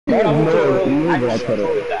There's nowhere near where I put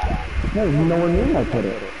it. There's nowhere near I put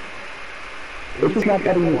it. It's just not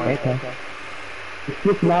letting me. Okay. It's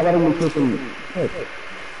just not letting me click in.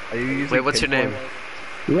 Are you using? Wait, what's your name?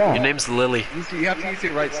 Yeah. Your name's Lily. You have to use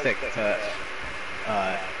your right stick to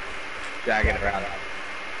drag it around.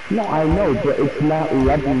 No, I know, but it's not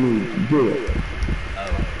letting me do it.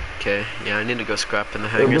 Oh. Okay, yeah, I need to go scrap in the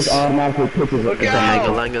It hangars. just automatically pushes it. Look The out!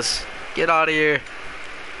 hangalangas. Get out of here.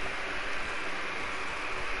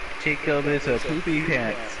 Jacob is a poopy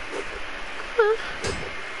pants.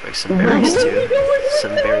 Like some berries too.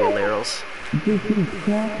 Some berry laurels.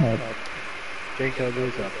 Jacob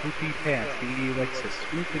is a poopy pants. He likes to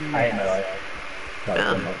swoop in I know.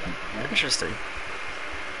 Yeah. Interesting.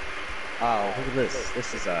 Oh, look at this.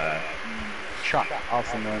 This is a truck,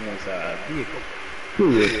 also known as a vehicle.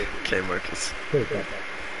 Okay, Marcus.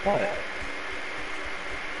 What?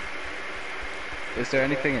 Is there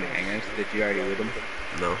anything in hangars? Did you already loot them?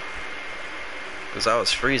 No. Because I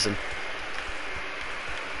was freezing.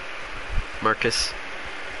 Marcus.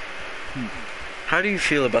 How do you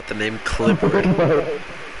feel about the name Clipward?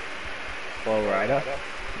 Flow rider?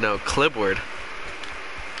 No, Clipward.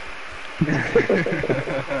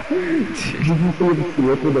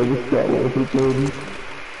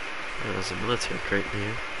 That was a military crate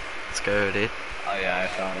here. Let's go, dude. Oh yeah, I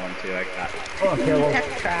found one too. I got it. Okay, well.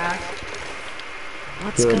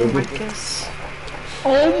 Let's go, Marcus.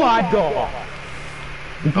 Oh my god!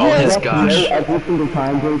 Oh his gosh. Every single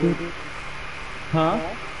time, baby. Huh?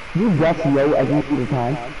 You guess no every single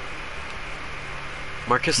time.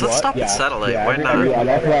 Marcus, let's What? stop Yeah. at satellite. Yeah, Why every- not? Yeah,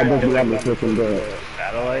 that's why I didn't let me freaking do it.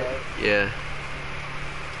 Satellite? Yeah,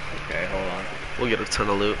 Okay, hold on. we'll get a ton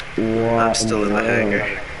of loot. What I'm still in the hangar. Right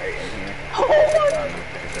in here.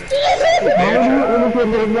 How are you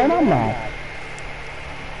going to run on that?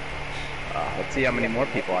 Let's see how many more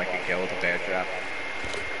people I can kill with a bear trap.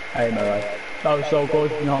 I know, right? That was so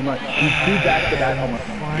close. You know how much? You back to that, how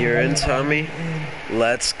much? You're in, Tommy?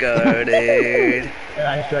 Let's go, dude. And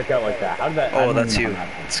I struck out like that. How did that? I Oh, don't that's even you. know how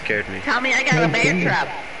that It scared me. Tommy, I got a bear trap.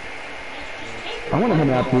 I want to have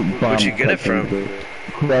an absolute bomb. Where'd you get it from?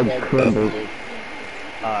 Craig's Crumbles.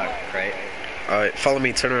 Great. Alright, follow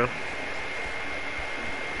me, turn around.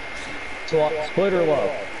 happened. Split or low?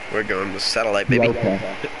 We're going with satellite, baby. Okay.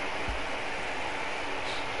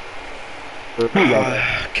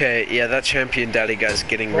 Okay, yeah, that champion daddy guy's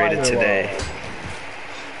getting raided today.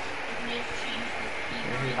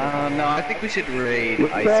 No, I think we should raid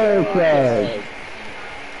Craig, Icy. Craig.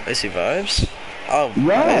 Icy vibes? Oh,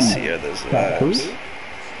 Yeah. icy are those vibes.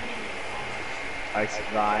 Icy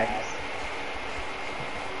vibes.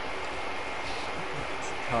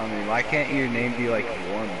 Tommy, why can't your name be like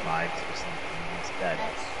warm vibes or something instead?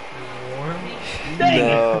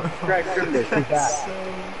 No. Craig, who's that?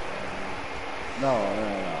 No.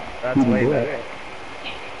 That's way better.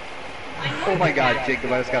 Oh my god,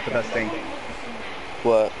 Jacob, I just got the best thing.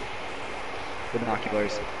 What?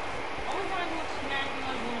 Binoculars.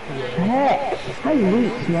 Heck, I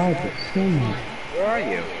loot sniper so much. Where are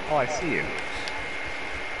you? Oh, I see you.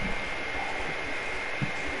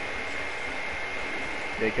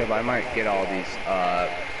 Jacob, I might get all these,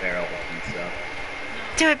 barrels and stuff.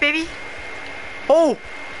 Do it, baby. Oh!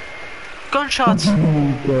 Gunshots!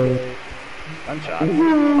 Gunshot.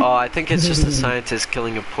 Oh, I think it's just a scientist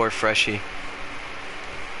killing a poor freshie.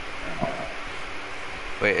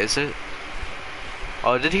 Wait, is it?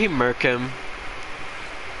 Oh, did he murk him?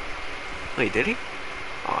 Wait, did he?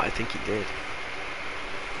 Oh, I think he did.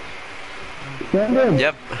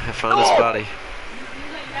 Yep, I found his body.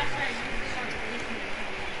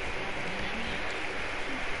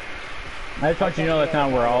 I just want you to know that's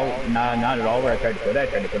not where all, not at all where I tried to put it. I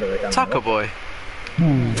tried to put it right down. Taco Boy.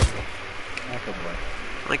 Taco Boy.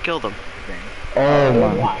 I killed him. Oh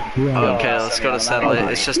my god. Okay, let's go to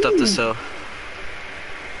satellite. It's just up this hill.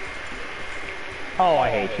 Oh, I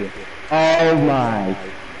hate you. Oh my.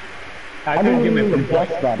 I I couldn't didn't do even my guess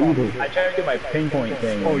pinpoint. that either. I tried to do my pinpoint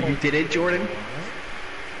thing. Oh, you did it, Jordan?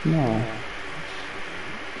 No.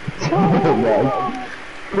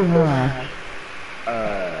 Oh my.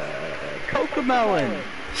 Cocomelon!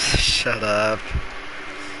 Shut up.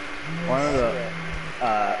 One of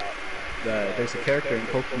there's a character in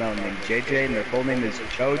Cocomelon named JJ, and their full name is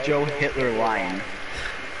Jojo Hitler Lion.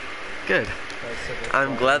 Good.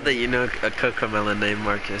 I'm glad that you know a Cocomelon named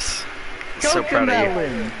Marcus. So proud of you.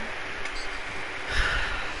 Cocomelon!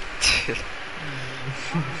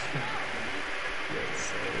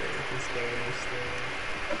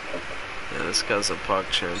 Yeah, this guy's a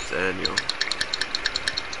PogChamp Daniel.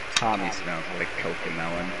 Tommy smells like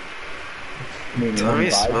Cocomelon. Tommy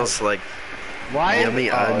smells like Why? Yummy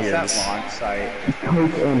Is onions. that launch site?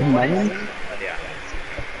 Coke and lemon. Yeah.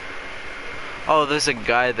 Oh, there's a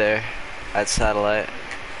guy there at Satellite.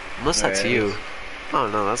 Unless that's There you. is. Oh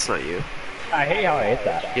no, that's not you. I hate how I hit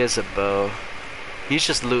that. He has a bow. He's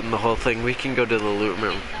just looting the whole thing. We can go to the loot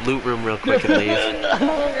room real quick and leave.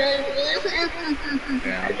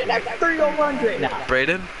 Yeah. That's 3 home runs right now.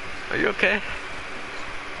 Brayden, are you okay?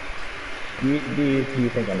 Do you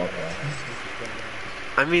think I'm okay?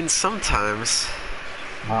 I mean, sometimes.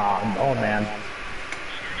 Oh man.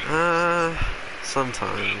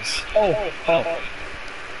 Sometimes. Oh,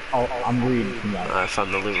 I'm reading from that. I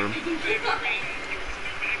found the loot room.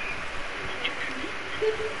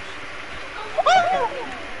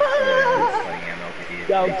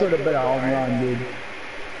 That could have been a home run, dude.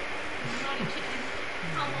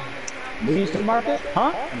 We used to Marcus?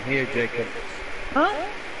 Huh? I'm here, Jacob. Huh?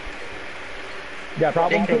 You got a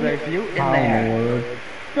problem? Jacob, Peter? there's you in Oh, there. Lord.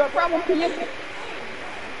 You got a problem, Peter?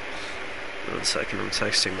 1 second, I'm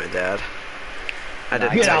texting my dad. I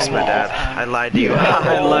didn't Get text out. my dad. I lied to you.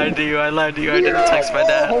 I lied to you. I lied to you. I didn't text my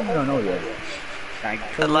dad. No, yeah. Can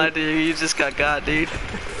I lied to you. You just got, dude.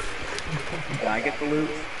 I get the loot?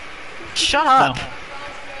 Shut up.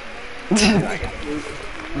 Can I get the loot?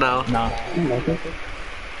 No. No. You like it?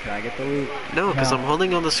 Can I get the loot? No, because I'm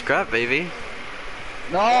holding on the scrap, baby.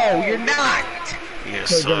 No, you're not!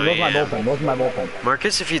 Yes, Where's I my am. bullpen? Where's my bullpen?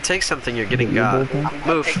 Marcus, if you take something, you're getting got.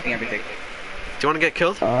 Move. Do Taking everything. you want to get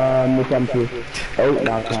killed? Miss M2. Oh,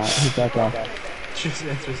 knocked out. He's knocked out.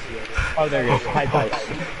 Oh, there you go. High tight.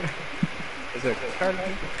 Is there a card?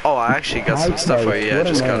 Oh, I actually got some stuff for you. Yeah, I What a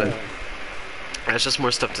just got man. it. There's just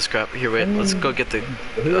more stuff to scrap. Here, wait. Let's go get the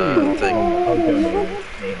thing. Oh, Nathan.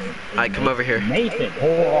 Alright, come over here. Nathan.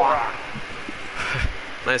 Oh.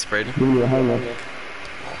 Nice, Braden. Give me a hanger.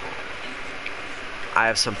 I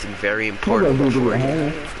have something very Give important me a for you.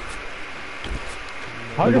 hanger.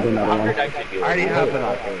 How Give me another one. I already have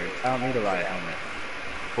binoculars. I don't need a riot helmet.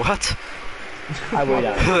 What? I wait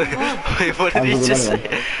out. Wait, what did he I'll give just another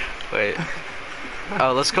say? Wait.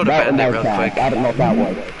 Oh, let's go to That Bandit was real fast. quick. I don't know if that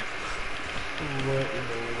was.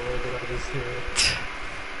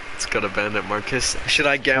 Let's go to Bandit, Marcus. Should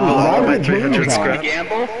I gamble all of my 300 scrap?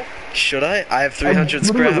 Gamble? Should I? I have 300 Right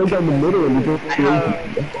scrap. down the middle and you just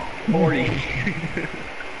 40.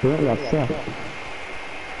 Yeah, that's tough.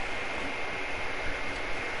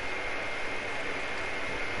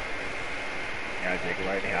 Yeah, Jacob, I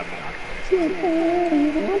already have binoculars.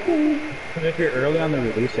 If you're early on the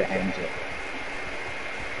release, it hangs it.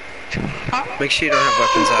 Make sure you don't have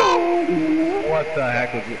weapons out. What the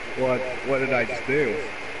heck was it? What did I just do?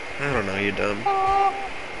 I don't know, you're dumb.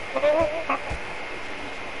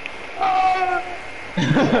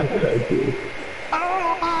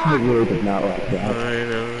 I really did not like that.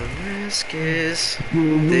 Final risk is...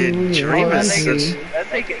 Dude, Dream is such...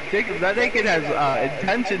 Jacob, that naked has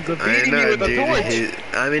intentions of I beating you know, with a dude. torch.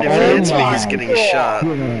 I mean, if Oh he hits me, he's my getting shot.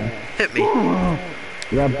 Yeah. Hit me.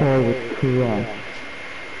 That ball was crushed.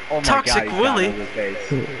 Oh my Toxic God, he Willy. got it in his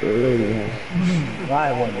face. It really has.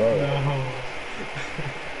 I won road.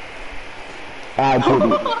 I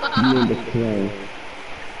didn't. You in the play.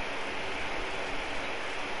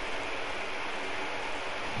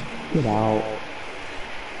 Get out.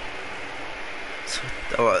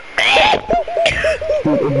 Oh,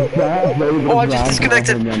 Oh, I just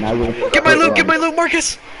disconnected. get my loot,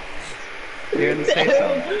 Marcus! You're in the safe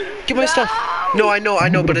zone. Get my stuff. No, I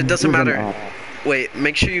know, but it doesn't matter. Wait,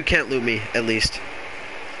 make sure you can't loot me, at least.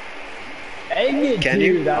 Dang it, Can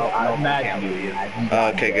dude. you? That, I'm mad can't at believe you. it.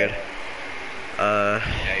 Okay, good. Yeah,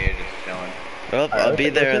 you're just chilling. Well, I'll be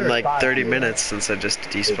there in like 30 Yeah. minutes since I just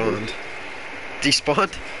despawned.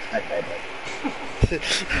 Despawned?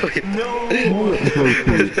 Wait. No. Oh,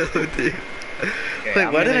 dude. Okay, Wait,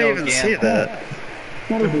 I'm why did gonna I go even gamble. say that?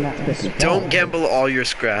 Don't gamble all your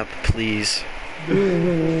scrap, please.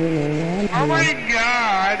 Oh my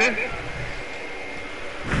God!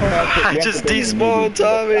 I just despawned,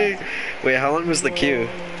 Tommy! Wait, how long was the queue?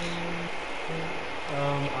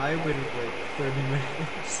 I waited like 30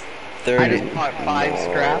 minutes. 30. I just bought 5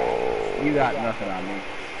 scrap. You got nothing on me.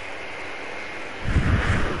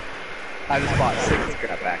 I just bought 6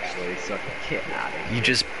 scrap actually, so get out of here. You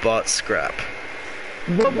just bought scrap.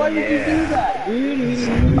 But why did you do that,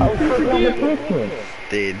 dude? I was putting on the picture.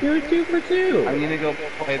 Dude. You were 2 for 2. I'm gonna go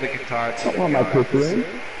play the guitar to I want my picture in.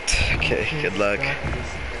 Okay, good luck.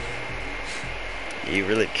 You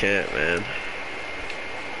really can't, man.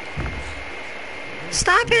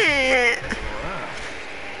 Stop it!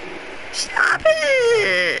 Stop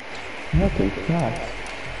it! Nothing sucks.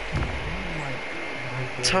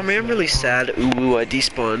 Tommy, I'm really sad. Ooh, I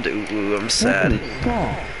despawned. Ooh, I'm sad. Nothing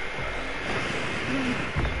sucks.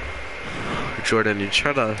 Jordan, you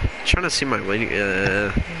trying to see my wing?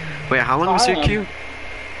 Wait, how long was your queue?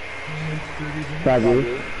 5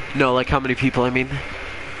 years. No, like how many people? I mean. I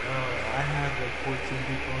have like 14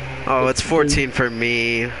 people on Oh, it's 14 for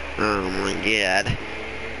me. Oh my god.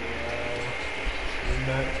 You're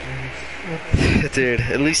not Dude,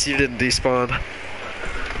 at least you didn't despawn.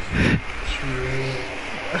 true.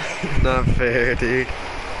 Not fair, dude.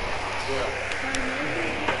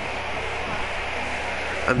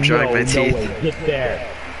 I'm drawing my teeth. No way, get there.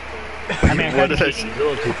 I mean, What I did I a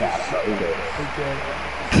little too fast, but we did.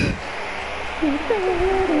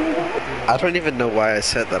 I don't even know why I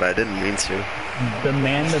said that. I didn't mean to. The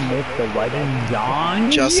man, the myth, the legend,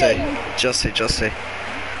 John. Just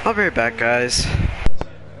I'll be right back, guys.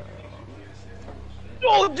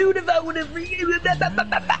 Oh, dude, if I would have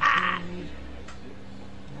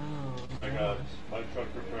I got my truck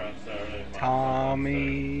repair on Saturday.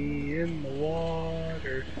 Tommy in the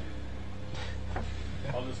water.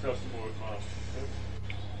 I'll discuss more with Mom.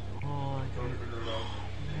 Oh, I got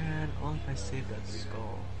man, only if I save that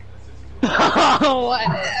skull.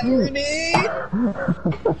 Whatever,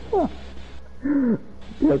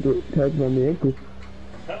 dude. Touch my ankle.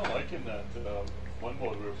 I'm kind of liking that one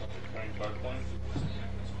mode we were playing Dark Points.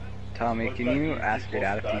 Tommy, can you ask your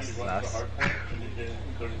dad if he's sus?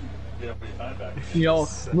 You know,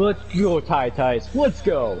 let's go, Tice. Let's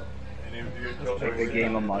go. Like the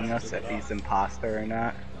game Among Us, if he's imposter or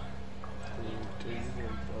not.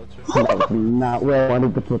 That's not where I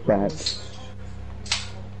wanted to put that.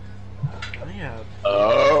 I have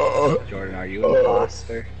Jordan, are you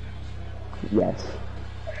imposter? Yes.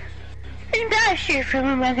 Imposter from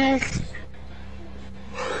Among Us.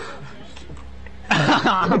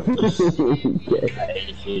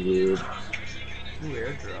 Dude. Ooh,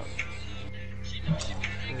 airdrop.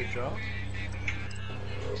 Airdrop?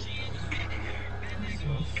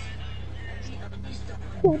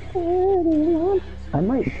 I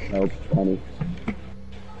might help Penny.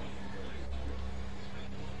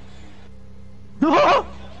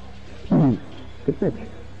 Good pitch.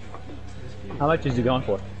 How much is he going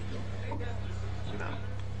for?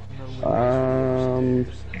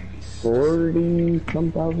 40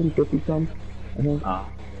 some thousand, 50 some, I think.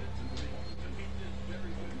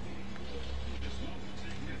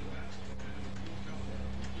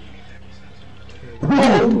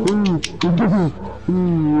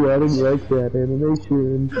 Ooh, I didn't like that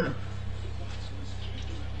animation. The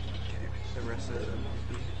rest of it.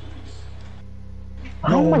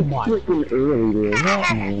 How am I my. freaking early there?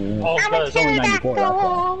 Oh, it's only 94. That's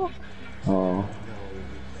all. Oh.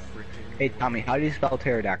 Hey Tommy, how do you spell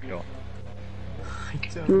pterodactyl? I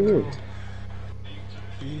don't Sure know. is.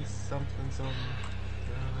 He's something.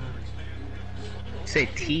 Say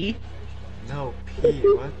T? No, P,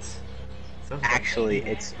 what? Something. Actually,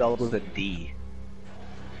 it's spelled with a D.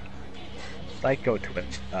 Psycho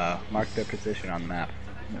Twitch, mark their position on the map.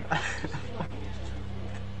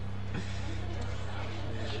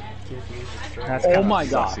 That's Oh kinda my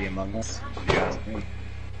God. sussy Among Us, if you ask me.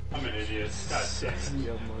 I'm an idiot. God damn it. Sassy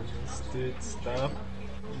Among Us, dude, stop.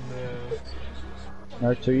 No.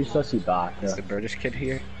 Alright, so you sussy bot. Is the British kid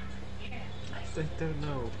here? I don't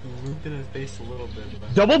know. He moved in his base a little bit,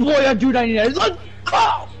 but Double boy on 299. Let's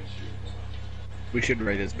go! We should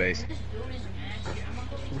raid his base.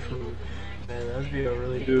 man, that would be a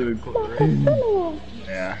really Dude. difficult raid.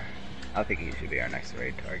 Yeah. I think he should be our next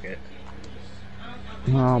raid target.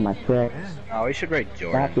 Oh, my frick. Oh, we should raid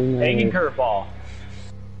Jordan. Stopping Hanging it. curveball.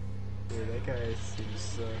 Dude, that guy seems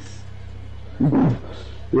sus.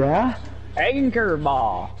 Yeah? Hanging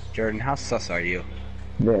curveball. Jordan, how sus are you?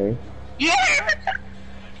 Very. Yeah!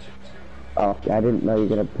 Oh, I didn't know you were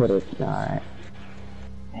gonna put it. Alright.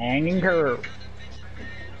 Hanging curve.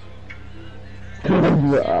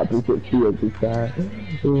 The opposite field this time.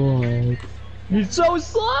 What? You're so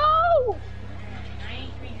slow!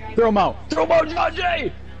 Throw him out. Throw him out, John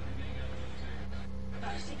Jay!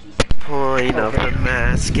 Point of the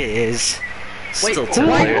mask is still 10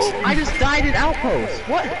 what? players. I just died at Outpost.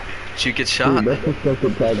 What? Did you get Dude, shot? that's the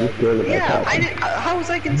second time this girl about Yeah, that. I did. How was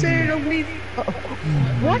I considered a lead?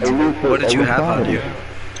 What? What did you have on you?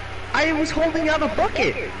 I was holding out a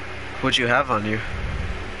bucket. What'd you have on you?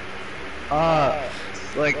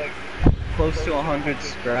 Like close to 100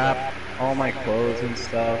 scrap, all my clothes and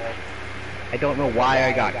stuff. I don't know why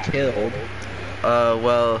I got killed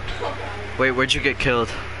Well, wait, where'd you get killed?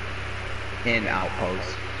 in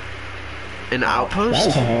Outpost. In That Outpost?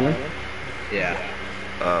 was a hammer. Yeah.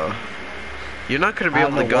 Oh. You're not gonna be I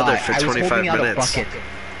able don't to know go there why. for I was 25 holding out a minutes. bucket.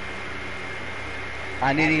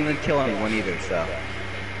 I didn't even kill anyone either, so.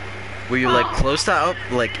 Were you like close to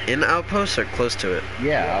like in Outpost or close to it?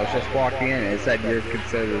 Yeah, I was just walking in and it said you're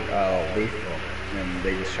considered lethal, and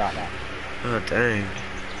they just shot me. Oh dang.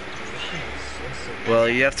 Well,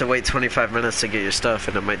 you have to wait 25 minutes to get your stuff,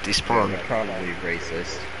 and it might despawn. They're probably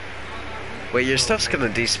racist. Wait, your stuff's gonna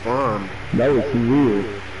despawn. That was weird.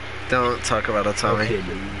 Don't talk about it, Tommy. It's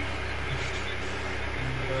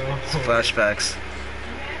flashbacks.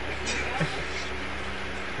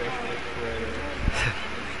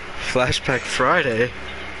 Flashback Friday.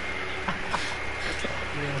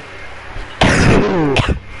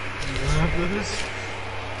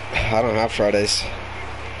 I don't have Fridays.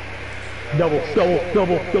 Double.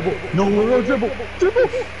 No, dribble.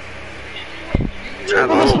 I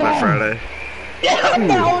lost my Friday. I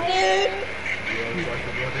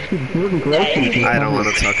don't want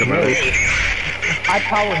to talk about it. I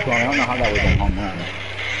powered going. I don't know how that was on home run.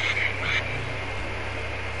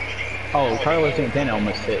 Oh, Carlos Santana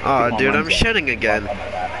almost hit. Oh, dude, I'm shedding again.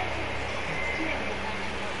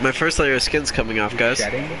 My first layer of skin's coming off, guys.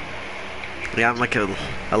 Shedding? Yeah, I'm like a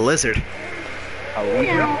lizard. A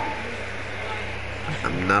Libra?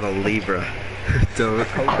 I'm not a Libra. Don't.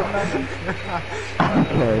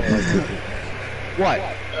 What?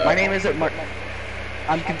 My name isn't Mark.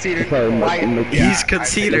 I'm conceded. He's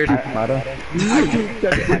conceded.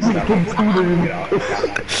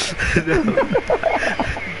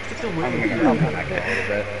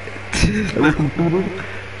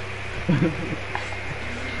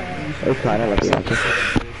 It's fine, I love you.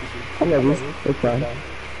 I love you. It's fine.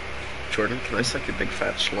 Jordan, can I suck your big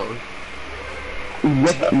fat schlong?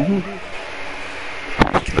 Yep.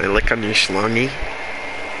 Can I lick on your schlongy?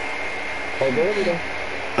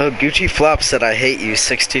 Oh, Gucci Flop said I hate you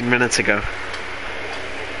 16 minutes ago.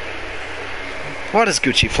 Why does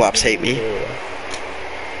Gucci Flops hate me?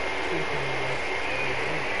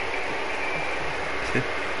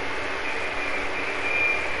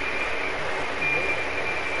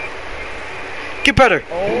 Get better!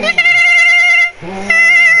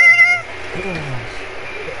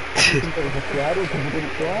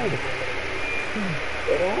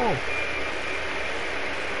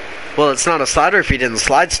 Well, it's not a slider if he didn't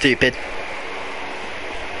slide, stupid.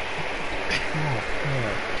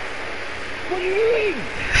 What do you mean?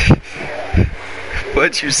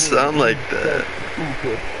 Why'd you sound like that?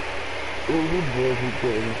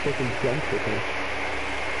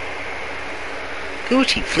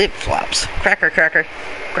 Gucci flip-flops. Cracker, cracker.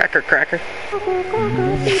 Cracker, cracker.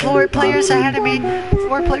 4 players ahead of me.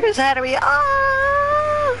 4 players ahead of me.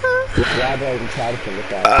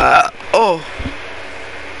 Oh.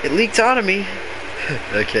 It leaked out of me.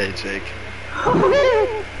 Okay, Jake.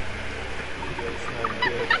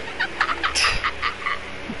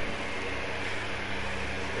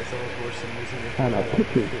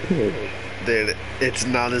 Dude, it's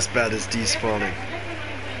not as bad as despawning.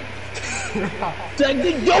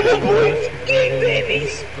 Second double boost, baby!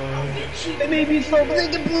 Maybe so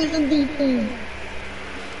second boost and defense.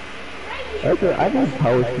 Okay, I can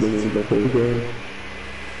power swinging the whole game.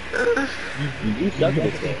 You suck at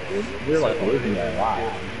this game. You're like losing that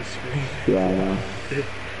live. Yeah, I know.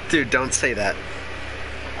 Dude, don't say that.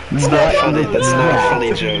 It's not funny. That's not a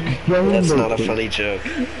funny joke. That's not a funny joke.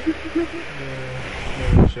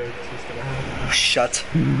 Shut.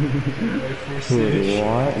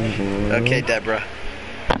 What? Okay, Deborah.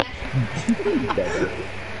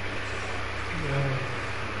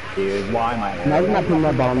 Dude, why am I? Imagine not putting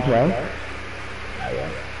that bomb tray. I will.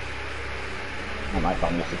 Not my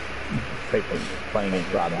phone. This is playing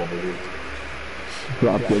against Rob Dibble.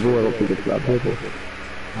 Drop Dibble, I don't think it's Drop Dibble.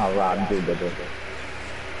 Oh, Rob Dibble.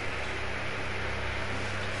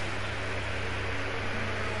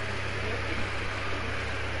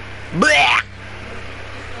 Blech!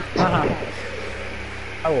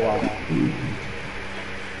 Oh, wow.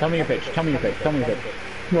 Tell me your pitch. 12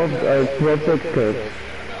 6 curve.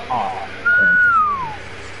 Oh.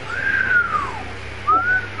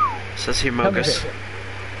 Says Humongous.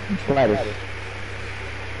 Slider.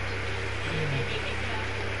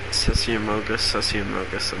 Says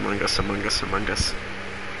Humongous. Among Us.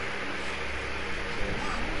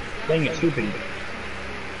 Dang it, stupid.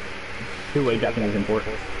 Two-way jacking is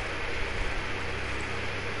important.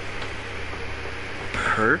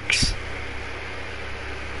 Perks?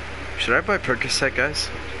 Should I buy Percocet, guys?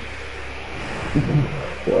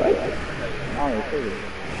 What? Oh, you're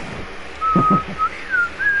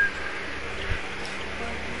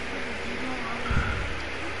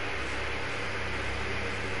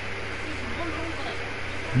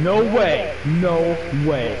No way. Yeah, no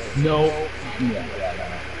way.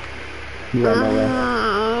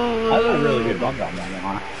 That was a really good bump on that,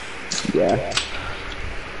 huh? Yeah.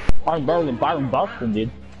 I'm better than Byron Buxton,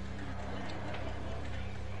 dude.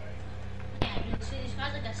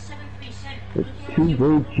 There's two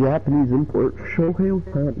very Japanese imports. Shohei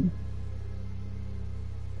Ohtani.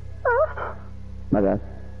 My bad.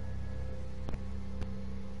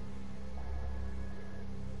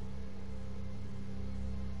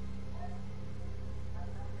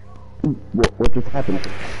 What just happened?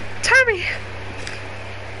 Tommy!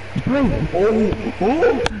 I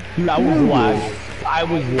was lagging. I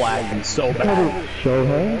was lagging so bad.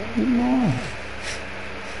 Shohei? No.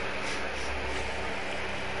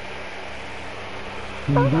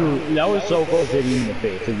 Dude, that was so close to hitting you in the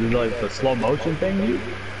face. Is it like the slow motion thing, dude?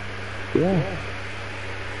 Yeah.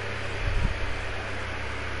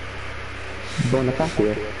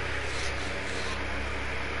 Bonifacio.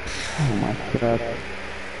 Oh my god.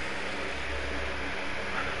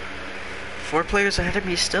 4 players ahead of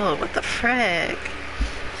me still. What the frick?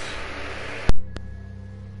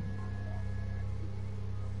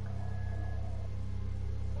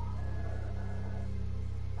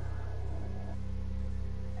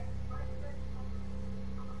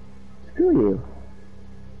 Screw you.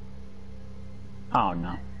 Oh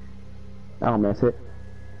no. I'll miss it.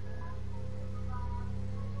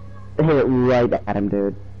 Hit it right at him,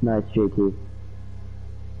 dude. Nice, JT.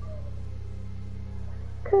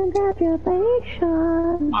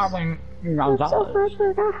 Congratulations. Marvin So Gonzalez. much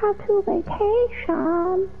we're gonna have to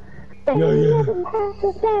vacation. Yeah, yeah. They have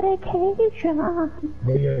this dedication.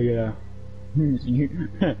 Yeah.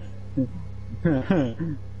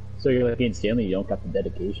 So you're like Ian Stanley, you don't got the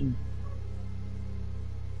dedication?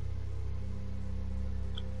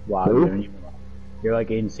 Wow, Who? you don't even, you're like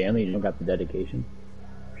Aiden Stanley, you don't got the dedication?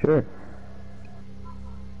 Sure.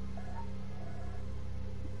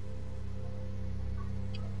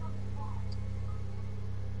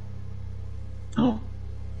 Oh.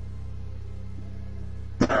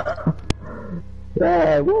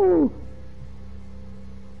 Yeah, woo!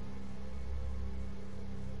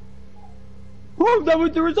 Oh, that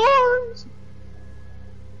went through his arms!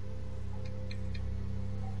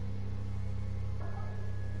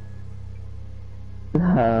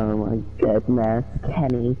 Oh my goodness,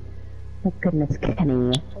 Kenny. My goodness,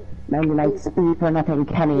 Kenny. 99 speed for nothing,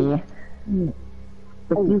 Kenny.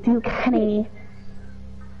 What you do, Kenny?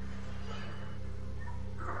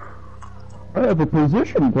 I have a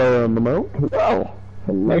position player on the mount. Well,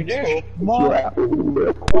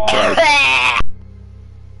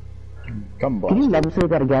 Come Can you on. never say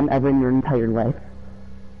that again ever in your entire life?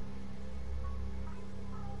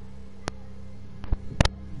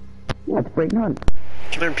 Yeah, it's breaking on.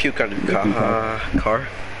 Can I puke on your car?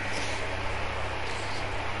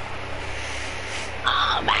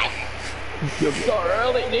 You're so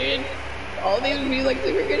early, dude! All these would be like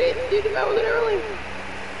super good hits, dude, if I wasn't early.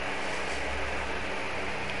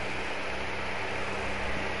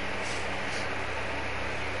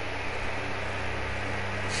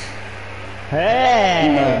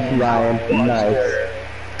 Hey! Nice, Ryan. Nice.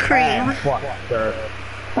 Cream. Fuck, sir.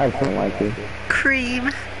 I don't like you.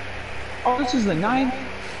 Cream. Oh, this is the 9th?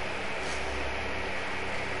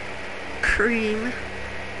 Cream.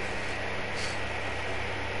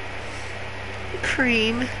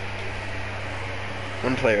 Cream.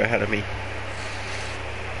 1 player ahead of me.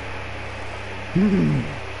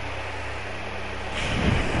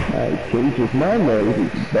 I changed his mind though.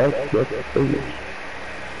 That's English.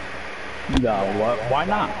 No, what? Why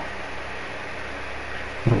not?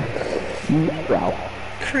 Wow.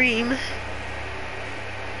 Cream.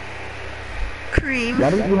 Cream. Why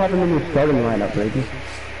didn't you have him in your starting lineup, Reggie?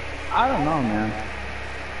 I don't know, man.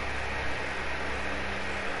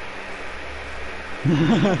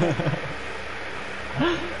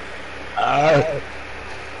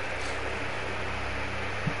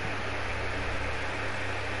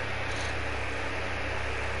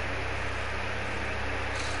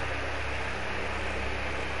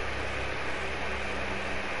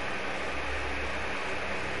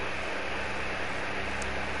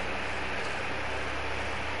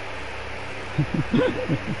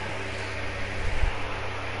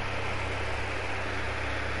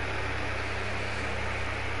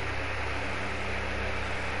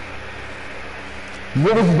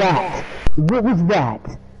 What was that? What was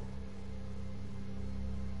that?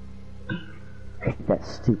 That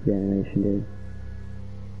stupid animation, dude.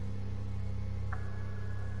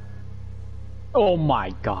 Oh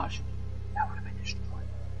my gosh. That would have been destroyed.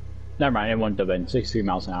 Never mind, it wouldn't have been 63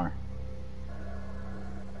 miles an hour.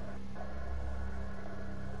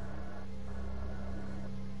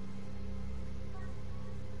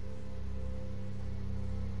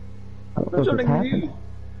 What's happening?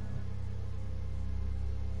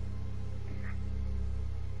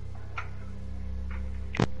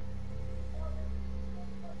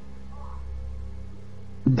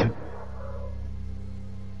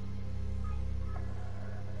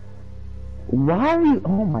 Why are you?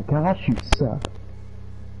 Oh my gosh, you suck.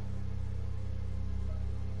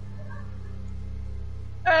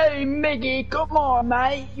 Hey, Mickey, come on,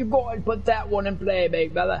 mate. You got to put that one in play,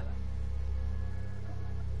 big brother.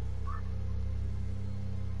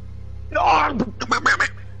 Go home.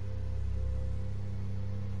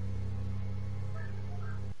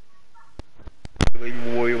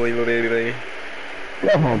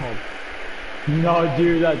 No,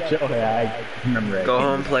 dude, that's Joe. Yeah, I remember it. Go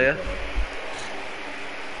home, playa.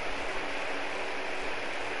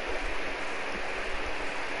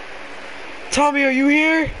 Tommy, are you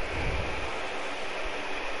here?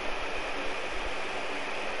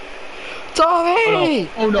 Tommy!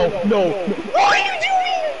 Oh no, no. What are you doing?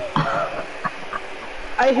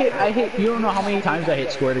 I hit, you don't know how many times I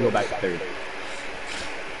hit square to go back to third.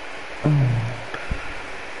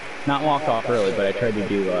 Not walk off early, but I tried to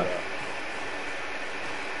do,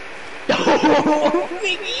 Oh,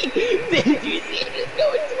 Mickey! Did you see this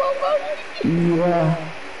go in slow motion? Yeah.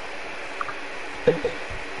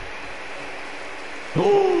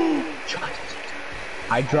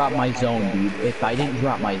 I dropped my zone, dude. If I didn't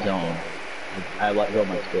drop my zone, I let go of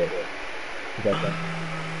my stick.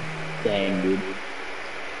 Dang, dude.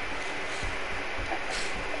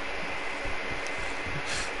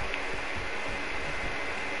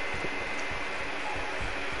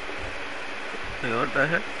 Hang on, what the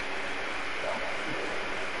heck?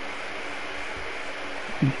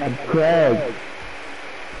 Craig.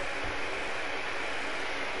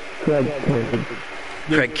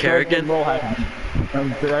 Craig Kerrigan?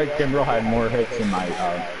 Craig Kimbrell had more hits than my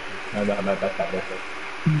best ever.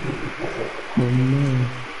 I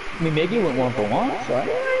mean, maybe it went 1 for 1, so I'm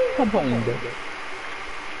complaining.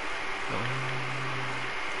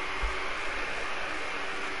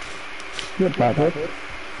 Good Patrick.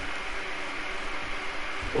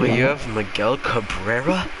 Wait, you have Miguel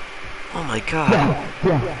Cabrera? Oh my god.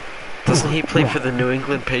 Yeah. Doesn't he play for the New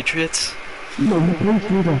England Patriots? No, he plays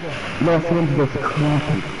for the Los Angeles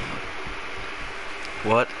Kraken.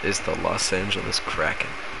 What is the Los Angeles Kraken?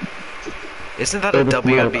 Isn't that a It is not a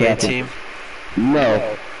WNBA Kraken. team?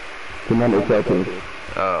 No. The number 13.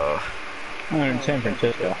 Oh. In San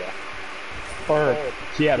Francisco. Or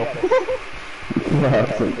Seattle. Yeah,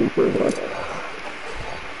 something for that.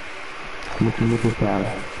 Luka salad.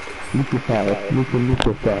 Luka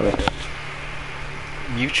salad.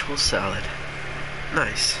 Mutual salad.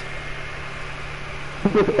 Nice.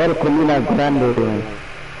 This is El Camino Grande.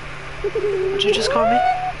 What'd you just call me?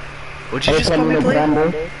 What'd you El just call me, Camino Blake?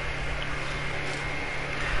 Grande.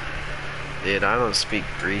 Dude, I don't speak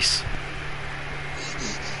Greece.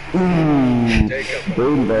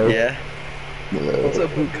 Rainbow. Yeah? What's a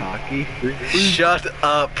bukkake? Shut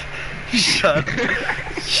up. Shut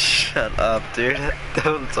up, dude.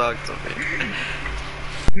 Don't talk to me.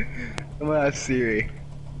 I'm gonna ask Siri.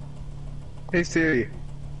 Hey Siri,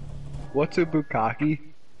 what's a bukkake?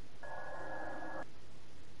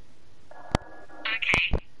 Okay,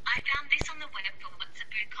 I found this on the web for what's a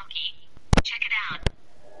bukkake. Check it out.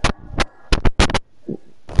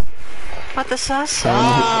 What the sus?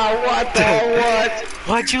 What the what?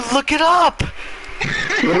 Why'd you look it up?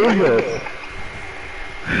 What is it?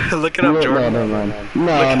 Look it up, No, Jordan. never mind.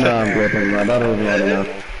 No, I'm good. I don't even want to know.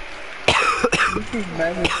 This is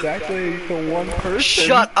meant exactly to one person.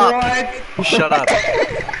 Shut up. What? Shut up.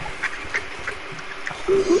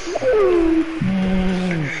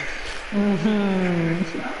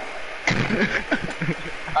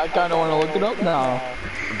 I kinda wanna look it up now.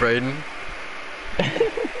 Brayden?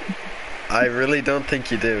 I really don't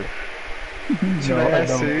think you do. Should I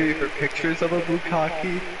ask Siri for pictures of a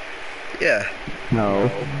bukkake? Yeah. No.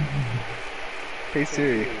 Hey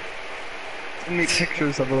Siri, send me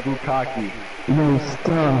pictures of a bukkake. No,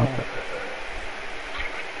 stop.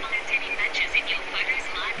 Find any matches in your photos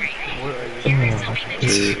library. Here is something that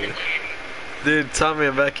you can Dude, Tommy,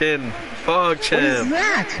 I'm back in. Fog What is champ.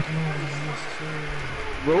 that?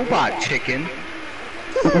 Robot chicken?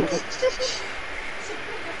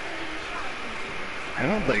 I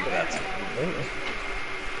don't think that's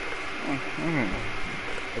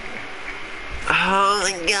Oh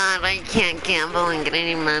my god, I can't gamble and get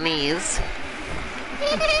any monies.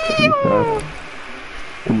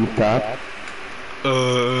 Can you stop?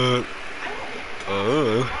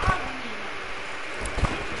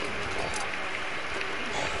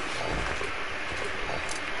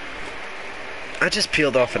 I just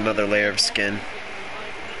peeled off another layer of skin.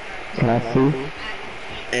 Can I see?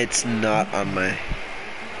 It's not on my...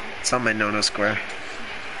 It's on my Nono square.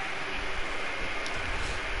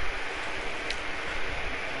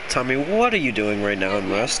 Tommy, what are you doing right now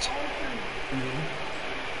in rest?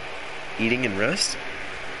 Eating in rest?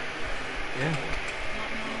 Yeah.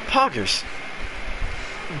 Poggers!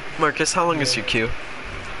 Marcus, how long is your queue?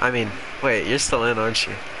 I mean, wait, you're still in, aren't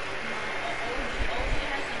you?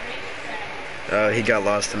 Oh, he got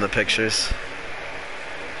lost in the pictures.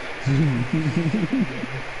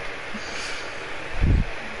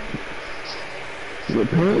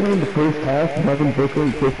 Apparently in the first half, Devin Booker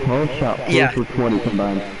and Chris Paul shot 4 Yeah. for 20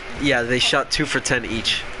 combined. Yeah, they shot 2 for 10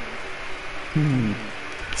 each.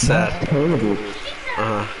 That's Sad. terrible.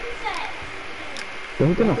 Uh-huh.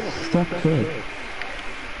 They're gonna suck big.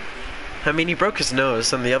 I mean, he broke his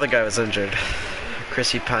nose, and the other guy was injured.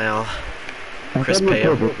 Chrissy Pyle. I Chris thought he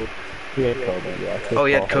was Pale. COVID. He had COVID, yeah. Chris Oh,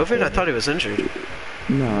 he had Paul COVID? I thought he was injured.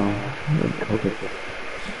 No, he had COVID.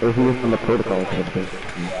 Or he was on the protocol.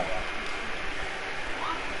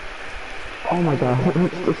 Oh my god, it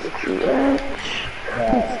hurts to stretch.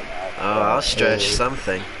 Oh, I'll stretch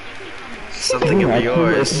something. Something of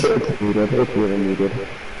yours. It's needed, it's really needed.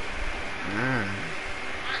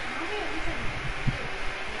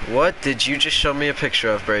 What did you just show me a picture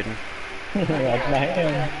of, Braden? That's my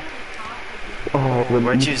hand. Oh, when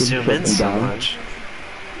Why'd you can zoom shut in me so down. much?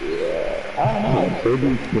 I don't know.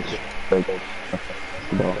 Baby, it's like,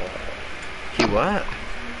 basketball. He what?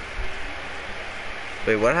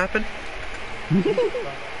 Wait, what happened?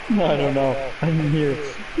 No, I don't know. I'm here.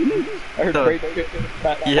 I heard No. great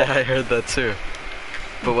Yeah, I heard that too.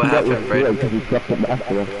 But what That was happened, great Braden? because he kept it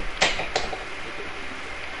basketball.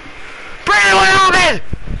 Braden, what happened?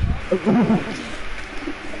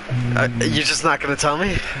 You're just not gonna tell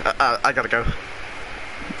me? I gotta go.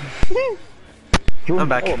 I'm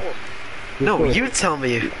back. No, you tell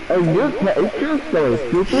me. Oh, it's your story,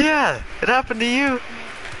 stupid. Yeah, it happened to you.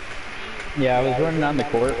 Yeah, I was running on the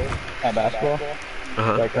court at basketball.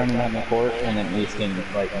 Uh-huh. Like running on the court, and then Easton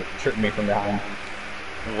like tripped me from behind.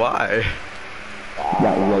 Why?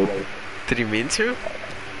 Got raped. Did he mean to?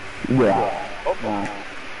 Yeah.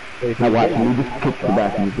 I watched him, he just kicked the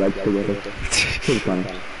back and his legs together. Pretty funny.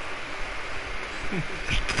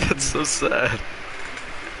 That's so sad.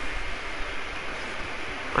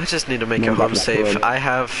 I just need to make No, a home that's safe. good. I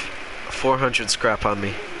have 400 scrap on me.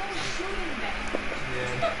 Yeah.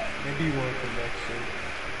 Maybe you won't come back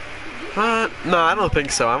soon. No, I don't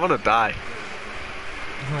think so. I want to die.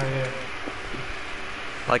 Oh, yeah.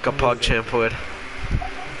 Like a PogChamp would.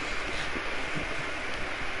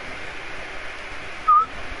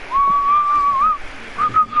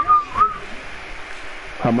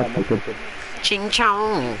 How much is it? Ching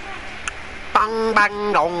chong. Bang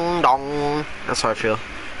bang dong dong. That's how I feel.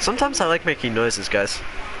 Sometimes I like making noises, guys.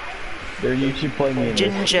 There, you should play me in this.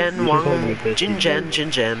 Jin You Jan should Wang. play me with this. Jin Jan.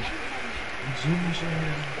 Jin Jan.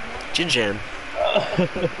 Jin Jan.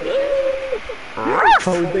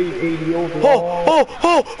 Code 80 overall. Oh,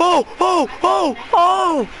 oh, oh, oh, oh, oh,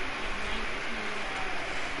 oh!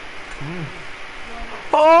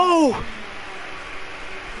 Oh!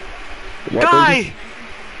 What, Guy!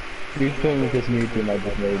 Dude, playing with this new team I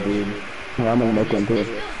just made, dude. Oh, I'm gonna make one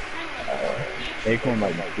too. Acorn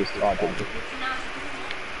might just talk it.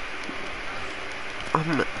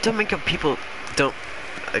 Don't make up people. Don't.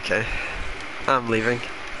 Okay. I'm leaving.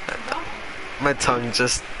 My tongue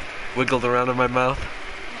just wiggled around in my mouth.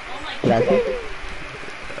 Like it?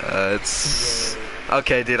 It's.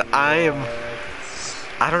 Okay, dude, I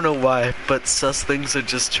don't know why, but sus things are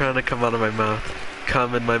just trying to come out of my mouth.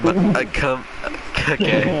 Come in my mouth. Come.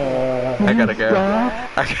 Okay. I gotta go.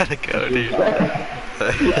 I gotta go, dude.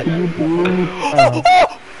 Oh,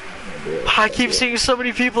 oh! I keep seeing so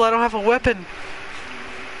many people, I don't have a weapon.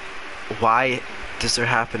 Why does there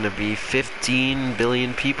happen to be 15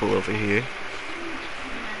 billion people over here?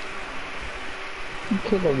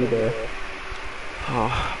 Kid over there.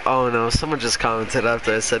 Oh no, someone just commented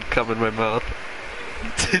after I said come in my mouth.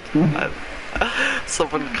 Dude,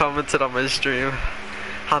 someone commented on my stream.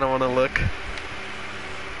 I don't want to look.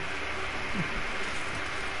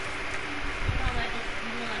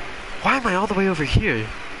 Why am I all the way over here?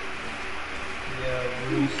 Yeah,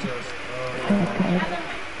 recess.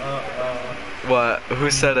 What? Who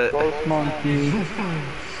said it? Ghost monkey.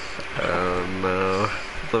 Oh no.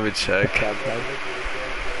 Let me check.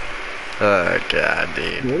 Oh god,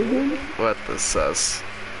 dude. What the sus?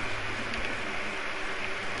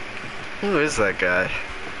 Who is that guy?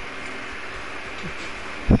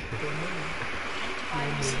 I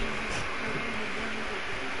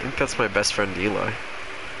think that's my best friend Eli.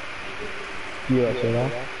 Yeah, say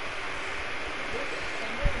that.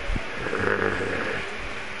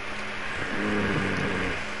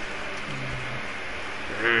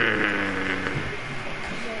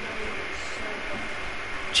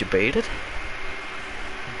 you baited?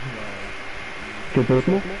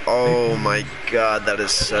 Debatable? Oh my god, that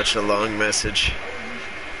is such a long message.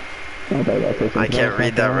 I can't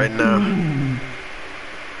read that right now.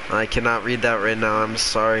 I cannot read that right now, I'm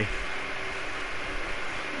sorry.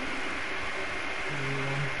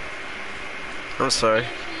 I'm sorry.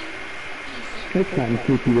 It's time to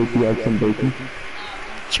keep you with the eggs and bacon.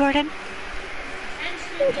 Jordan.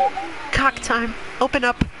 Cock time. Open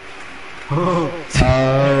up. That's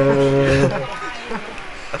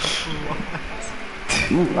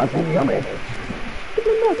yummy.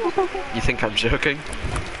 You think I'm joking?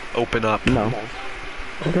 Open up. No.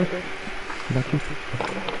 Okay. Got you.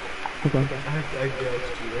 Okay. I got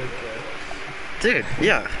you. Dude,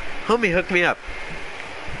 yeah. Homie, hook me up.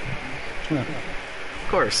 Of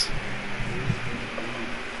course.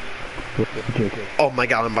 Oh my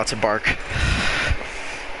god, I'm about to bark.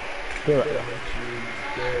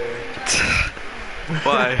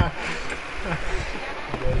 Why?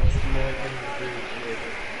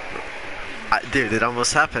 Dude, it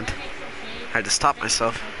almost happened. I had to stop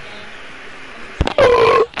myself.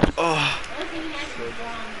 Oh.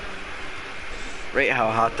 Rate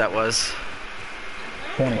how hot that was.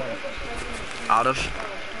 20. Out of?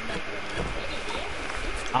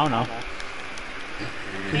 I don't know.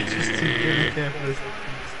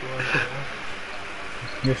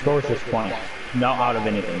 Your score is just 20. No out of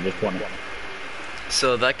anything, just 20.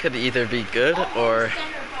 So that could either be good or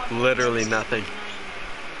literally nothing.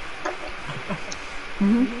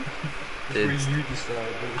 It's...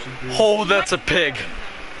 Oh, that's a pig.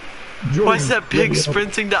 Why is that pig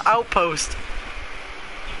sprinting to outpost?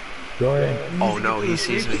 Oh no, he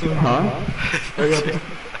sees me. Huh?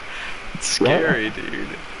 It's scary, dude.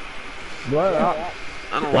 I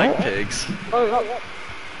don't like pigs.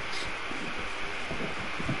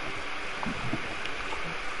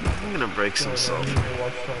 I'm gonna break some salt. No,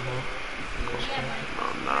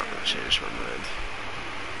 I'm not gonna change my mind.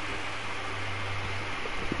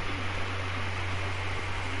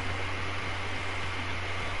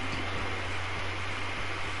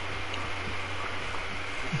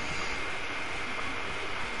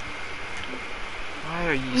 Why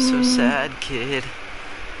are you so sad, kid?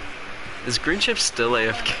 Is Green Chip still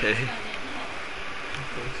AFK?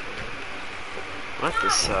 What the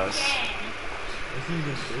sus? What's he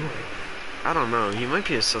even doing? I don't know, he might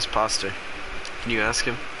be a sus poster. Can you ask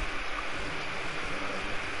him?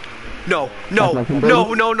 No, no,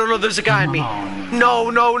 no, no, no, no, there's a guy on me. No,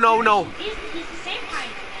 no, no, no.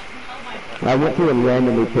 I went through and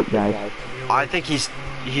randomly picked guys. I think he's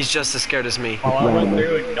just as scared as me. Oh, I went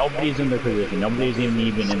through and nobody's in their position. Nobody's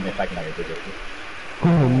even in the secondary position.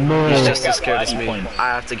 Oh no. He's just as scared as me. I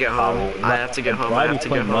have to get home. I have to get home. I have to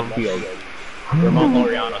get home. Ramon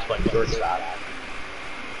Laureano's playing shortstop.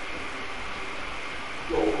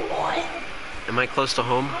 Am I close to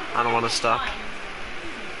home? I don't want to stop.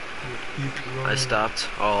 I stopped.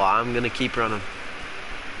 Oh, I'm gonna keep running.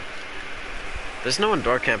 There's no one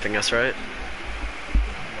door camping us, right?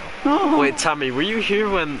 Wait, Tommy, were you here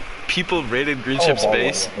when people raided Green Chip's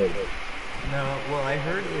base? No, well, I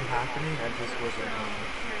heard it happening, I just wasn't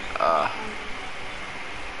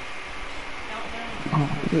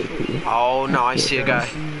Oh no, I see a guy.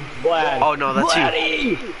 Oh no, that's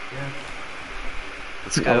you.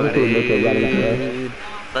 Let's go, dude.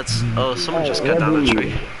 Let's. Oh, someone just cut down a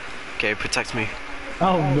tree. Okay, protect me.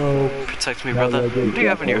 Oh no. Protect me, brother. What do you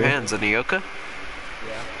have in your hands? A Nyoka?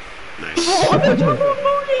 Yeah. Nice.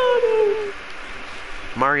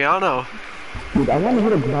 Mariano. Dude, I want to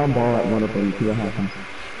hit a ground ball at one of them and see what happens.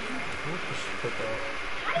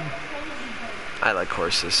 I like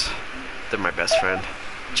horses. They're my best friend.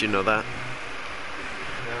 Did you know that?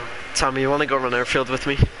 Tommy, you want to go run airfield with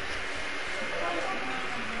me?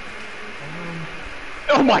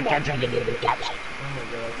 Oh my god, I didn't even catch it.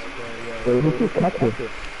 Wait, who's this catcher?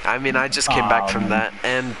 I mean, I just came back from that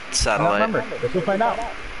and I don't satellite. remember. Let's go find out.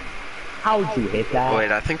 How'd you hit that?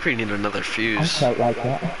 Wait, I think we need another I fuse. felt like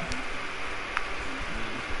that.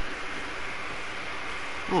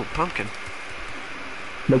 Ooh, pumpkin.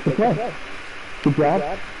 Make the play. Good job.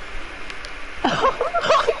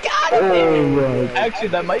 Oh my. Actually,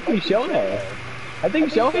 that might be Shohei. I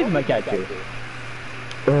think Shohei's my catcher.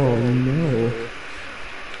 Oh no.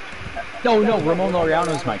 No, Ramon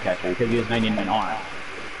Laureano's my catcher because he has 99 arm.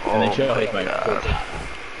 And then Shohei's my catcher.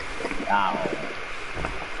 Ow.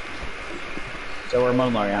 So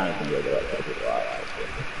Ramon Laureano's gonna be able to catcher.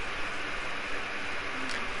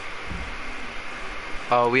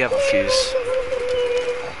 Oh, we have a fuse.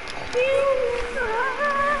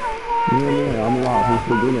 Yeah, I'm lost. He's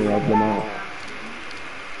beginning of them all.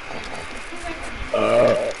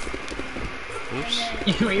 Oops.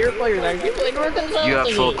 Your players actually played worse than You have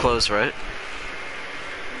full clothes, right?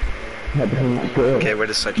 Okay, wait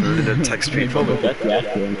a second. I'm gonna text people. Let's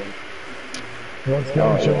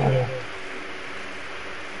go, yeah.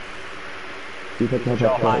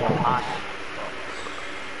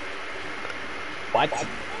 What?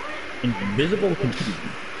 Invisible computer.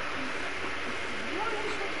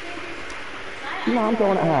 No, I'm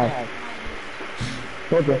going high.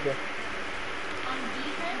 Told you.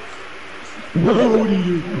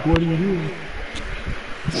 What do you do?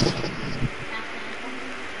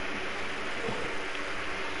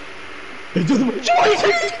 It doesn't.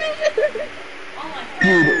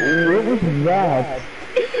 Dude, what was that?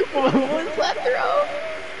 What was that throw?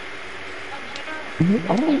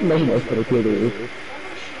 I don't even know who knows what a kid is.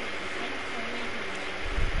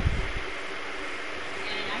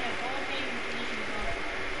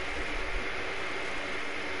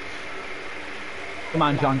 Come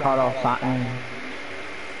on, Giancarlo Stanton.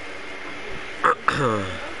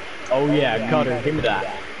 Oh yeah, Cutter, give me that.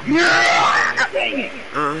 Dang it.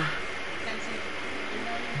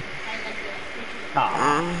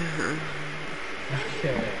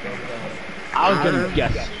 I was gonna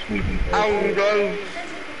guess. I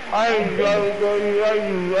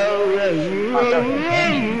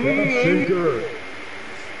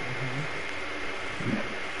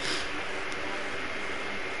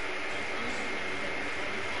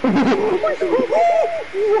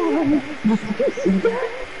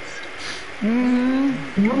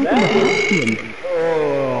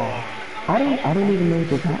don't even know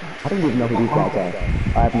this. I don't even know who these guys are.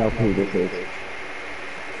 I have no clue who this is.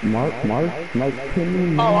 Mike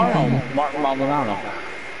Kinney. Oh, I don't know. Martin Maldonado.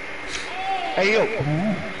 Hey yo,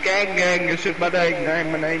 gang, this is my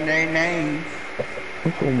name.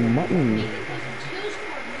 Uncle Mutton.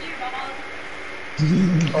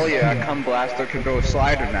 Oh yeah, Cum Blaster can go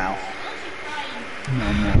slider now.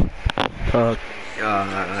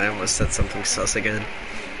 I almost said something sus again.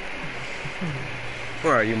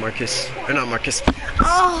 Where are you, Marcus? Or not Marcus.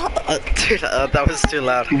 Oh, dude, that was too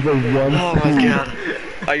loud. Oh my god.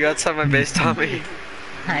 Are you outside my base, Tommy?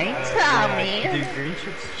 Hi, Tommy. Dude, green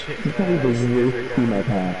chips chick. He's probably the worst team I've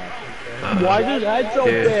had. Why is his head so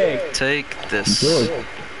Here, big? take this. Good.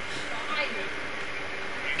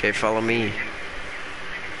 Okay, follow me.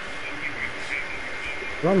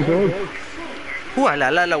 Run, George. Ooh, la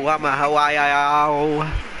la la wama Hawaii.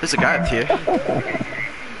 There's a guy up here.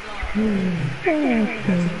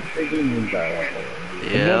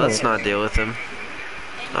 Yeah, let's not deal with him.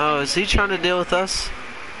 Oh, is he trying to deal with us?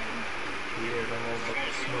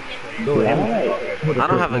 I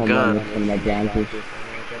don't have a gun.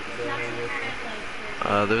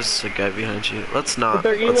 There's a guy behind you. Let's not.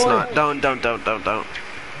 Let's not. Don't. Teabag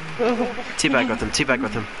with him. Teabag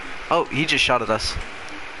with him. Oh, he just shot at us.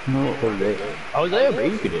 No, I was there, but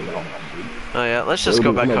you could do it. Oh yeah, let's just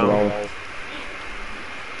go back home.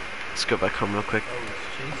 Let's go back home real quick.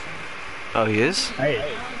 Oh, he is? Hey.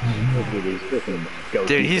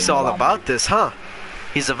 Dude, he's all about this, huh?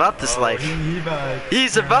 He's about this life.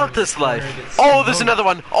 He's about this life. Oh, there's another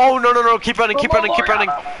one. Oh, no. Keep running.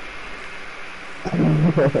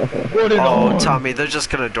 Oh, Tommy, they're just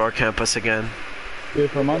gonna door camp us again. Dude,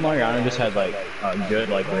 if Ramon Mariano just had like a good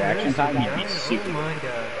reaction time, he'd be super. Oh my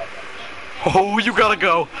god. Oh, you gotta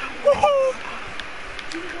go. Woohoo!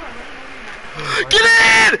 Get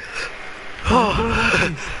in!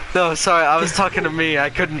 Oh. No, sorry, I was talking to me. I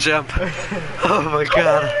couldn't jump. Oh my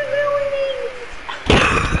god.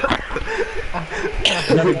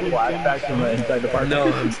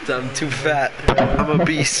 No, I'm too fat. I'm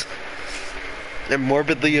obese. I'm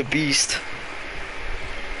morbidly obese.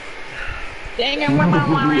 Dang it, now I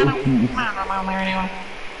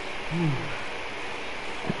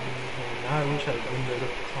wish I windowed up the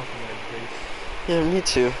top of my base. Yeah, me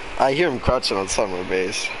too. I hear him crouching on top of my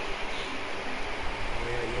base.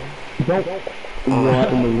 What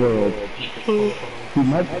in the world? He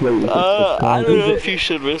might play with I don't know if you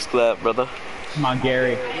should risk that, brother. Come on,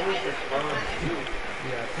 Gary. Yeah, I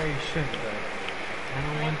probably should, but I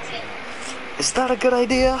don't want to. Is that a good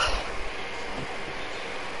idea?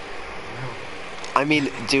 I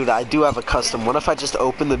mean, dude, I do have a custom. What if I just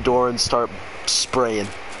open the door and start spraying?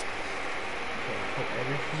 Put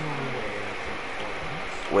everything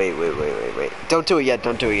away. Wait. Don't do it yet.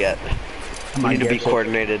 We need to be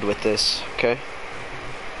coordinated with this, okay?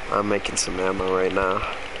 I'm making some ammo right now.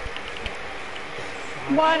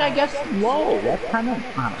 What? I guess low. What kind of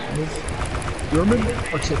German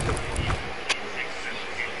or something?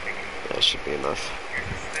 That should be enough.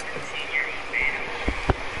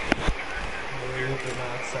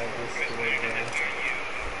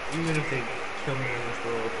 Even if they kill me when this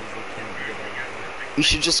door opens, they can't get out. You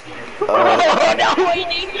should just. Oh no,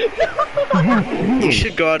 waiting! You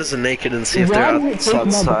should go out as a naked and see if they're Why is it taking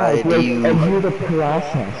outside about, like, you. a year to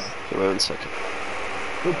process? Wait 1 second.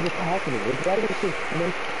 What's happening? It's gotta be just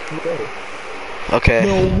make Okay.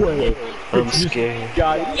 No way. I'm scared.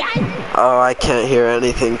 God. Yes! Oh, I can't hear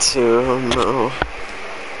anything too. Oh no.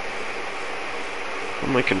 Oh,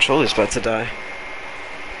 my controller's about to die.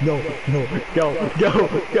 No, go.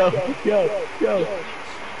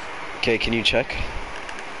 Okay, can you check?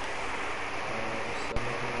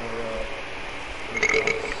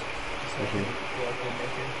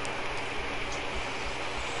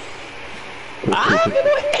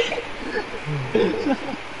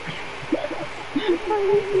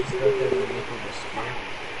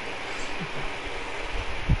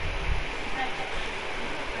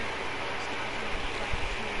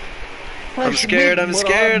 I'm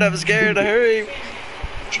scared, hurry!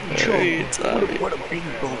 Hurry, it's on me.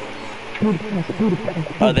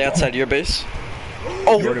 Are they outside your base?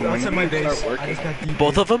 Oh! Jordan, when Outside do my you base. start I just working? got DP.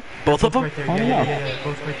 Both of them? Both of them? Right there. Yeah,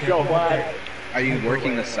 both right there. Go, flag. Are you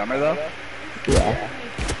working this summer though? Yeah.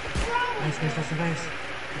 Nice. Which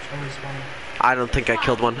one is spawning? I don't think I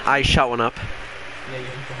killed one. I shot one up. Yeah, you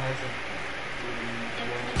hit the horizon.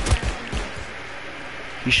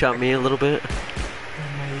 You shot me a little bit.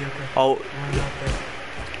 Oh, One out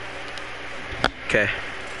there. okay.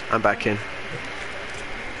 I'm back in.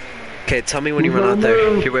 Okay, tell me when you run out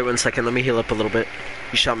there. Here, wait 1 second. Let me heal up a little bit.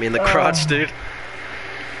 You shot me in the crotch, dude.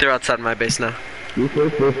 They're outside my base now. You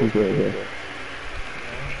first person's right here.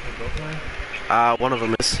 One of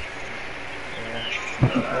them is. Oh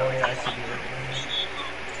yeah, I see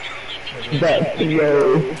you. But,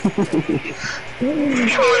 yo.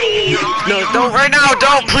 No, don't right now,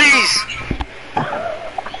 don't, please!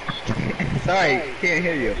 Sorry, can't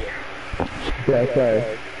hear you. Yeah,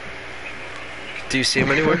 sorry. Do you see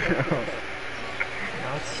him anywhere?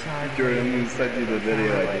 Outside. Jordan, I'm gonna send you the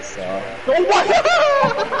video I just saw.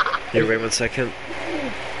 Here, wait 1 second.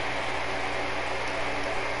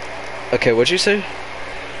 Okay, what'd you say?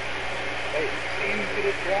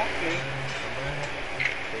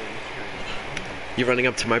 You running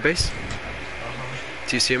up to my base?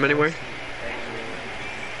 Do you see him anywhere?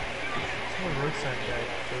 Roadside guy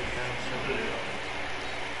goes down somewhere.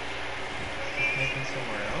 Camping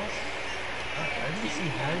somewhere else? I didn't see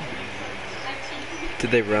Hazard.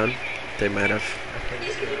 Did they run? They might have. I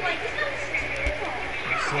think so.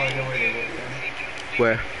 So I know where they went down.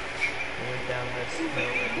 Where? They went down this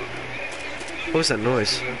hill. What was that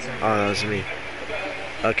noise? Oh, that was me.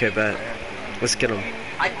 Okay, bet. Let's get him.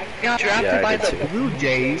 I got drafted Yeah, I by did the too. Blue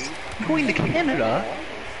Jays. Going to Canada?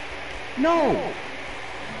 No.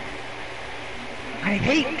 I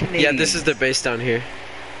hate Canadians. Yeah, this is their base down here.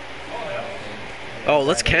 Oh,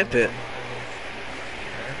 let's camp it.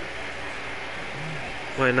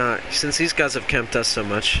 Why not? Since these guys have camped us so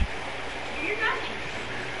much.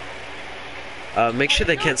 Make sure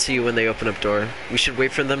they can't see you when they open up door. We should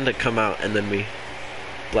wait for them to come out and then we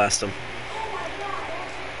blast them.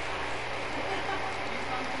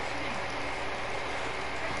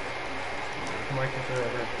 Mike, if there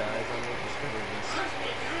ever dies, I'm gonna discover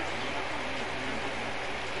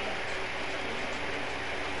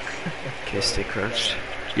this. Okay, stay crouched.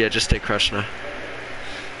 Yeah, just stay crouched now.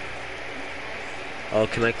 Oh,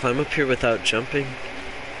 can I climb up here without jumping?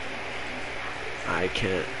 I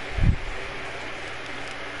can't.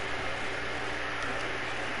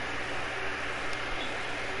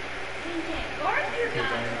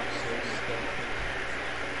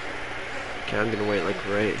 Okay, I'm gonna wait like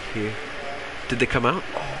right here. Did they come out? No,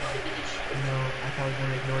 I thought I was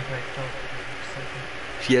gonna ignore it and I felt for a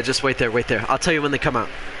second. Yeah, just wait there, wait there. I'll tell you when they come out.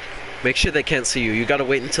 Make sure they can't see you. You gotta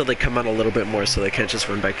wait until they come out a little bit more so they can't just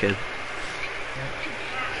run back in.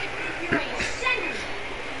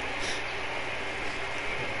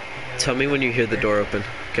 Tell me when you hear the door open,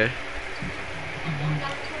 okay?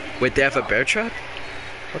 Wait, they have a bear trap?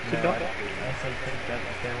 What's the dog?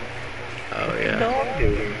 Oh, The yeah. dog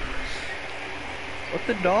doing? What's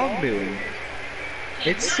the dog doing?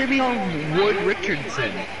 It's Simeon Wood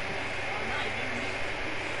Richardson.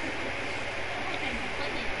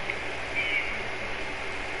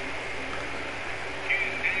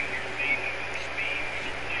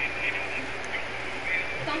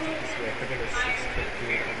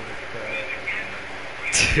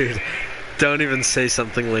 Dude, don't even say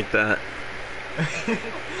something like that.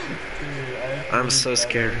 I'm so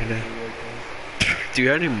scared right now. Do you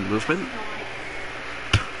have any movement?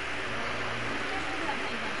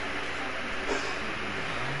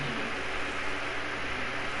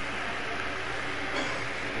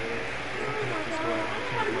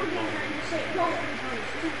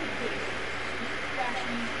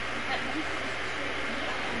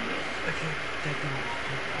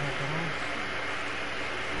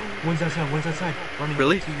 One's outside, running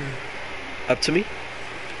Really? to you. Up to me?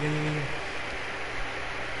 Yeah.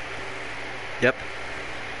 Yep.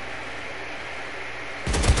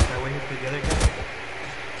 That way for the other guy.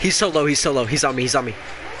 He's so low, he's on me.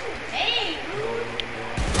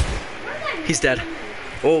 He's dead.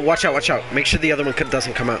 Oh, watch out. Make sure the other one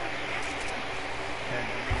doesn't come out.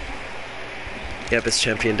 Yep, it's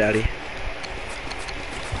Champion Daddy.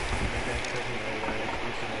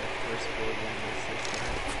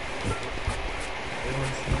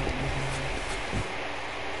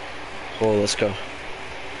 Oh, let's go.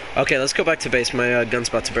 Okay, let's go back to base. My gun's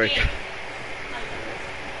about to break.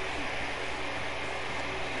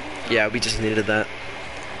 Yeah, we just needed that.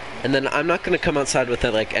 And then I'm not gonna come outside with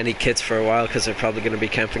like any kids for a while because they're probably gonna be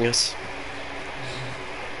camping us.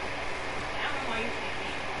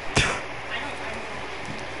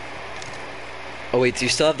 Oh wait, do you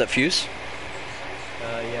still have that fuse?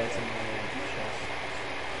 Yeah, it's in my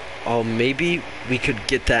chest. Oh, maybe we could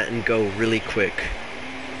get that and go really quick.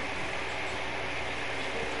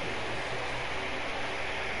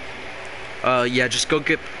 Yeah, just go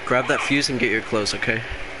grab that fuse and get your clothes, okay?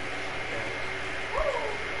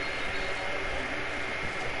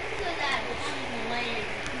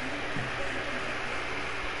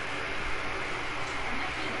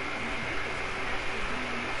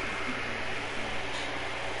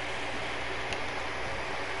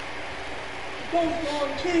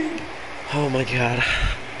 Oh my god.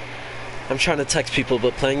 I'm trying to text people,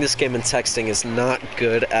 but playing this game and texting is not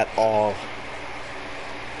good at all.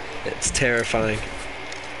 It's terrifying.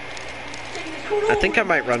 I think I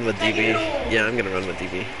might run with DB. Yeah, I'm gonna run with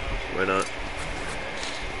DB. Why not?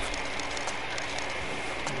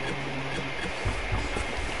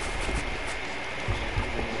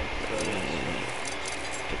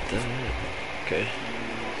 Put that. Okay.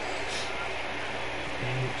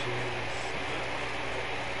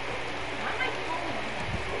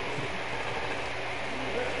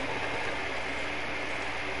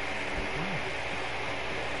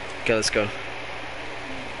 Okay, let's go.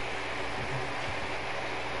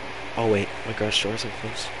 Oh wait, my garage doors are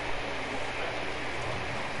closed.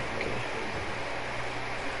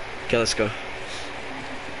 Okay, let's go.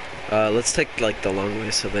 Let's take like the long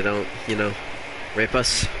way so they don't, you know, rape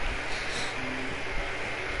us.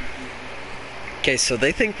 Okay, so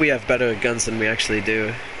they think we have better guns than we actually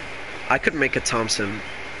do. I could make a Thompson,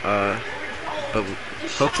 but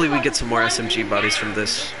hopefully we get some more SMG bodies from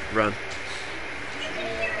this run.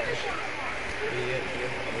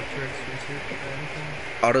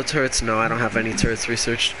 Auto turrets? No, I don't have any turrets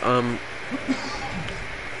researched.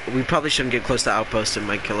 We probably shouldn't get close to outpost, it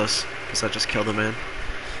might kill us, because I just killed a man.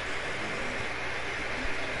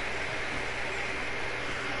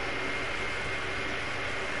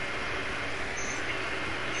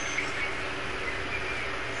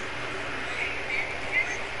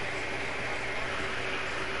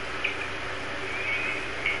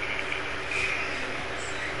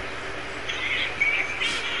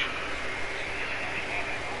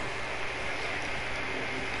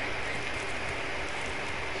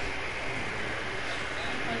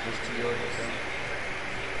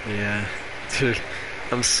 Yeah, dude,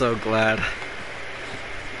 I'm so glad.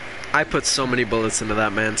 I put so many bullets into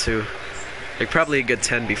that man too. Like probably a good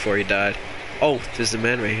 10 before he died. Oh, there's a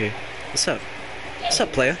man right here. What's up? What's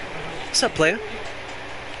up, player? What's up, player?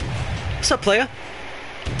 What's up, player?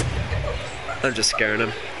 I'm just scaring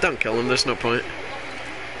him. Don't kill him, there's no point.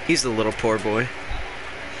 He's the little poor boy.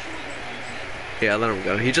 Yeah, let him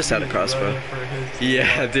go. He just had a crossbow.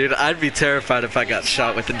 Yeah, dude, I'd be terrified if I got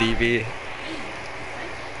shot with a DB.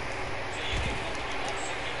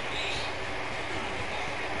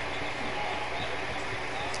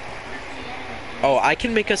 Oh, I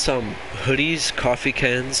can make us some hoodies, coffee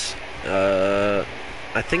cans, I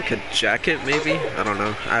think a jacket maybe? I don't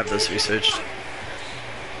know. I have this researched.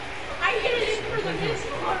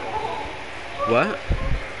 What?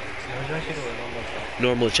 Snow jacket or normal jacket?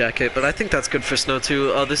 Normal jacket, but I think that's good for snow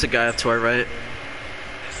too. Oh, there's a guy up to our right.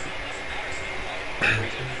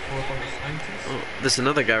 Oh, there's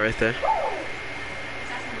another guy right there.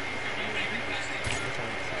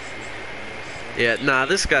 Yeah, nah,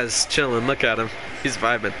 this guy's chilling. Look at him. He's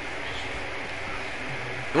vibing.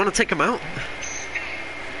 You want to take him out?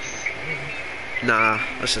 Nah,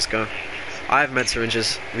 let's just go. I have med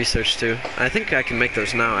syringes researched too. I think I can make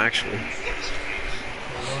those now, actually.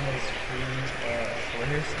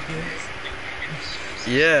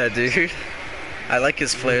 Yeah, dude. I like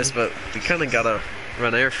his flares, but we kind of gotta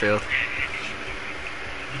run airfield.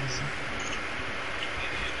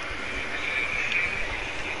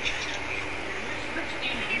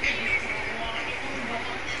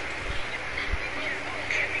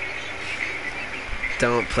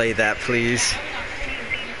 Don't play that, please.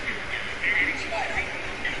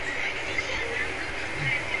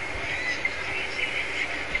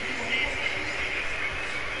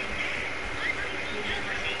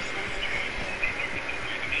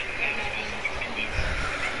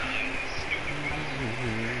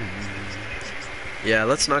 Yeah,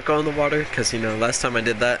 let's not go in the water, because, you know, last time I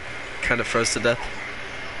did that, kind of froze to death.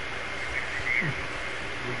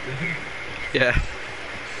 Yeah.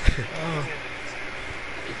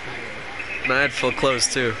 And I had full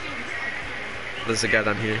clothes, too. There's a guy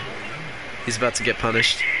down here. He's about to get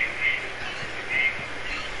punished.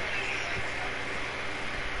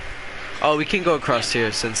 Oh, we can go across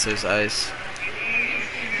here since there's ice.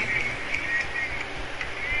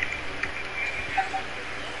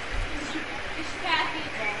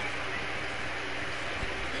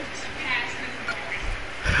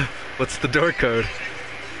 What's the door code?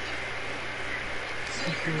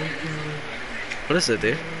 What is it,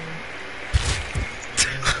 dude?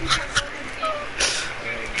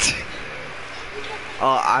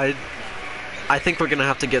 Oh, I think we're gonna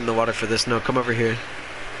have to get in the water for this. No, come over here.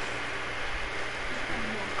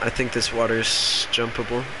 I think this water's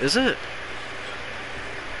jumpable. Is it?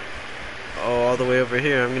 Oh, all the way over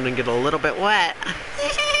here. I'm gonna get a little bit wet.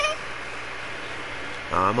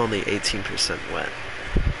 Oh, I'm only 18% wet.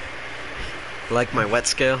 Like my wet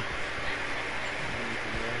scale?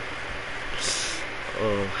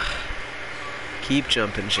 Oh. Keep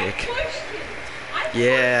jumping, Jake.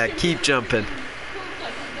 Yeah, keep jumping.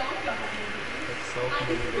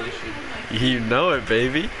 You know it,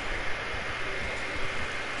 baby.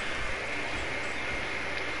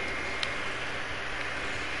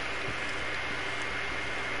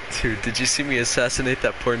 Dude, did you see me assassinate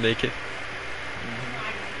that poor naked?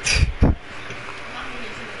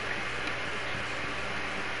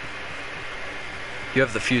 You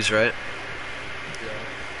have the fuse, right?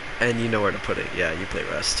 Yeah. And you know where to put it. Yeah, you play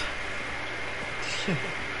rest. I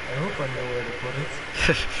hope I know where to put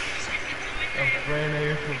it. I've ran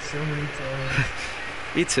airfield so many times.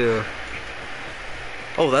 Me too.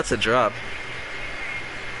 Oh, that's a drop.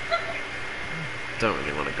 Don't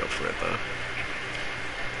really want to go for it though.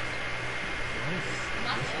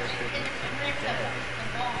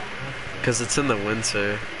 Because it's in the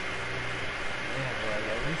winter.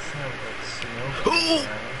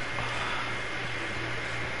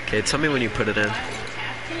 Okay, tell me when you put it in.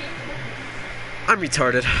 I'm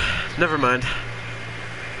retarded. Never mind.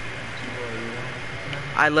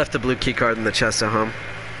 I left the blue key card in the chest at home.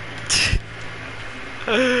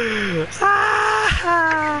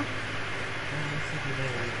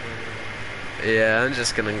 Yeah, I'm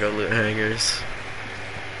just gonna go loot hangers.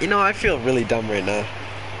 You know, I feel really dumb right now.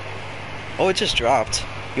 Oh, it just dropped.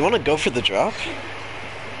 You wanna go for the drop?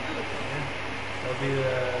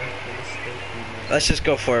 Let's just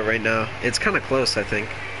go for it right now. It's kind of close, I think.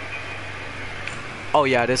 Oh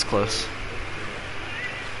yeah, it is close.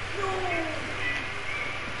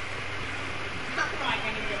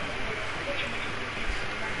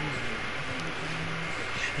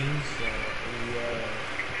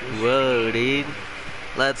 Whoa, dude.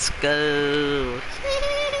 Let's go.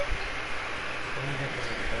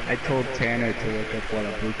 I told Tanner to look up what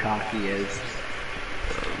a bukkake is.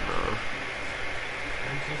 Oh no.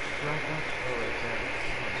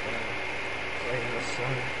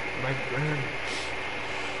 My friend.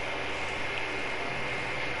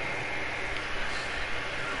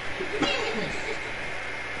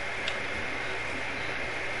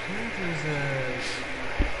 There's a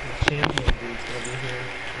champion dude's over here.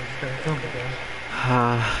 I just gotta come again.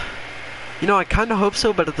 You know, I kind of hope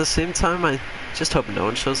so, but at the same time, I just hope no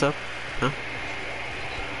one shows up. Huh?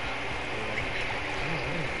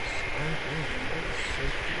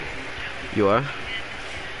 You are?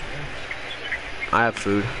 I have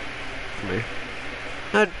food for me.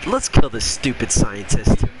 Now, let's kill this stupid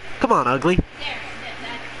scientist. Come on, ugly.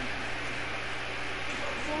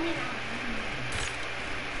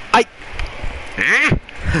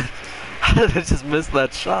 How did I just miss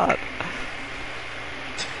that shot?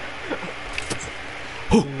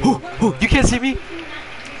 You can't see me?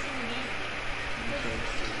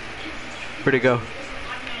 Where'd it go?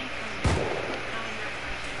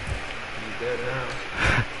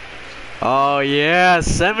 Oh yeah,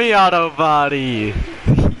 semi-auto body.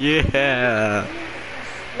 Yeah.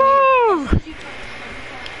 Woo!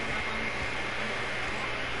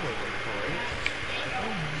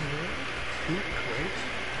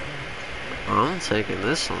 I'm taking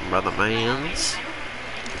this one, brother mans.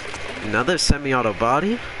 Another semi-auto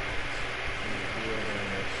body?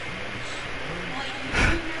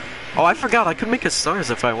 Oh, I forgot I could make a stars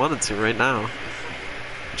if I wanted to right now.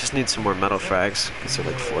 Just need some more metal frags, because they're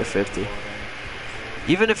like 450.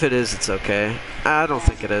 Even if it is, it's okay. I don't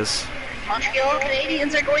think it is. Montreal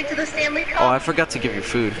Canadiens are going to the Stanley Cup. Oh, I forgot to give you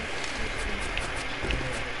food.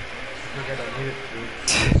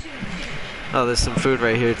 Oh, there's some food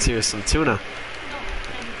right here too. Some tuna.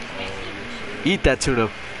 Eat that tuna.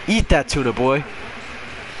 Eat that tuna, boy.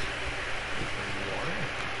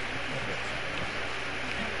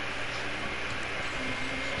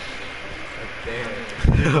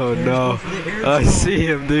 Oh no. I see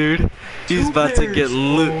him, dude. He's about to get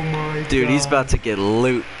loot. Dude, he's about to get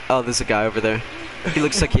loot. Oh, there's a guy over there. He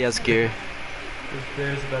looks like he has gear.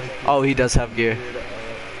 Oh, he does have gear.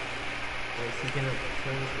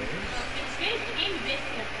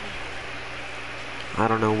 I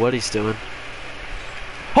don't know what he's doing.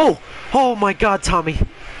 Oh! Oh my god, Tommy!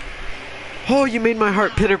 Oh, you made my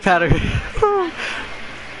heart pitter-patter.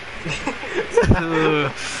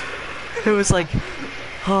 It was like...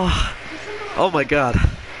 Oh my god.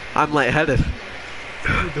 I'm lightheaded.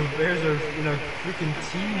 Dude, the Bears are in a freaking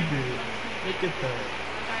team, dude. Look at that.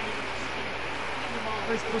 How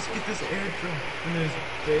am I supposed to get this airdrop when there's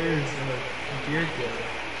Bears and a gear guy?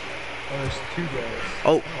 Oh, there's two guys. Oh.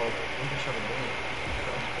 I'm gonna shut it down.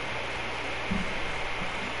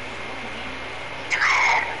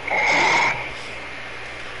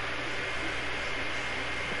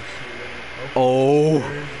 Oh.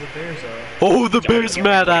 The Bears are. Oh, the Bear's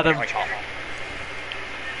mad at him.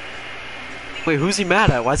 Wait, who's he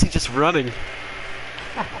mad at? Why is he just running?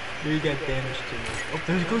 You got damage to me. Oh,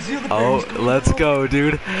 there goes the other Oh, Bears. let's go,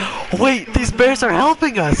 dude. Wait, these Bears are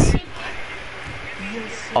helping us.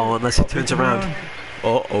 Yes, Oh, unless he turns around.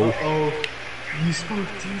 Uh-oh. Oh, you spoke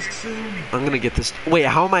too soon. I'm gonna get this. Wait,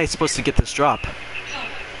 how am I supposed to get this drop?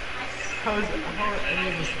 How are any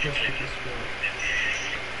of us supposed to get this drop?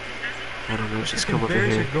 I don't know, just come over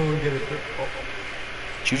Bears here. are going to get it. Oh.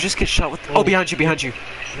 Did you just get shot with... Oh, behind you, behind you.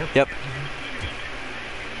 Yep.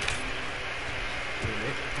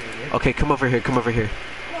 Okay, come over here, come over here.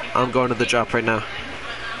 I'm going to the drop right now.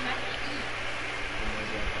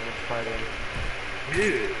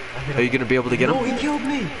 Are you gonna be able to get him? No, he killed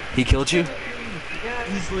me. He killed you? Yeah,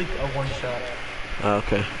 he's like a one shot. Oh,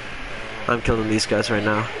 okay. I'm killing these guys right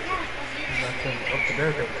now. He's not killing me. Oh, the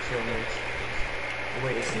bear got killed me.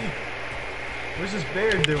 Wait, is he? What's this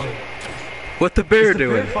bear doing? What the bear Is the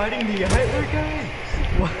doing? bear fighting the Hitler guy?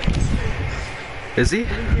 What? Is he?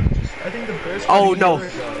 I think the bear's Oh fighting no! the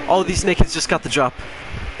Hitler guy. Oh, these nakeds just got the drop.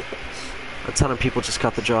 A ton of people just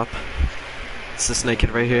got the drop. It's this naked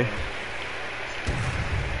right here.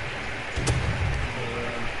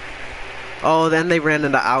 Oh, then they ran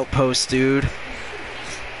into outpost, dude.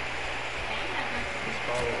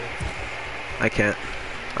 I can't.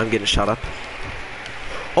 I'm getting shot up.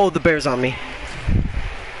 Oh, the bear's on me.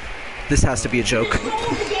 This has to be a joke.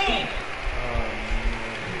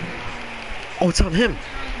 Oh, it's on him.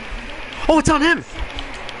 Oh, it's on him.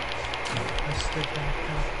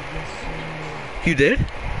 You did?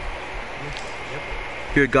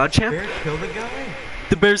 You're a god champ? Bear killed the guy?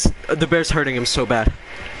 The bear's hurting him so bad.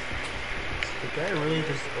 The guy really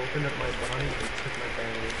just opened up my body and took my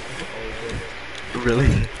bandage. That's all he did.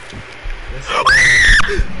 Really? This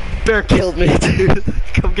guy, Bear killed me, dude.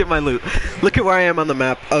 Come get my loot. Look at where I am on the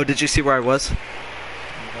map. Oh, did you see where I was?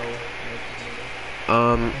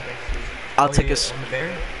 no. I'll take us. On the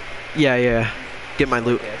bear? Yeah. Get my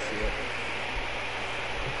loot. Yeah, I see it.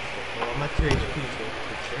 Well, I'm at 2 HP, so the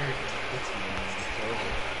bear gets me. It's over.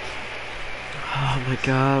 Oh my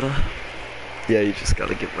god. Yeah, you just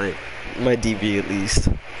gotta get my DB at least.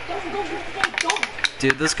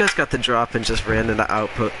 Dude, this guy's got the drop and just ran into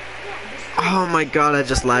output. Oh my god, I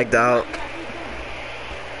just lagged out.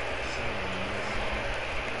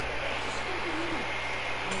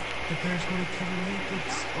 The bear's gonna kill the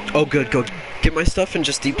nakeds. Oh good, go get my stuff and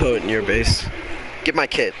just depot it in your base. Get my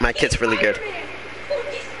kit. My kit's really good. I'm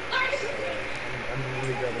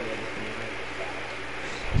really grabbing everything.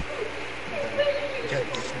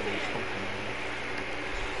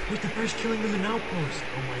 Wait, the bear's killing them in outpost.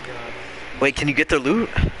 Oh my god. Wait, can you get their loot?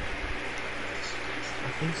 I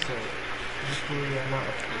think so. Hopefully I'm not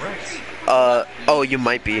a threat. Oh, you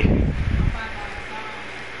might be.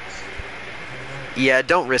 Yeah,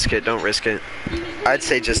 don't risk it, don't risk it. I'd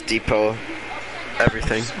say just depot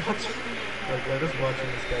everything. Like, I'm just watching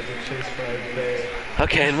this guy get chased by a bear.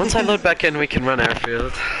 Okay, and once I load back in, we can run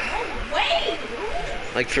airfield.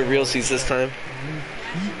 Like for realsies this time.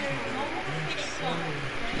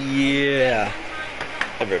 Yeah.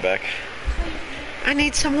 I'll be right back. I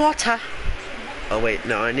need some water. Oh wait,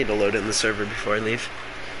 no, I need to load it in the server before I leave.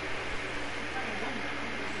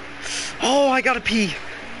 Oh, I gotta pee.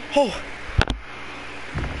 Oh.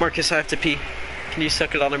 Marcus, I have to pee. Can you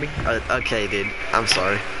suck it on me? Okay, dude. I'm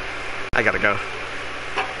sorry. I gotta go.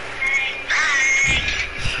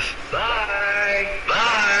 Bye.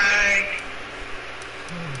 Bye.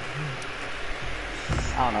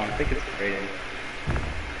 I don't know. I think it's Braden.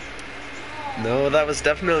 No, that was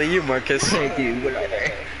definitely you, Marcus. Hey, dude.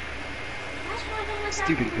 Whatever.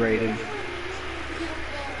 Stupid Braden.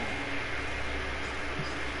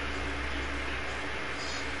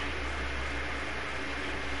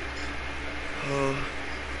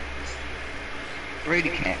 Brady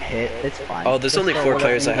can't hit. It's fine. Oh, there's only 4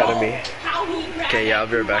 players ahead of me. Okay, yeah, I'll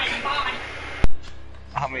be right back.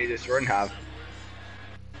 How many does Jordan have? Oh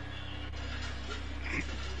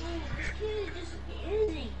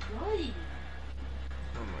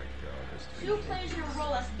my god, that's 2 players in a row,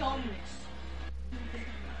 that's dominance.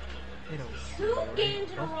 They don't 2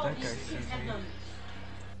 games in a Oh, row, that guy these sees teams have me. dominance.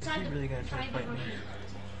 Is he really gonna try to fight me?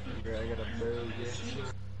 Bro, I gotta barely get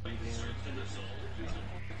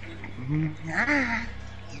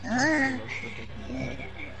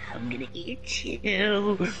I'm gonna eat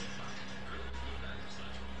you.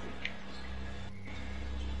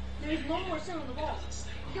 There's no more center of the ball.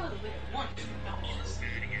 You're the winner. 1.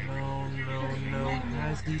 No.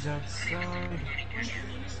 Hazdy's outside.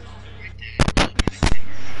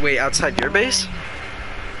 Wait, outside your base?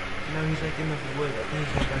 No, he's like in the wood. I think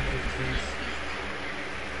he's going back to his base.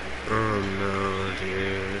 Oh no,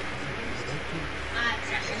 dude.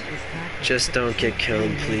 Just don't get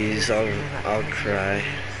killed, please. I'll cry.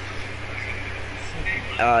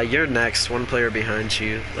 You're next. 1 player behind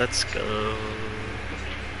you. Let's go.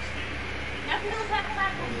 How's he gonna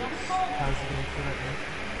kill that man?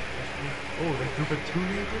 Oh, the group of 2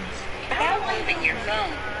 neighbors? Downloading your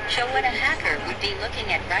phone. Show what a hacker would be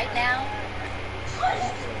looking at right now.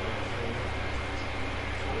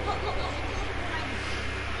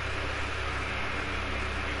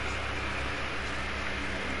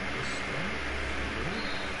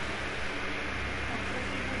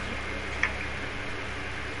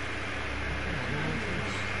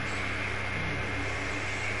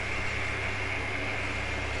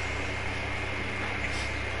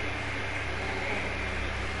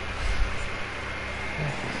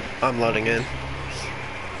 I'm loading in.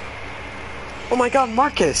 Oh my god,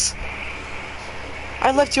 Marcus!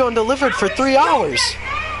 I left you undelivered for 3 hours!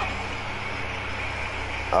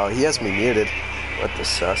 Oh, he has me muted. What the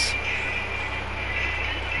sus?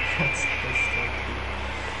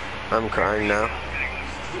 I'm crying now.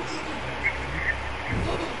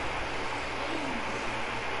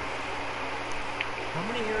 How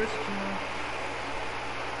many arrows do you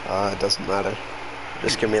have? It doesn't matter.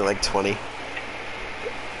 Just give me like 20.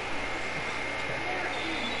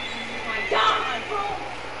 God, bro!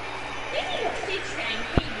 They need to fix that in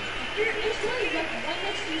cages. There's literally like right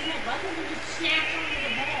next to his button and just snaps onto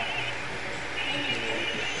the ball.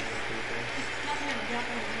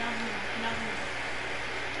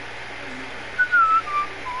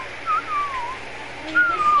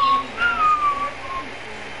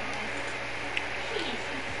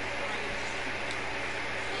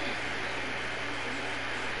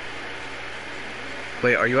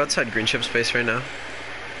 Wait, are you outside Green Chip's base right now?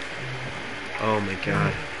 Oh my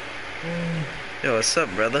god. Yo, what's up,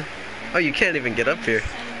 brother? Oh, you can't even get up here.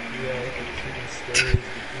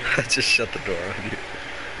 I just shut the door on you.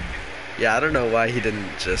 Yeah, I don't know why he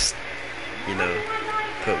didn't just, you know,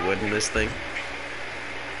 put wood in this thing.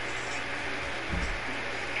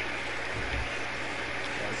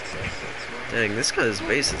 Dang, this guy's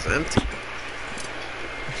base is empty.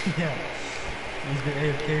 Yeah. He's been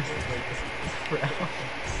AFK for hours.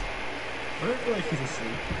 I don't feel like he's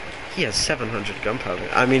asleep. He has 700 gunpowder.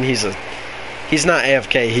 I mean, he's not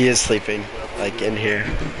AFK, he is sleeping, like, in here.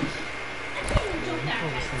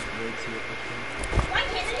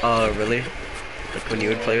 Oh, really? Like when you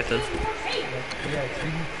would play with him? Yeah, it's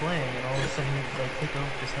we'd be playing, and all of a sudden he'd like pick up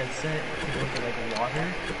his headset, take a look at like water,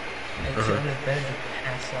 and sit on his bed and just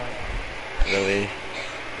pass out. Really?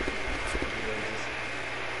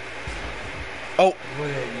 Oh! Look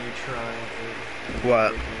at you trying, dude.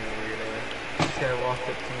 What? This guy walked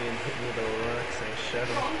up to me and hit me with a Rolex and I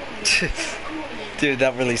shut him. Dude,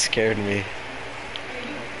 that really scared me.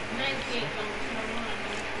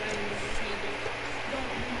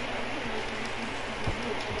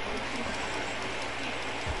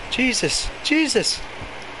 Jesus! Jesus!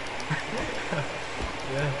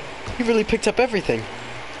 Yeah. He really picked up everything.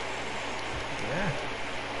 Yeah.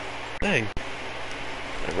 Dang.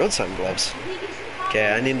 My road sign gloves.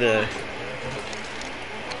 Okay, I need to...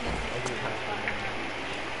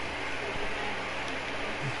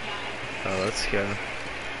 Oh, let's go.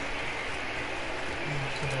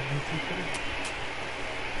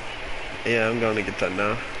 Yeah, I'm going to get that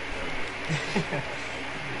now.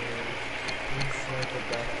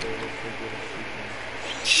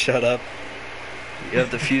 Shut up. You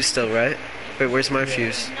have the fuse still, right? Wait, where's my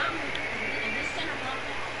fuse?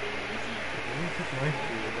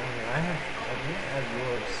 I have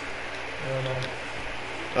yours. I don't know.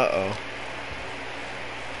 Uh-oh.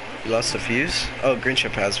 You lost the fuse? Oh, Green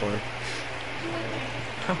Chip has one.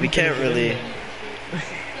 We can't really...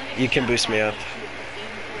 You can boost me up.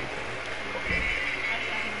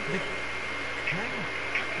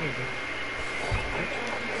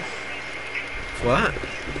 What?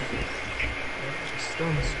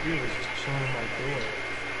 Stone Spear was just chilling on my door.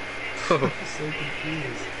 Oh. I'm so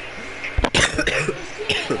confused.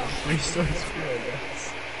 Free Stone Spear, I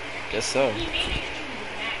guess. Guess so.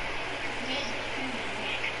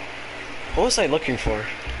 What was I looking for?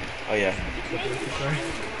 Oh yeah.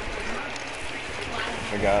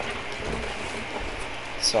 Forgot.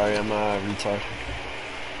 Sorry, I'm a retard.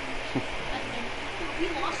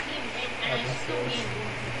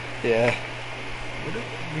 Yeah. What if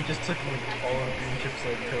we just took like all of Green Chip's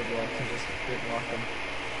like code locks and just didn't lock them?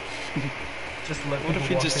 Just let What if we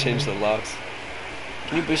people just walk in change the them? locks?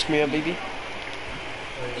 Can you boost me up, baby?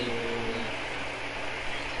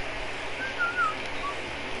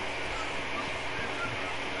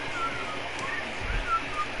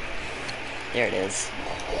 There it is.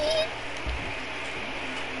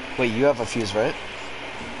 Wait, you have a fuse, right?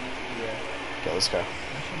 Yeah. Okay, let's go.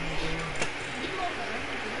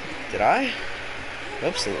 Did I?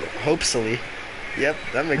 Hopefully. Yep,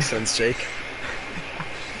 that makes sense, Jake.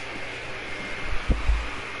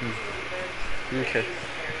 Okay.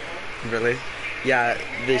 Really? Yeah,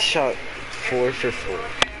 they shot 4 for 4.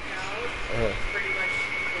 Oh.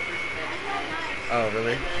 Oh,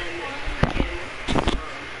 really?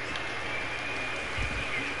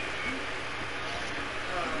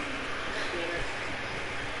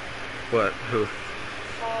 What? Who?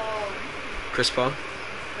 Chris Paul?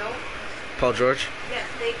 No? Paul George? Yes,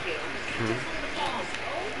 thank you. Mhm.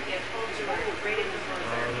 Yeah, Paul George, right in the front.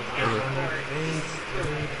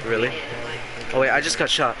 Really? Oh wait, I just got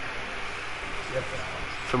shot.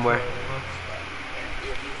 From where? Oh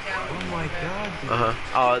my god, dude. Uh-huh.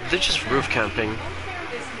 Oh, they're just roof camping.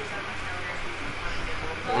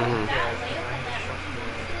 Mhm.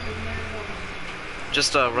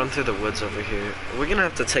 Just run through the woods over here. We're gonna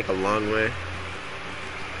have to take a long way.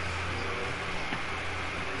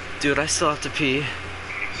 Dude, I still have to pee.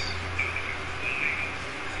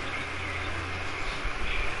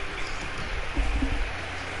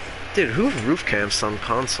 Dude, who roof camps on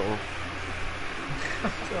console?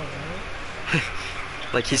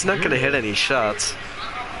 Like, he's not gonna hit any shots.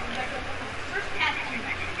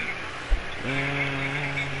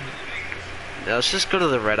 Yeah, let's just go to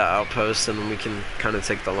the Reddit outpost and then we can kind of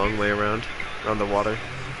take the long way around the water.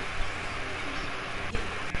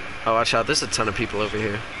 Oh, watch out, there's a ton of people over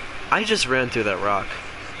here. I just ran through that rock.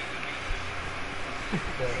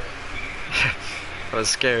 That was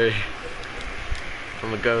scary.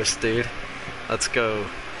 I'm a ghost, dude. Let's go.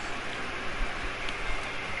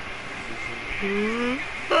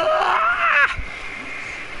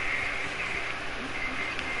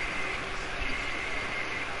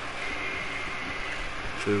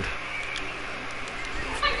 Food.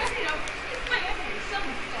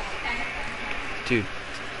 Dude,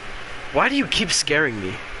 why do you keep scaring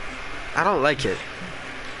me? I don't like it.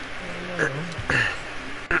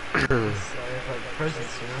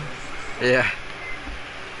 Yeah.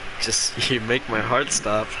 Just, you make my heart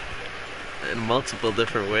stop in multiple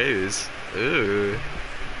different ways. Ooh.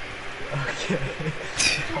 Okay.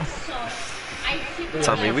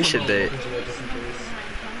 Tommy, we should date.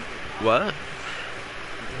 What? I'm gonna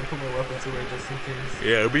put my weapons away just in case.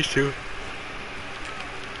 Yeah, me too.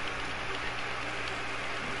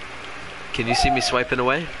 Can you see me swiping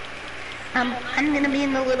away? I'm gonna be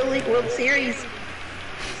in the Little League World Series. Just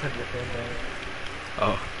have your phone down.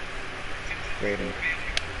 Oh. Raiden,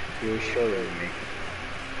 you're sure of me.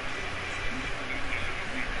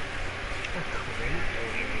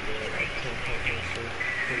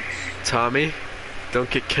 Tommy, don't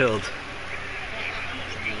get killed.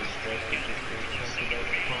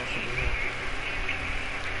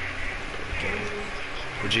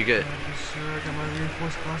 What'd you get?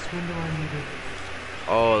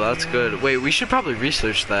 Oh, that's good. Wait, we should probably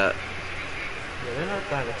research that. Yeah, they're not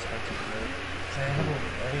that expensive to make. I have a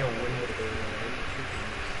window door.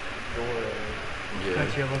 Yeah.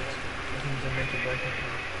 Actually, I looked. I think it's a naked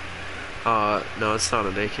bike. No, it's not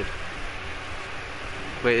a naked.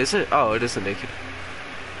 Wait, is it? Oh, it is a naked.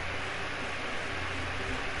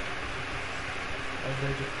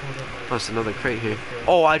 Oh, there's another crate here.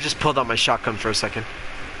 Oh, I just pulled out my shotgun for a second.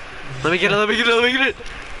 Let me get it, let me get it, let me get it!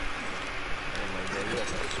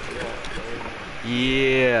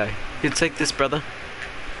 Yeah. You take this, brother.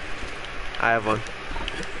 I have one.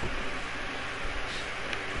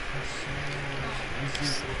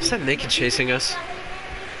 Is that naked chasing us?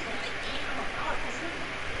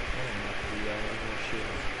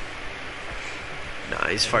 Nah,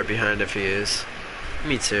 he's far behind if he is.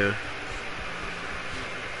 Me too.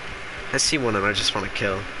 I see one and I just want to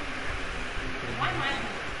kill.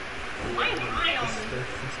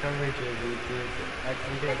 Discovery JV, dude.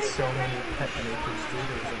 We got so many pet nakeds, dude.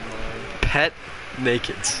 It was annoying. Pet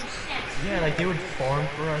nakeds. Yeah, like they would farm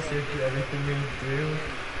for us, they'd do everything we do.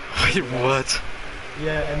 Wait, what?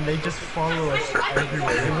 Yeah, and they just follow us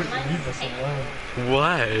everywhere. They wouldn't leave us alone.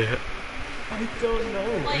 Why? I don't know.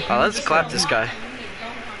 Like, Oh, let's clap this guy.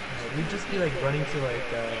 We'd just be like running to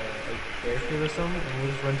like airfield or something, and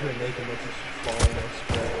we'll just run to a naked and they'll just fall in our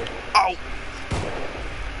spray. Ow!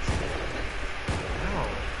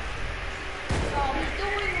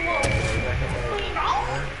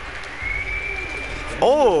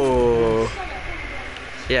 Oh!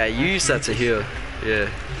 Yeah, you use that to heal. Yeah.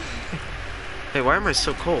 Hey, why am I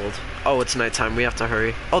so cold? Oh, it's nighttime. We have to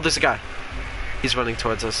hurry. Oh, there's a guy. He's running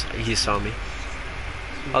towards us. He saw me.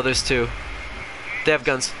 Oh, there's two. They have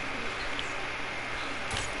guns.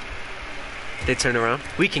 They turn around.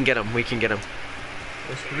 We can get him. We can get him.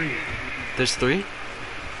 There's three. There's three?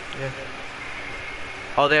 Yeah.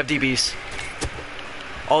 Oh, they have DBs.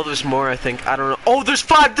 Oh, there's more, I think. I don't know. Oh, there's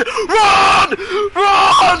five. Run!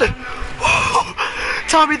 Run! Oh,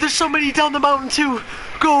 Tommy, there's so many down the mountain, too.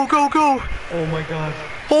 Go, go, go. Oh my god.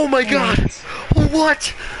 Oh my god.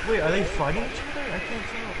 What? Wait, are they fighting each other? I can't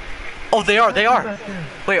tell. Oh, they are. They are.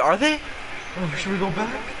 Wait, are they? Oh, should we go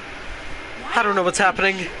back? I don't know what's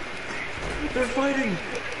happening. They're fighting.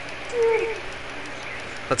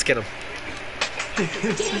 Let's get them.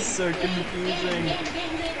 This is so confusing.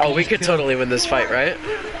 Oh, we could totally win this fight, right?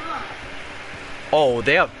 Oh,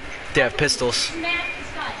 they have pistols.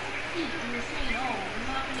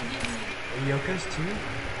 Yoko's too?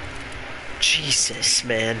 Jesus,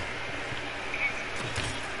 man.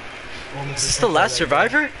 Is this the last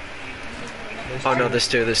survivor? Oh no, there's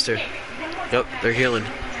two, there's two. Yep, they're healing.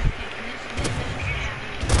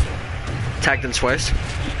 Tagged him twice.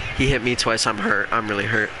 He hit me twice, I'm hurt. I'm really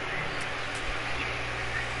hurt.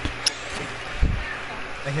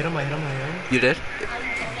 I hit him. You did?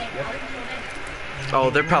 Yep. Oh,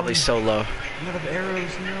 they're probably so low. I'm out of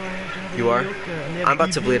arrows, no, I have to have You are? I'm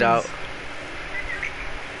about to bleed out.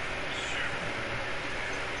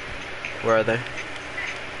 Where are they?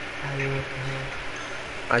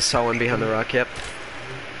 I saw one behind the rock, yep.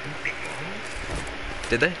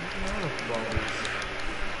 Did they?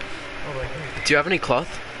 Do you have any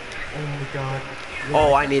cloth? Oh my god.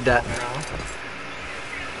 Oh, I need that.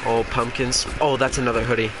 Oh, pumpkins. Oh, that's another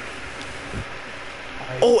hoodie.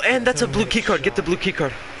 Oh, and that's a blue keycard. Get the blue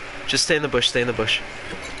keycard. Just stay in the bush, stay in the bush.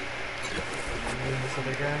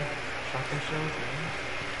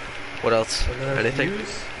 What else? Anything?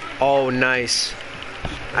 Oh, nice.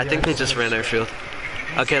 I think they just ran airfield.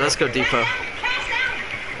 Okay, let's go depot.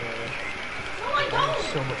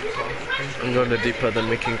 I'm going to depot, then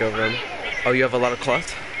we can go run. Oh, you have a lot of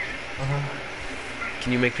cloth?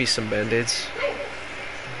 Can you make me some band-aids?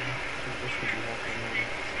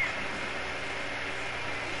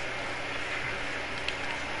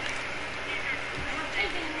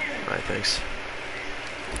 Alright, thanks.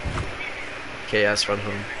 Okay, let's run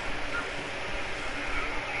home.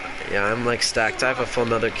 Yeah, I'm like stacked. I have a full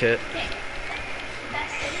nether kit.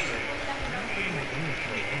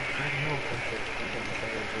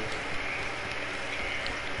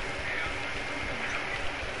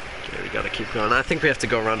 Okay, we gotta keep going. I think we have to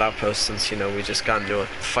go around outposts since, you know, we just got into a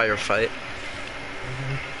firefight.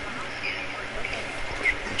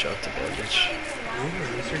 Dropped a bandage.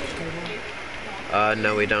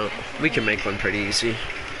 No, we don't. We can make one pretty easy.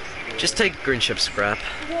 Just take green ship scrap.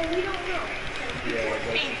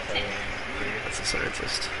 That's a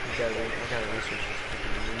scientist.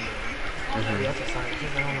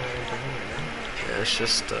 Yeah, it's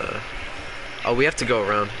just, oh, we have to go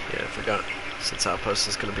around. Yeah, I forgot. Since Outpost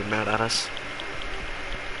is gonna be mad at us.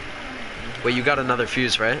 Wait, you got another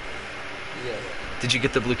fuse, right? Yeah. Did you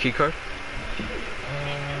get the blue key card?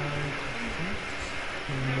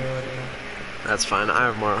 No. That's fine. I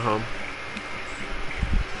have more at home.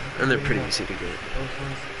 And they're pretty easy to get.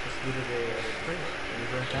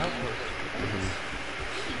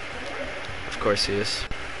 Of course he is.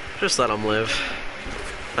 Just let him live.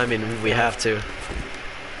 I mean, we have to.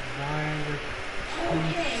 Why would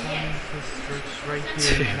just right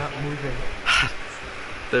here, he's not moving.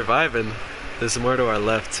 They're vibing. There's more to our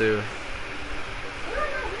left too.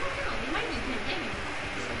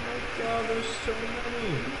 Oh, there's so many.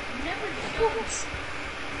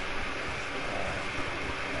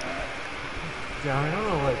 Yeah, I don't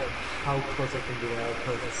know like how close I can get out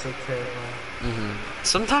because it's so terrifying.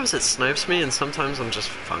 Sometimes it snipes me, and sometimes I'm just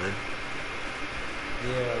fine.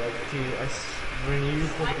 Yeah, like dude, when you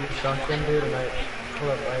pulled up your shotgun, dude, and I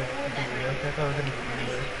pulled up my computer, I thought I was gonna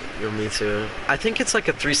remember. Yo, me too. I think it's like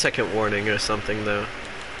a 3-second warning or something though.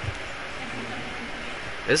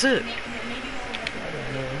 Is it? I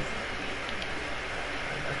don't know.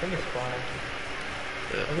 I think it's fine.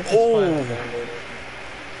 I guess it's Oh! fine.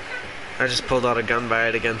 I just pulled out a gun by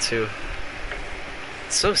it again too.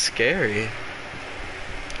 It's so scary.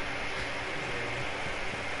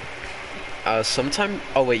 Sometime.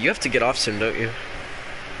 Oh wait, you have to get off soon, don't you?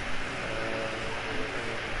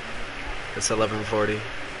 It's 11:40.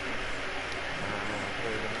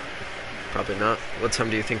 Probably not. What time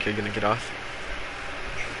do you think you're gonna get off?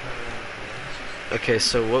 Okay,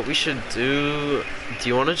 so what we should do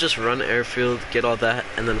you want to just run airfield, get all that,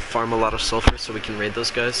 and then farm a lot of sulfur so we can raid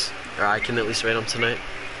those guys? Or I can at least raid them tonight?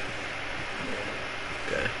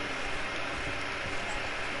 Okay.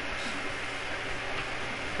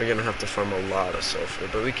 We're gonna have to farm a lot of sulfur,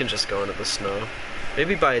 but we can just go into the snow.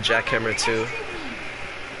 Maybe buy a jackhammer too.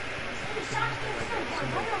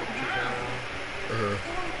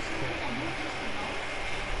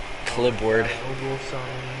 Clipboard.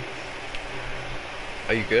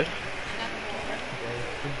 Are you good?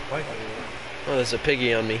 Oh, there's a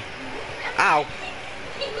piggy on me. Ow!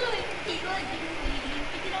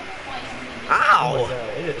 Ow!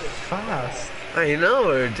 It is fast. I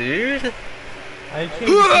know, dude. I can't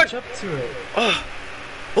even catch up to it. Oh,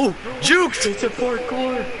 oh, juked! It's a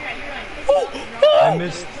parkour. Oh, I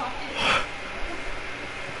missed.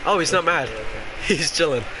 Oh, he's not mad. He's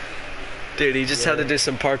chilling. Dude, he just had to do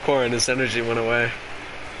some parkour and his energy went away.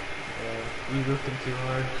 You looked him too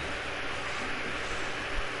hard.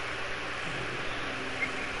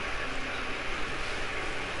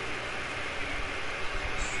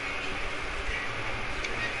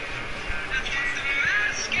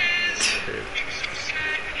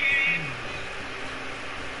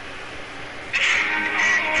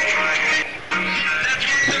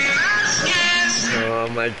 Oh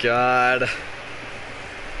my god.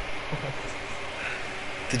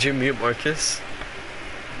 Did you mute Marcus?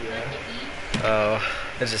 Yeah. Oh,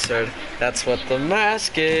 I just heard. That's what the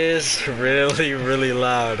mask is. Really, really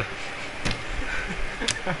loud.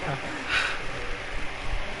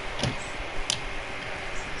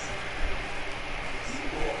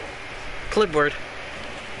 Clipboard.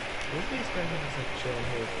 What if these guys are just like chilling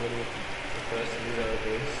here with Woody for us to use our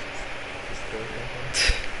base? Just go with them.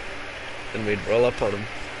 And we'd roll up on them.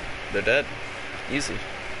 They're dead. Easy.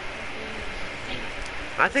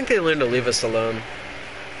 I think they learned to leave us alone.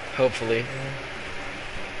 Hopefully. Yeah.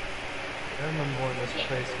 I remember when this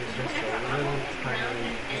place was just a little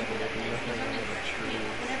tiny people with nothing under the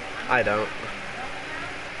trees. I don't.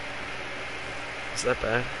 Is that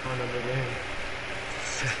bad? On another game.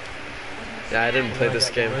 Yeah, I didn't play I this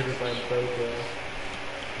got game. murdered by a Bogo.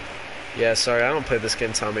 Yeah, sorry, I don't play this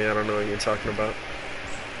game, Tommy. I don't know what you're talking about.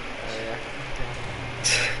 Oh yeah.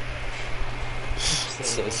 It's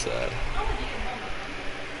so sad.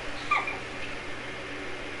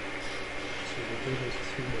 Dude, there's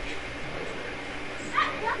too much.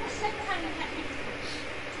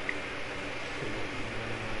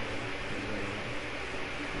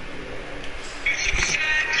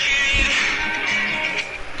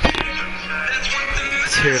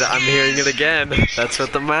 Dude, I'm hearing it again. That's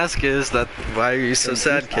what the mask is. That. Why are you so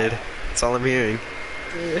sad, kid? That's all I'm hearing.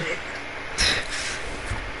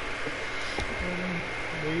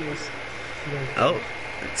 Oh,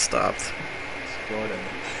 it stopped. Jordan.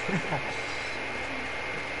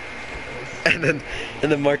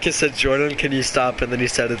 And then Marcus said, "Jordan, can you stop?" And then he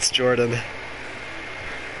said, "It's Jordan."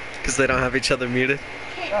 Because they don't have each other muted.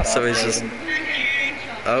 So he's just.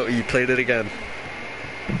 Oh, you played it again.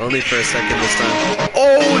 Only for a second this time.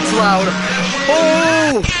 Oh, it's loud!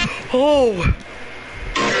 Oh! Oh!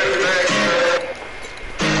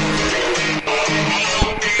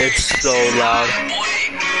 It's so loud.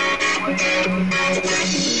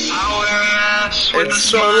 It's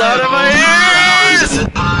so loud in my ears!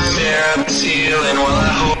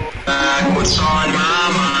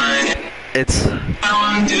 It's...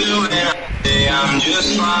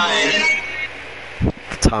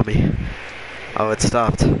 Tommy. Oh, it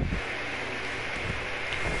stopped.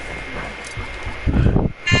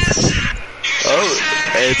 Oh,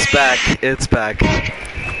 it's back. It's back.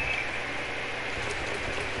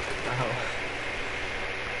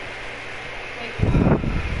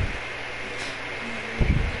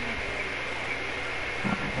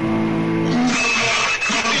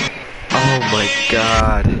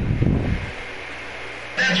 god.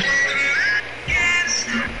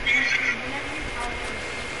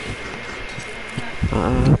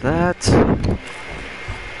 That.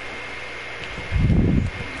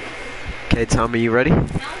 Okay, Tom, are you ready?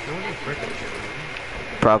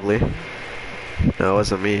 Probably. No, it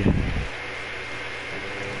wasn't me.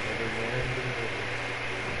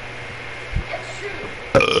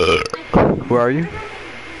 Who are you?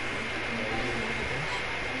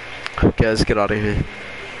 Okay, let's get out of here.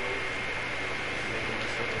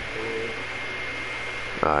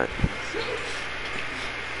 Alright.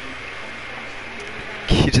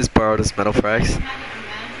 You just borrowed his metal frags?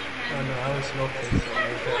 Oh no, I was smoking, so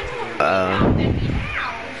I was back to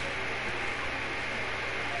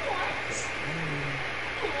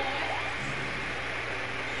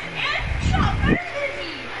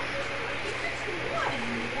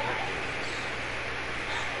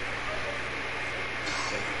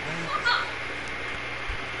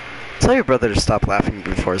Tell your brother to stop laughing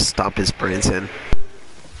before I stomp his brains in.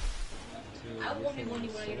 I won't be when I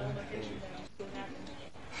get all my pictures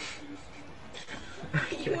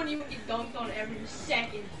out. You won't even get dunked on every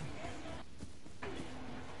second.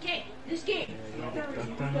 Okay, this game.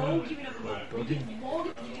 No giving up. You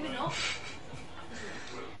giving up?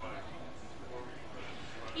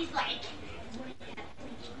 He's like.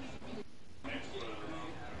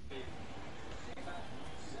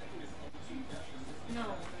 No,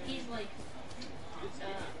 he's like. You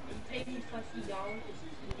paid me $50.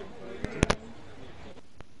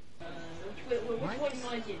 Which one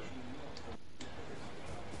was it?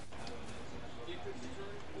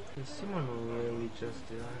 Did someone really just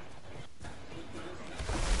do that?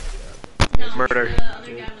 No, Murder. the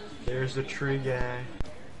other guy was. There's the tree guy.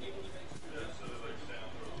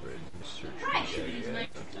 Mr. Probably Tree should be guy. nice.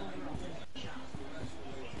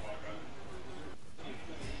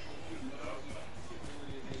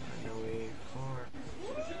 No way far.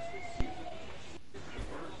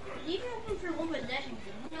 Even open for one with legend.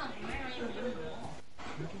 Why are you doing that?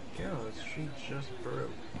 Where'd he go? His tree just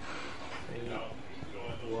broke. Wait,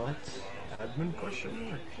 what? Admin question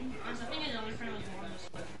mark? I think his other friend was more of a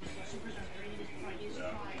super great. His probably is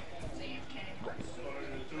AFK.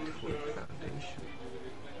 Quick foundation.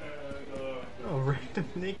 Oh, random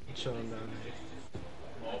naked chilling down there.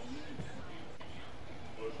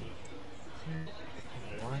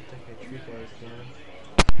 What? That tree guy's down.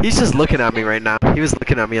 He's just looking at me right now. He was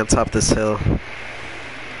looking at me on top of this hill.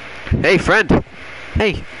 Hey, friend!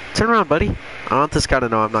 Hey, turn around, buddy. I want this guy to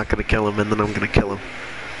know I'm not gonna kill him, and then I'm gonna kill him.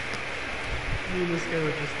 I mean, this guy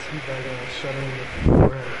would just teabag and shut him in the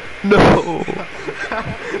forehead. No!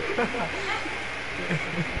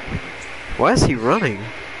 Why is he running?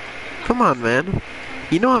 Come on, man.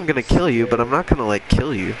 You know I'm gonna kill you, but I'm not gonna, like,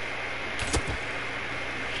 kill you.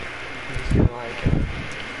 He's just gonna like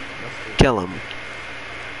Kill him.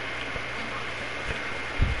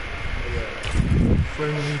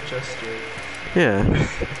 friendly gesture. Yeah.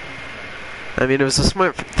 I mean, it was a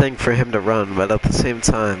smart thing for him to run, but at the same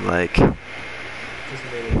time, like... Just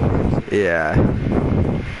made it worse. Yeah.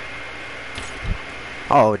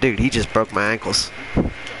 Oh, dude, he just broke my ankles. Oh my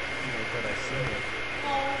god, I see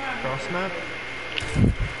it. Cross map?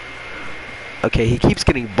 Okay, he keeps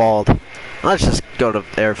getting bald. Let's just go to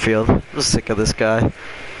airfield. I'm sick of this guy.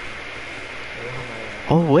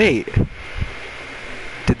 Oh, wait.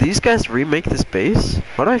 Did these guys remake this base?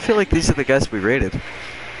 Why do I feel like these are the guys we raided?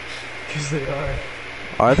 Because they are.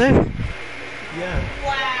 Are they? Yeah.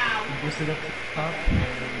 Wow. You boost it up to the top and then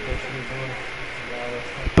go through the door. Wow,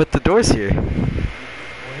 that's not. But the door's here. Oh yeah,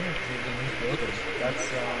 through the new building. That's,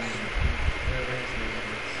 whatever his name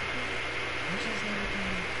is. What's his name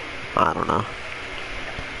again? I don't know.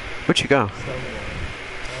 Where'd you go? Someone.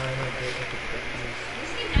 I know, there's like a quick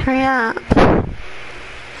news. Hurry up.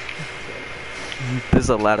 There's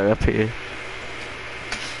a ladder up here. Yeah,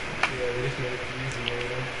 they just made it easy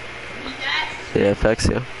later. Yeah, it affects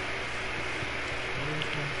you.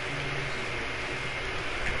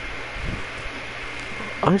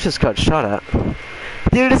 I just got shot at.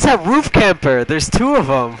 Dude, it's that roof camper! There's two of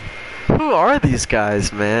them! Who are these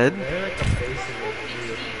guys, man? They're like the face of the weird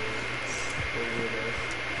they're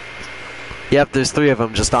weirdos. Yep, there's three of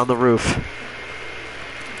them just on the roof.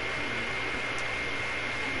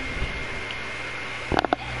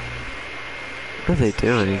 What are they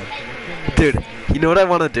doing? Dude, you know what I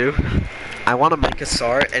want to do? I want to make a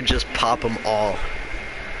SAR and just pop them all.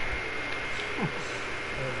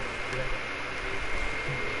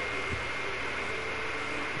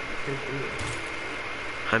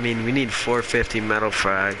 I mean, we need 450 metal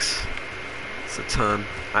frags. It's a ton.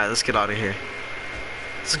 Alright, let's get out of here.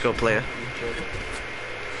 Let's go play it.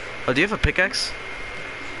 Oh, do you have a pickaxe?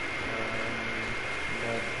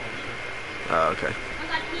 Oh, okay.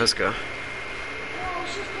 Let's go.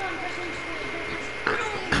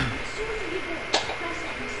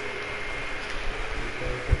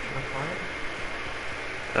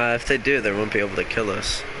 If they do, they won't be able to kill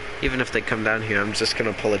us. Even if they come down here, I'm just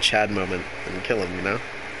gonna pull a Chad moment and kill them, you know?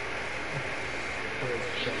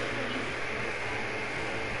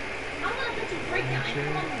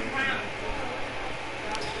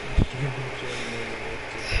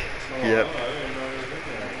 Yep.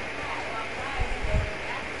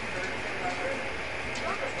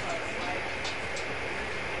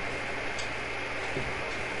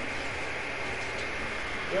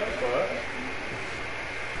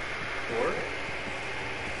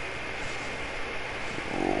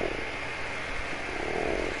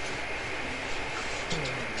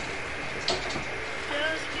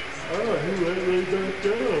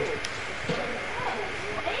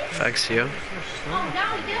 Faxio.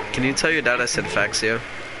 Can you tell your dad I said Faxio?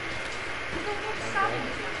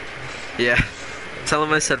 Yeah. Tell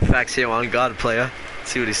him I said Faxio on God, playa.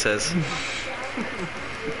 See what he says.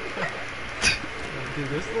 Dude,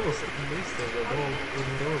 this little base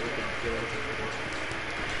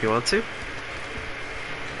You want to?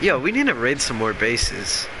 Yo, we need to raid some more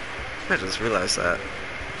bases. I just realized that.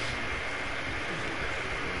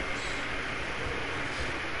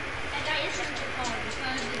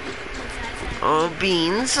 Oh,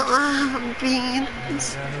 beans. Oh,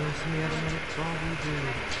 beans.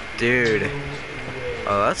 Dude.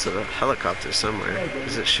 Oh, that's a helicopter somewhere.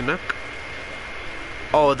 Is it Chinook?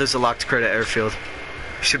 Oh, there's a locked credit airfield.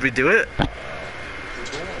 Should we do it?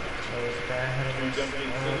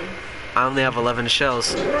 I only have 11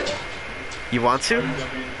 shells. You want to?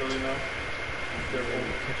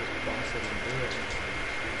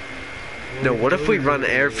 No, what if we run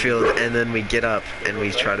airfield and then we get up and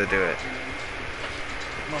we try to do it?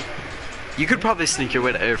 You could probably sneak your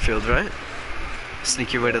way to airfield, right?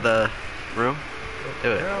 Sneak your way to the room?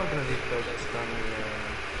 Do it.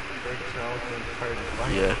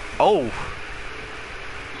 Yeah. Oh!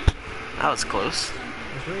 That was close.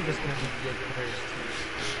 It's really just gonna be good players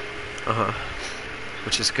too. Uh-huh.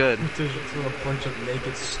 Which is good. There's just a bunch of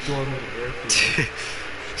naked storming airfields.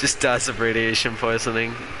 Just dies of radiation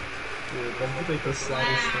poisoning. Dude, that'd be like the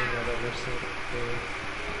saddest thing I've ever seen.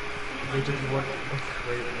 They just work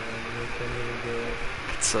great, man. They can't even do it.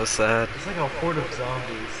 It's so sad. It's like a horde of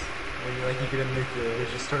zombies. Where you get a nuclear, they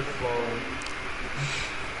just start flowing.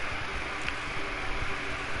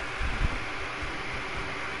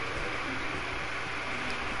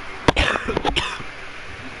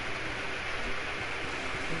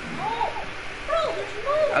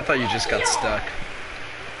 I thought you just got stuck.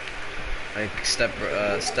 Like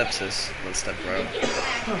Stepsis, not Step Bro.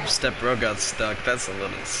 Step Bro got stuck. That's a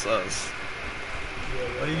little sus. Yeah,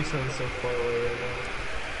 why do you sound so far away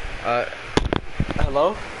right now?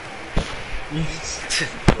 Hello? You just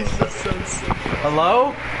sound so far.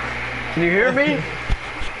 Hello? Can you hear me?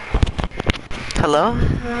 Hello?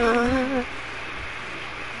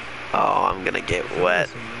 Oh, I'm gonna get wet.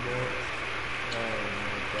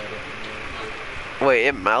 Wait,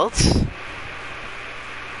 it melts?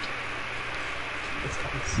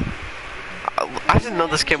 I didn't know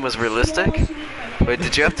this game was realistic. Wait,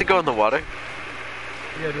 did you have to go in the water?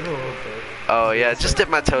 Yeah, just a little bit. Oh yeah, just dip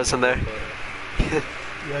my toes in there.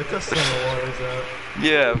 Yeah, just some of the water's out.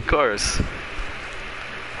 Yeah, of course.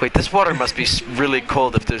 Wait, this water must be really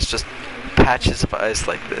cold if there's just patches of ice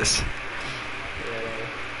like this. Yeah,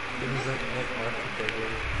 it was like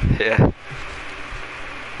Antarctica. Yeah.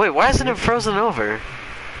 Wait, why isn't it frozen over?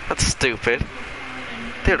 That's stupid.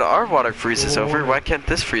 Dude, our water freezes over. Why can't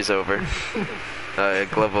this freeze over?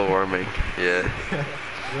 Global warming. Yeah.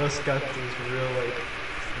 Russ got this real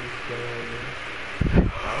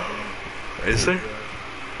Is there?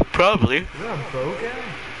 Probably. Is that a bow guy?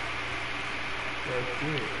 Like,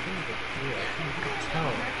 dude, I think it's a deer. I can't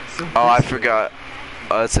tell. So Oh, I forgot.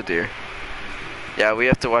 Oh, that's a deer. Yeah, we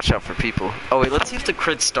have to watch out for people. Oh wait, let's see if the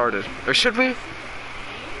crit started. Or should we?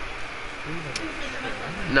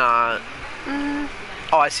 Nah.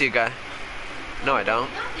 Oh, I see a guy. No, I don't.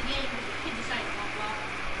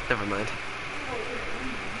 Never mind.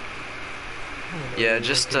 Yeah,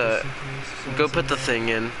 just go put the thing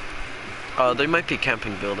in. Oh, they might be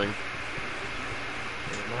camping building.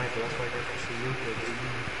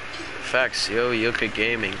 Facts, yo, Yoka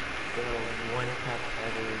Gaming.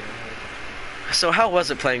 So how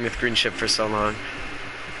was it playing with Green Ship for so long? It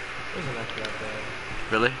wasn't actually that bad.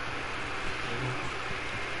 Really?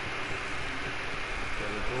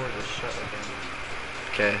 The door was shut again.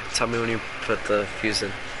 Okay, tell me when you put the fuse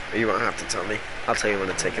in. Or you won't have to tell me. I'll tell you when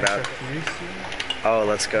to take it out. Oh,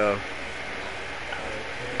 let's go.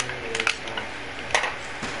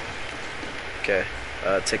 Okay,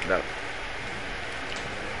 take it out.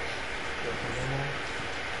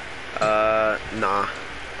 Nah.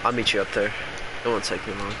 I'll meet you up there. It won't take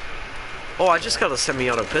me long. Oh, I just got a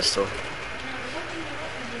semi-auto pistol.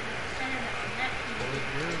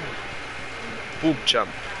 Boop jump.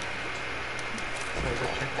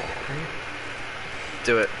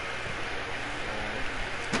 Do it.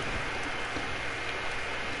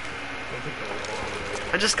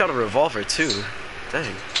 I just got a revolver too.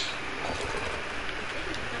 Dang.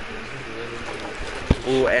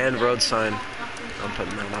 Ooh, and road sign. I'm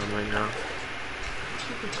putting that on right now.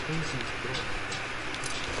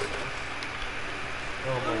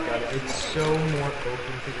 Oh my god, it's so more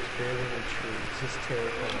open to just barely in a tree. It's just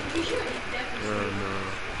terrifying. Oh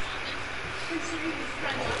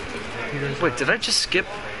no. Wait, did I just skip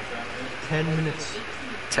 10 minutes?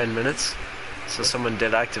 10 minutes? So someone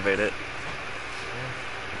did activate it.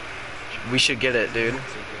 We should get it, dude.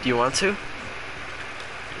 Do you want to? Yeah,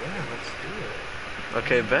 let's do it.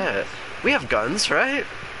 Okay, bet. We have guns, right?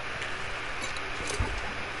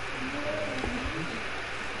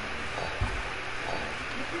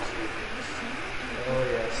 Oh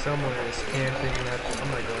yeah, someone is camping that. I'm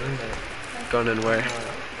not going in there. Going in where?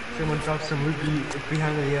 Someone dropped some loot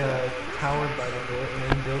behind the tower by the door,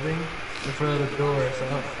 main building, in front of the door. So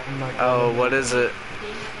I'm not. Oh, going what is it?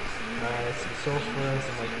 It's some sulfur and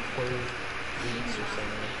some like clothes leaves or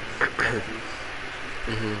something.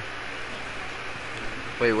 Mhm.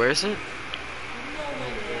 Wait, where is it?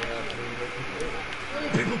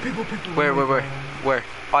 People. Where? Where?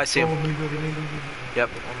 Oh, I see him. Yep.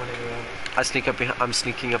 I'm running around. I'm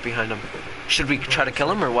sneaking up behind him. Should we try to kill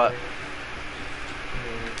him or what? We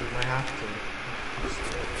might have to.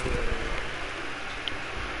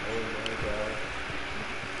 Oh my god.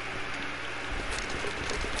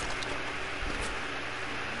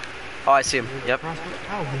 Oh, I see him. Yep.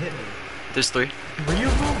 Ow, he hit me. There's 3. Where you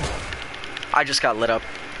going? I just got lit up.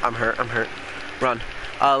 I'm hurt. Run.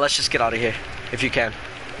 Let's just get out of here. If you can.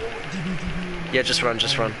 Yeah, just run.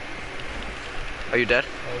 Are you dead?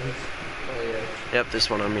 Oh yeah. Yep, there's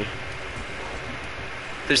one on me.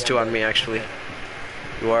 There's 2 on me, actually.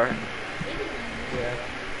 You are?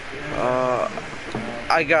 Yeah.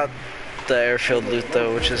 I got the airfield loot,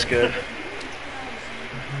 though, which is good.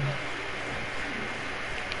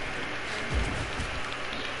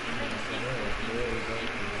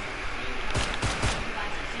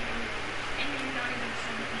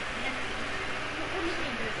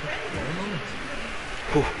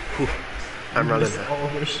 I'm running. Missed all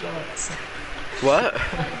the shots. What?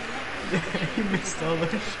 You missed all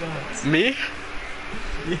the shots. Me?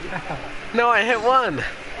 Yeah. No, I hit 1.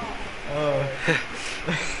 Oh.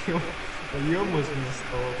 Well, you almost missed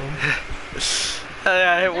all of them.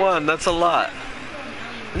 I hit 1. That's a lot.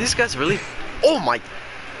 Are these guys really? Oh my!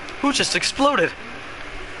 Who just exploded?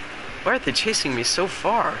 Why are they chasing me so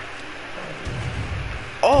far?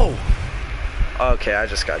 Oh! Okay, I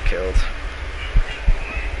just got killed.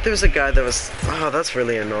 There was a guy that was... Oh, that's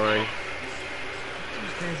really annoying.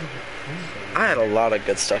 I had a lot of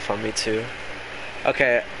good stuff on me, too.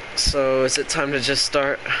 Okay, so is it time to just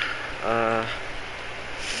start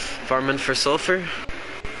farming for sulfur?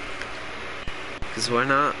 Because why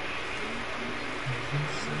not?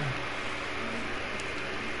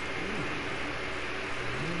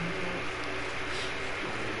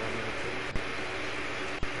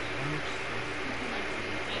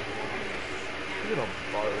 You don't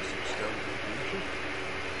borrow some stuff in the future.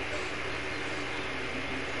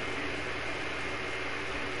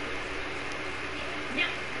 Now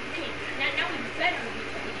we better be ready.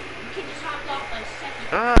 You can just hop off by second.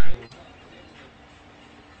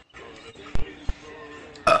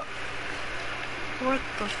 What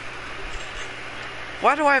the?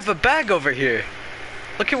 Why do I have a bag over here?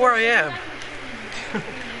 Look at where I am.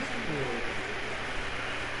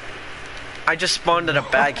 I just spawned in a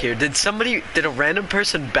bag here. Did a random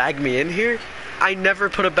person bag me in here? I never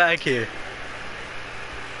put a bag here.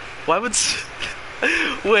 Why would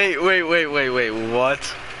wait,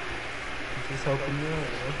 what? Just helping you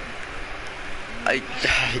out,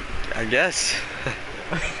 I guess.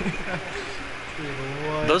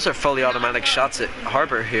 Dude, Those are fully automatic shots at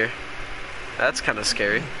Harbor here. That's kind of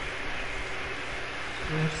scary.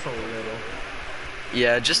 Just a little.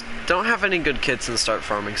 Yeah, just don't have any good kits and start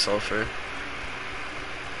farming sulfur.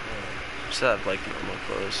 Just have like normal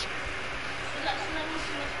clothes.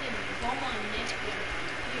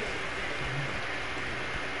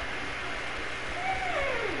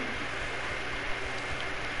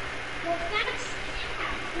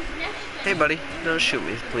 Hey buddy, don't shoot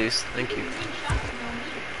me, please. Thank you.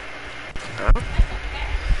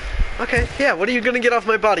 Huh? Okay, yeah, what are you gonna get off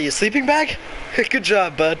my body? A sleeping bag? Good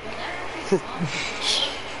job, bud.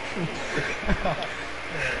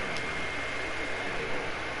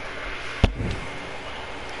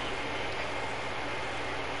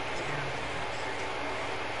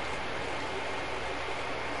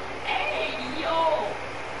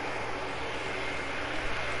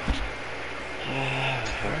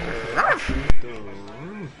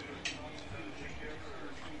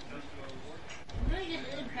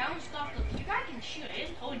 You guys can shoot. I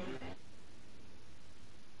just told you.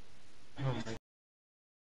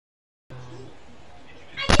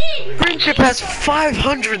 Friendship has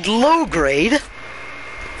 500 low grade?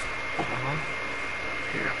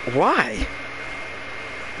 Why?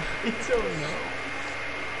 I don't know.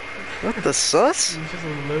 What the sus? It's just a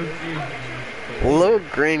low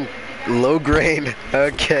grade. Low grain.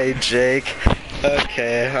 Okay, Jake.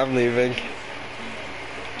 Okay, I'm leaving.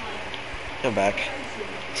 I'm back.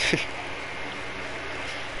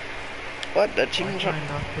 What the ching chong?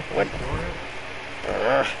 What?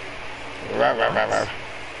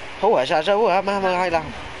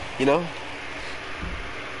 You know?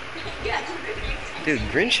 Dude,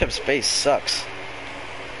 Greenship's base sucks.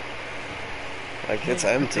 Like, it's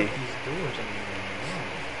empty.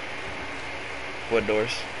 What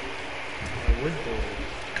doors? Wood doors.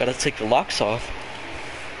 Gotta take the locks off.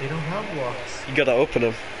 They don't have locks. You gotta open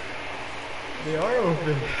them. They are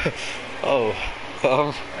open. Oh.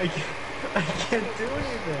 I can't do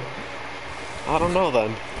anything. I don't know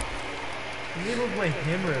then. Maybe with my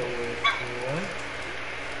hammer it works. What?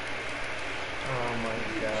 Oh my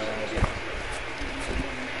god.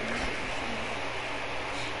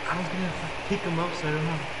 I was gonna pick them up so I don't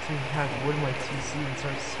have to have wood in my TC and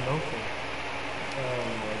start smoking. Oh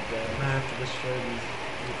my god. I'm gonna have to destroy these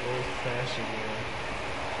old fashioned ones.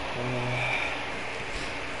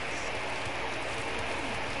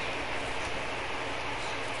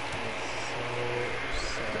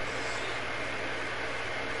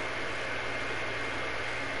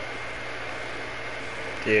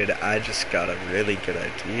 Dude, I just got a really good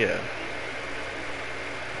idea.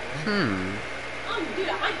 Dude, I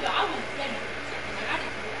was dead.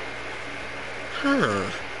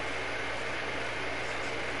 Huh.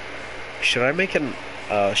 Should I make an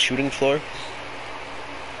shooting floor?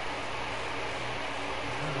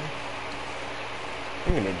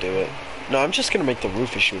 I'm gonna do it. No, I'm just gonna make the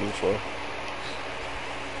roof a shooting floor.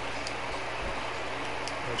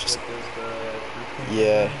 Just,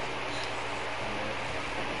 yeah.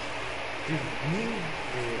 Dude, I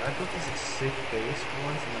built this sick base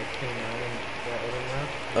once and I came out in that other map.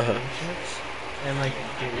 And like,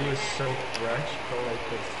 dude, it was so fresh, but like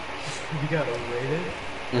we got raided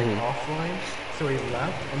offline, so we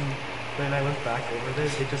left, and then I went back over there.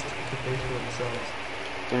 They just took the base for themselves.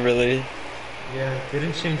 Really? Yeah, they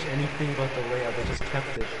didn't change anything about the layout. They just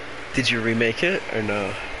kept it. Did you remake it or no?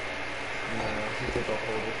 No, we did a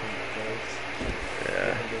whole different place.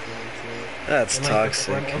 Yeah. That's and, like, toxic.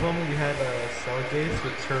 The front of them, we had cell gates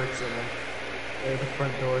with turrets in them. The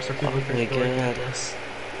front door, so people could go and get us.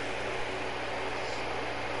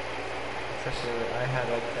 Except for I had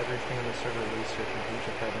like everything on the server research and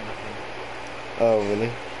Bishop had nothing. Oh,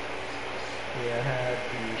 really? Yeah, I had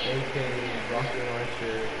the AK, rocket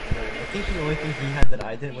launcher, and I think the only thing he had that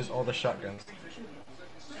I didn't was all the shotguns.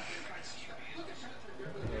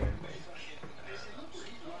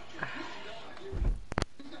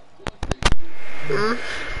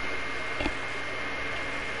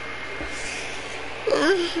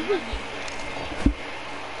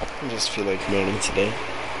 I just feel like moaning today.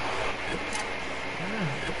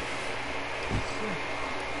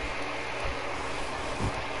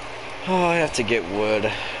 Oh, I have to get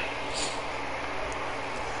wood.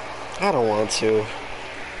 I don't want to.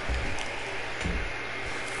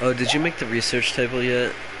 Oh, did you make the research table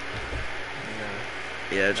yet? No.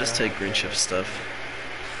 Yeah, just take Greenship stuff.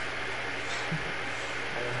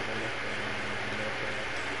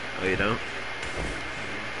 Oh, you don't?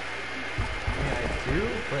 Yeah, I do,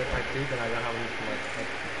 but if I do, then I don't have any for like 50%.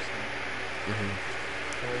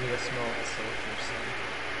 So I need a small sulfur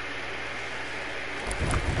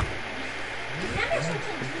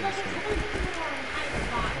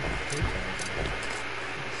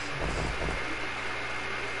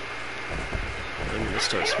I'm gonna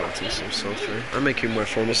start smelting some sulfur. I'm making more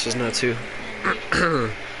furnaces now too.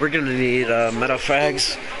 We're gonna need metal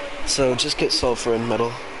frags, so just get sulfur and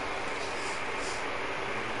metal.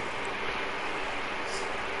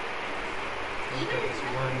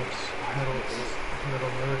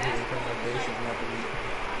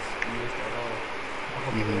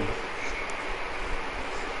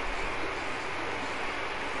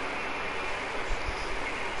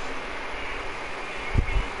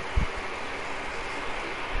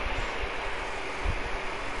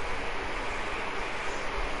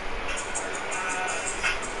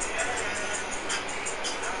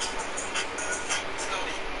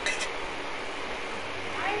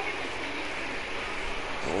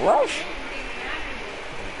 What?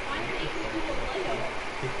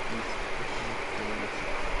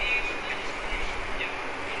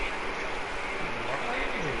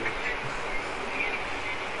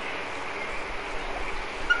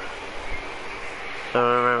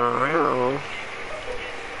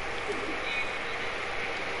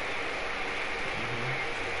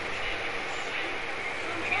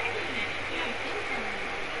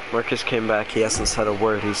 Marcus came back, he hasn't said a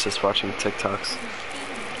word, he's just watching TikToks.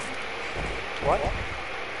 What?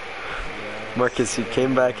 Marcus, you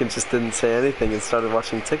came back and just didn't say anything and started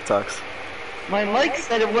watching TikToks. My mic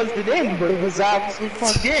said it wasn't in, but it was obviously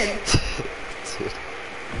plugged in. Dude.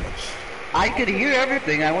 I could hear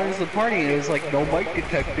everything. I went to the party and it was like no mic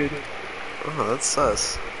detected. Oh, that's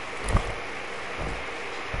sus.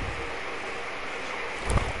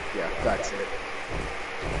 Yeah, that's it.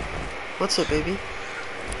 What's up, baby?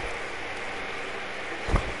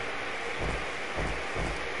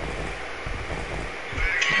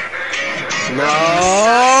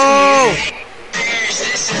 No!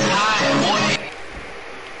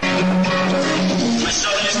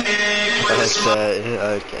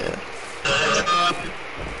 Okay.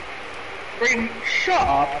 Brayden, shut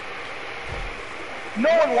up. No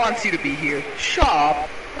one wants you to be here. Shut up.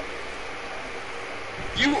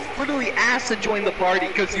 You literally asked to join the party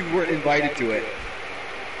because you weren't invited to it.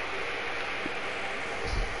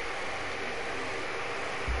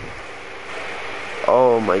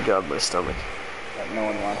 Oh my god, my stomach. But no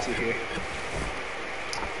one wants you here.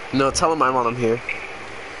 No, tell him I want him here.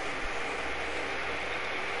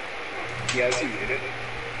 Yes, you did it.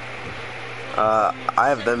 I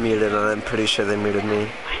have them muted and I'm pretty sure they muted me.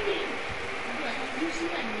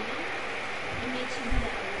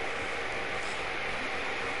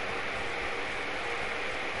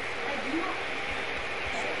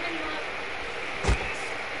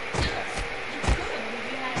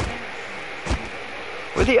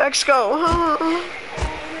 Where'd the X go? Oh,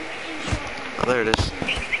 there it is.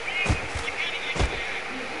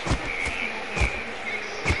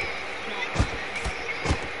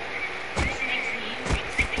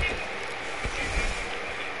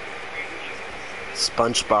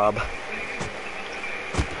 SpongeBob.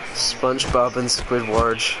 SpongeBob and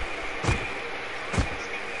Squidward.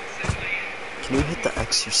 Can you hit the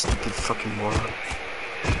X, you stupid fucking moron?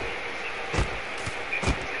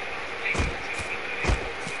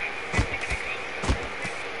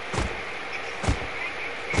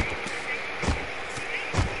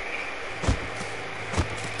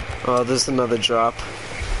 Oh, there's another drop.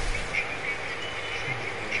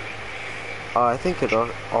 Oh, I think it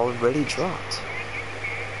already dropped.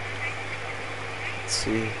 Let's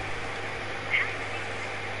see.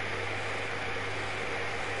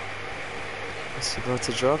 Is he about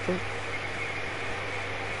to drop it?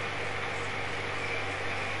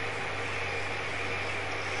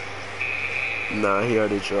 Nah, he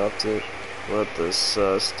already dropped it. What the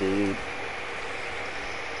sus, dude?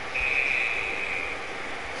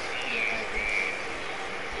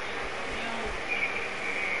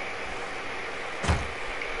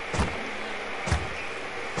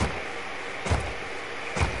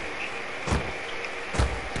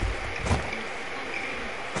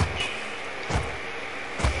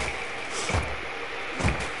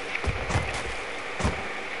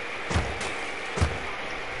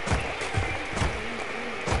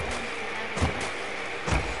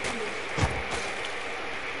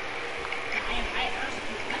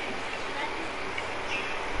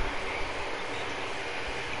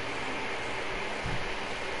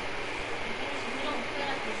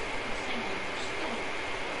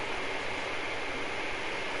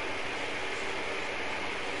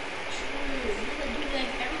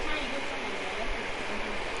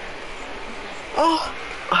 Oh!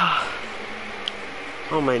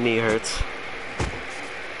 Oh, my knee hurts.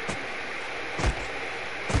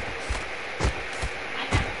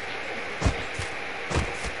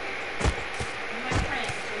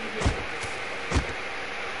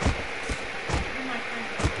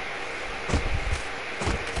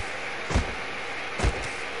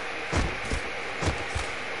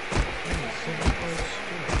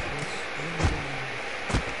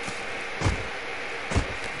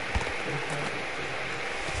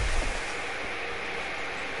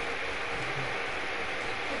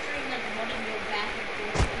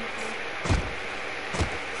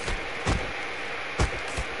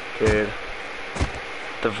 Dude,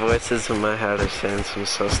 the voices in my head are saying some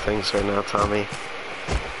sus things right now, Tommy.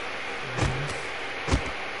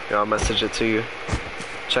 Yeah, I'll message it to you.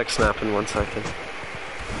 Check Snap in 1 second.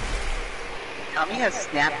 Tommy has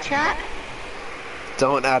Snapchat?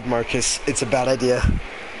 Don't add Marcus, it's a bad idea.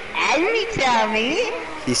 Add Add me, Tommy.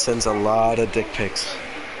 He sends a lot of dick pics.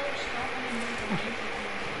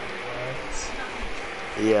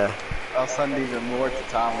 Yeah. I'll send even more to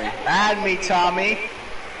Tommy. Add me, Tommy.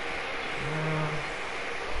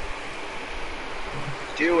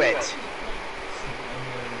 Do it.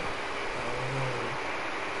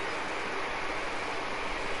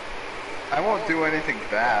 I won't do anything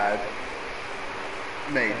bad.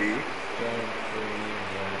 Maybe.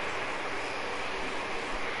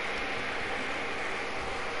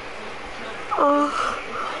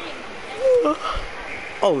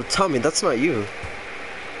 Oh, Tommy, that's not you.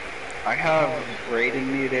 I have Raiden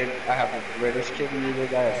muted, I have a British kid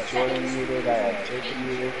muted, I have Jordan muted, I have Jacob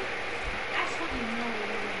muted.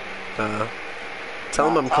 Tell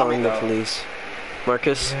him I'm calling the police.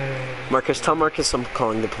 Marcus, tell Marcus I'm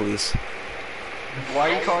calling the police.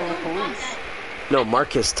 Why are you calling the police? No,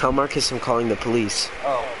 Marcus, tell Marcus I'm calling the police.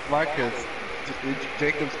 Oh, Marcus,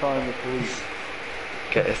 Jacob's calling the police.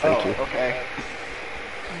 Okay, thank you. Okay.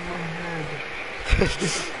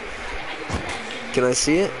 Can I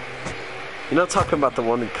see it? You're not talking about the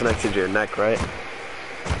one that connected to your neck, right?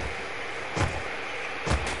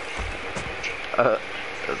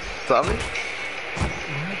 Tommy?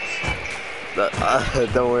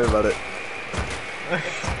 Don't worry about it.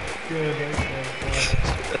 Good, okay.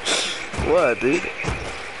 What, dude?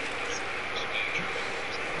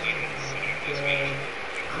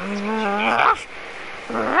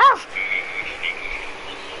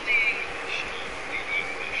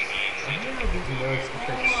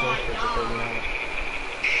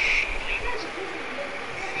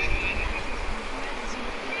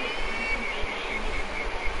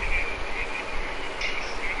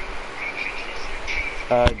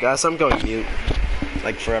 Guys, I'm going mute.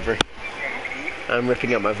 Like forever. I'm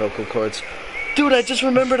ripping out my vocal cords. Dude, I just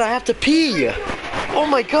remembered I have to pee! Oh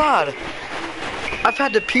my god! I've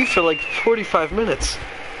had to pee for like 45 minutes.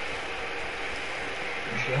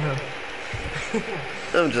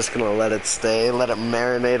 I'm just gonna let it stay, let it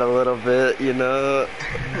marinate a little bit, you know?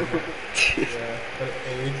 Yeah, but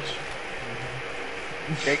age.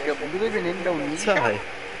 Jacob, you live in Indonesia? Hi.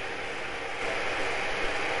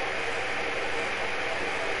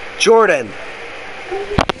 Jordan!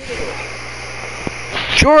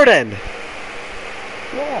 Jordan!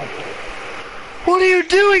 What are you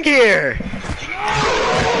doing here?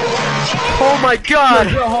 Oh my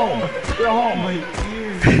god! Go home. Go home. My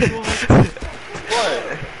ears.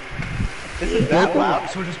 What? This is that loud?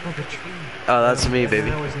 So just broke a tree. Oh, that's me,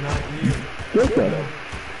 baby. That was not you.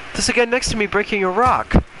 There's a guy next to me breaking a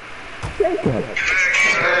rock.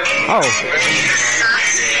 Oh.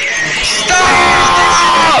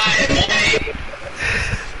 Stop!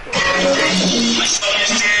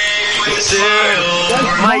 Dude,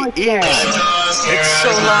 my ears. It's so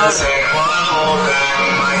loud.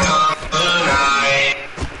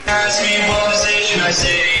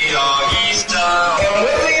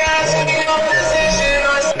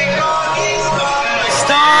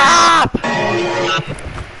 Stop!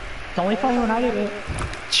 It's only funny when I do it.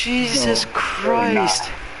 Jesus Christ.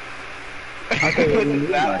 Is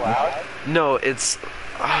that loud? No, it's...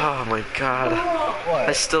 Oh my god. What?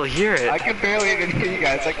 I still hear it. I can barely even hear you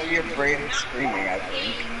guys. I can hear Brayden screaming, I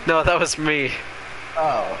think. No, that was me.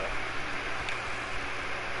 Oh.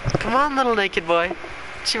 Come on, little naked boy.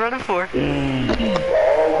 What you running for?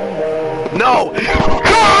 No!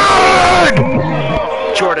 God!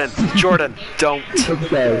 Jordan, don't.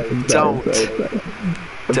 Don't.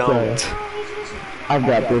 I've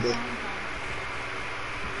got this.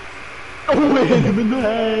 Oh, hit him in the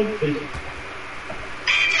head.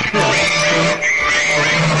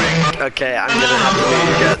 Okay, I'm gonna have to make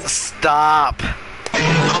you guys stop.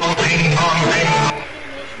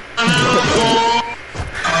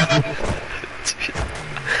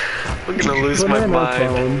 I'm gonna lose my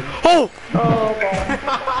mind. Oh!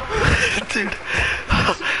 Dude.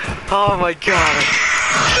 Oh my god.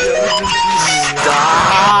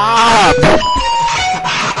 Stop!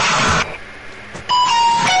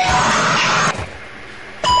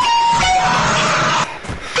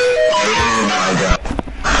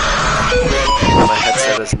 My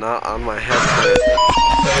headset is not on my head.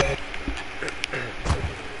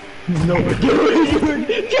 No,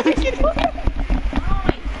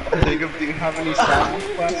 Jacob, do you have any song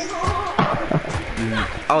requests?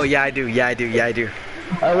 Oh yeah, I do.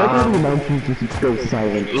 I like how the announcers just go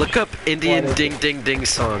silent. Look up Indian Ding Ding Ding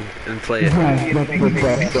song and play it. That's the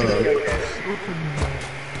best song.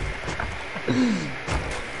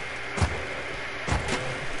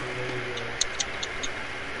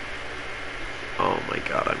 Oh my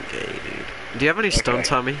god, I'm gay, dude. Do you have any stone,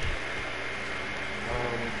 Tommy?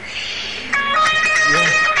 Yeah.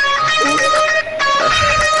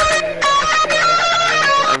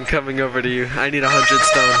 coming over to you. I need 100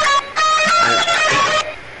 stone.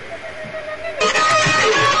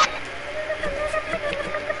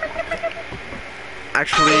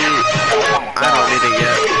 Actually, I don't need it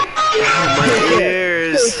yet. My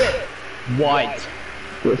ears. White.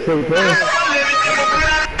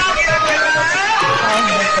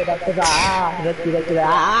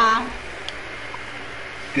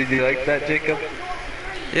 Did you like that, Jacob?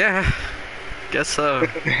 Yeah, guess so.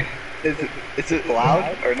 Is it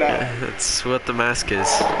loud or not? That's what the mask is.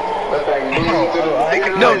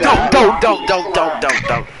 No, Don't.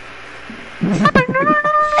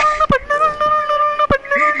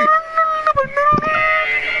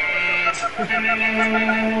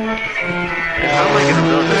 How am I gonna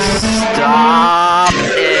build this? Stop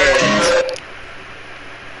it!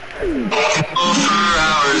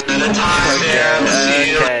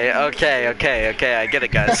 Okay, I get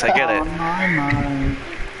it, guys, I get it.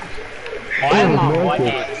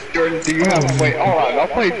 Jordan, do you have... Wait, hold on, I'll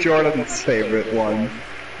play Jordan's favorite one.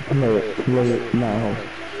 Play it now.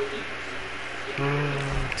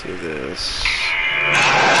 Do this.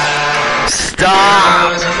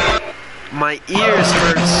 Stop! My ears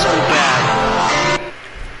hurt so bad.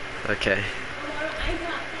 Okay.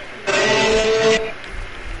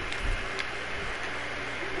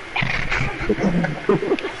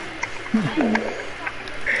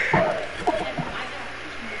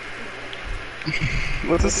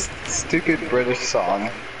 What's a stupid British song?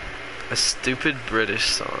 A stupid British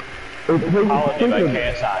song. Holiday by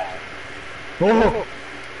KSI. Oh!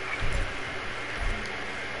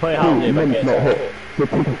 Play Holiday by KSI.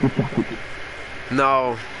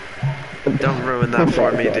 No. Don't ruin that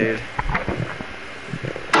for me, dude.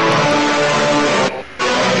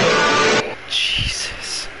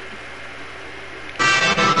 Jesus.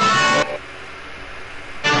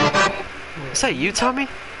 Is that you, Tommy?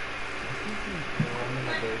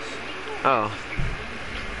 Oh.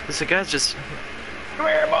 This guy's just... Come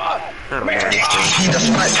here, boss! I don't know what he's doing.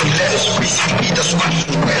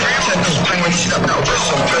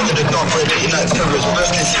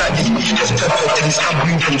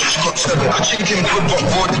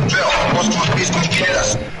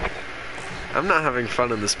 I'm not having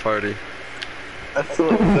fun in this party. That's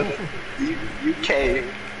UK,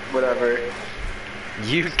 whatever.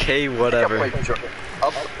 UK whatever.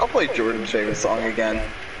 I'll play Jordan's favorite song again.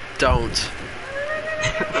 Don't.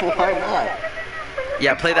 Why not?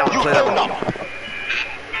 Yeah, play that one, play that one.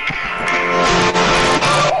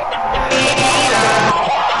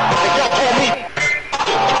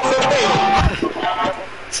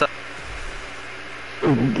 So,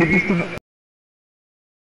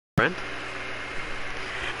 friend?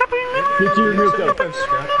 Did you have 75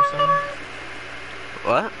 scrap or something?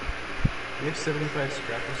 What? You have 75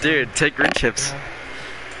 scrap or something? Dude, take green chips.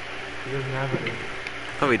 He doesn't have any.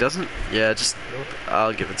 Oh, he doesn't? Yeah, just...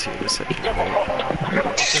 I'll give it to you in a second.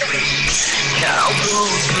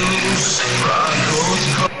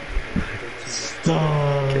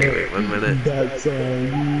 Okay, wait 1 minute.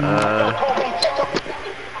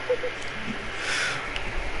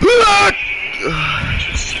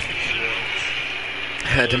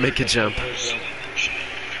 Had to make a jump.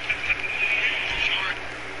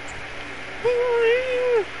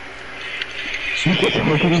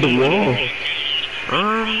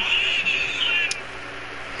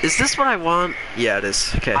 Is this what I want? Yeah, it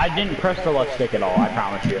is. Okay. I didn't press the left stick at all, I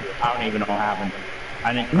promise you. I don't even know what happened.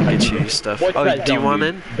 I didn't get you stuff. What's oh, that do you zone, want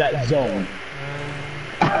dude? in? That zone.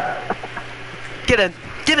 Get in!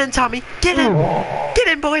 Get in, Tommy! Get in! Get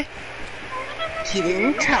in, boy! Get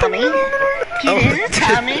in, Tommy. Get in,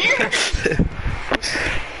 Tommy.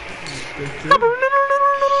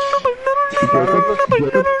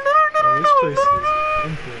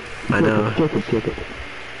 I know.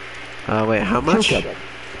 Wait, how much?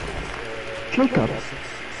 Jacob.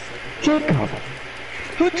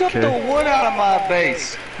 Who took the wood out of my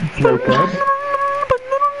base? Jacob.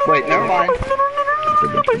 Wait, never mind.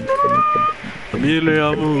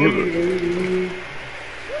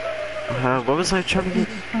 What was I trying to get?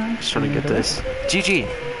 I was trying to get this. GG.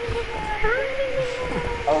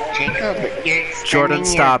 Oh, Jacob, you're Jordan,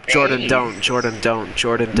 stop. Jordan, don't. Jordan, don't.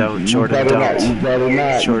 Jordan, don't. Jordan, don't.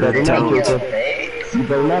 Jordan, don't. You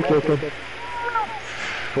better not, Jacob.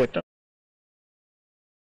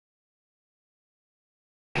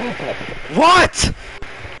 What?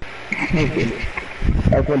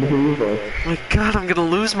 That's what you for. My God, I'm gonna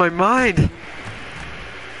lose my mind.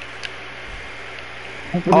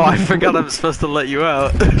 Oh, I forgot I'm supposed to let you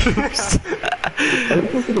out.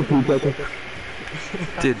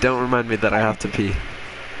 Dude, don't remind me that I have to pee.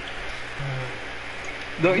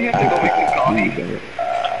 Don't you have to go make the coffee?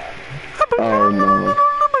 Oh no.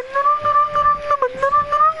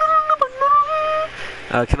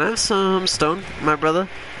 Can I have some stone, my brother?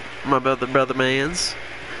 My brother mans?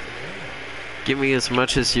 Give me as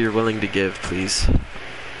much as you're willing to give, please.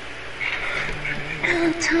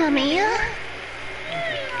 Oh, Tommy.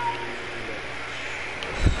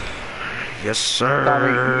 Yes, sir.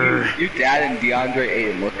 Tommy, your dad and DeAndre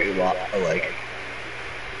Ayton look a lot alike.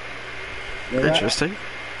 You know that? Interesting.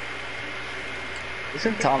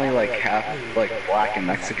 Isn't Tommy like half like black and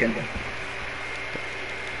Mexican?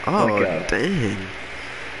 Oh, Like, dang.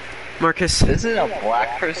 Marcus. Isn't a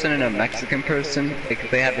black person and a Mexican person, like, if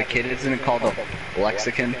they have a kid, isn't it called a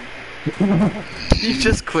Lexican? You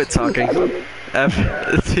just quit talking. You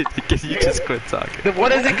just quit talking.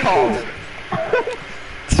 What is it called?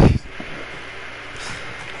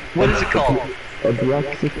 What is it called? A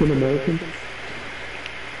Mexican American?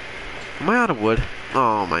 Am I out of wood?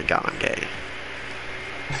 Oh my god, I'm gay.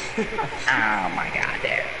 Oh my god,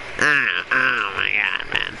 there. Oh my god,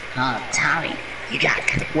 man. Oh, Tommy, you got,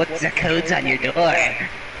 what's the codes on your door?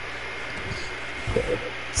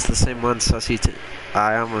 It's the same one, Sussy.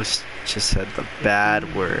 I almost just said the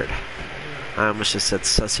bad word. I almost just said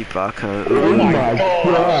Sussy Baka. Oh my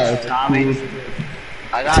god. Tommy,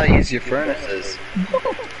 I gotta use your furnaces.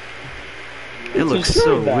 It looks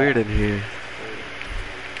so weird in here.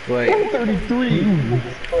 Wait. 33.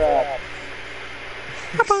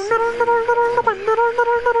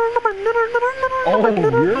 Oh,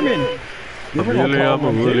 Jurgen.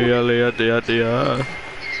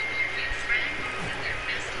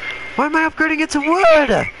 Why am I upgrading it to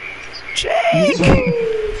wood? Jake!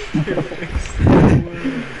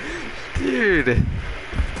 Dude.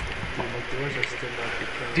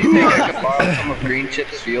 Do you think I could borrow some of Green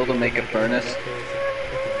Chip's fuel to make a furnace?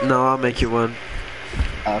 No, I'll make you one.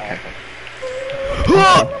 Okay.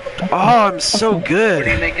 Oh, I'm so What are you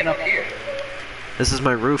good. making up here? This is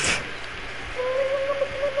my roof.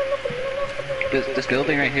 This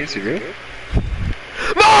building right here is your roof?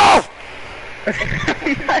 No!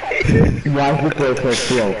 Why is it so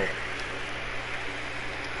slow?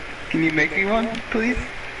 Can you make me one, please?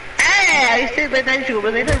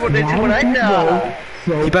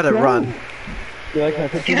 You better run.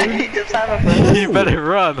 Can I just have a furnace? You better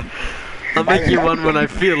run. I'll make you one when I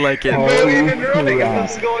feel like it. I'm barely even running, I'm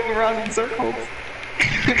just going around in circles.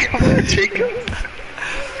 Come on, Jacob.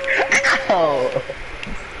 Ow!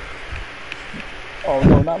 Oh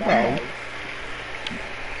no, not now.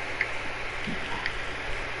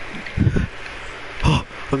 Oh,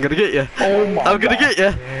 I'm gonna get you. Oh my I'm gonna get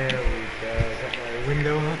you. There we go. Got my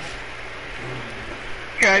window up.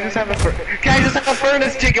 Can I just have a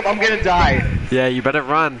furnace, Jacob? I'm gonna die. Yeah, you better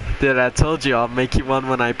run. Dude, I told you I'll make you one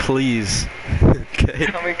when I please. Okay.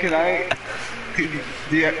 Tell me, can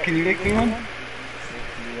you make me one?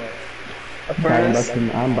 A furnace?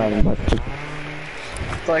 I'm buying Buster.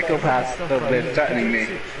 Psychopaths have been threatening me.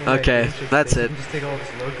 Okay, that's it. Just take all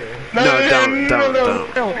this logo. No, don't.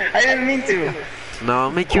 No, I didn't mean to. No,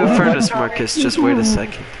 I'll make you a furnace, Marcus. Just wait a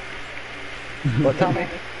second. Well, tell me.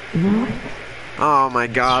 Oh my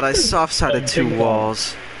god, I soft-sided 2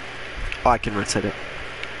 walls. Oh, I can rotate it.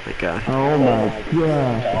 My god. Oh my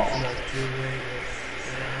god.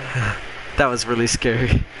 That was really scary.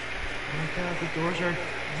 Oh my god, the doors are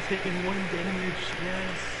taking 1 damage.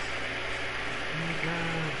 Yes.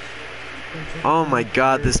 Oh my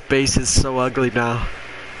god, this base is so ugly now.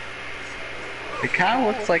 It kind of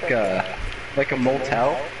looks like a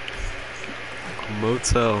motel.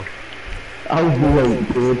 Motel. I was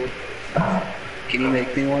late, dude. Can you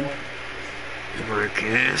make me one?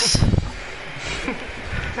 Marcus.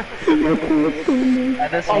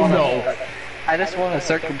 I just want a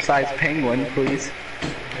circumcised penguin, please.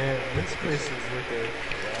 Man, this place is looking.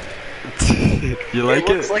 You like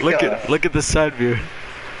looks it? like Look at the side view.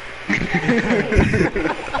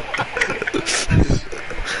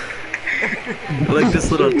 Like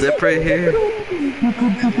this little dip right here.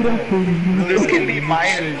 This can be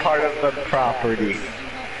my part of the property.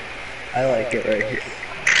 I like it right here.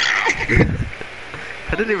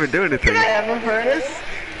 I didn't even do anything. Can I have a furnace?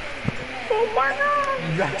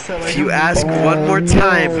 If you ask one more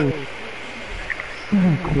time.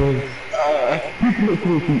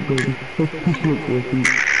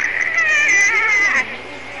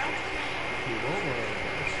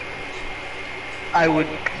 I would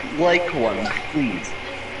like one, please.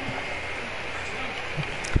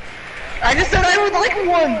 I just said I would like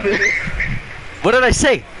one! What did I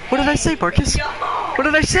say? What did I say, Marcus? What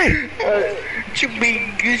did I say?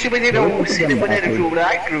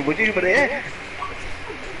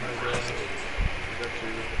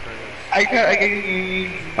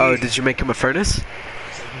 Oh, did you make him a furnace?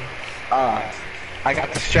 I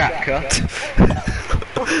got the strap cut.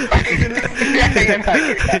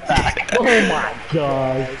 Oh my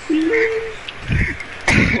god.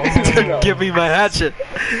 Dude, give me my hatchet.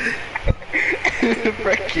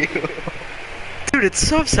 Frick you. Dude, it's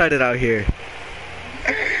soft-sided out here.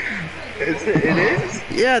 Is it? It is?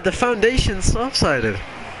 Yeah, the foundation's soft-sided.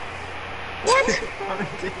 What?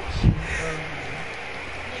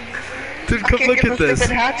 Dude, come look at this.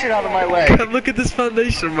 Hatchet out of my way. Come look at this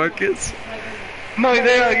foundation, Marcus. No,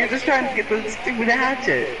 you're just trying to get the stupid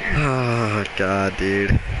hatchet. Oh, God,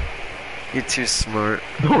 dude. You're too smart.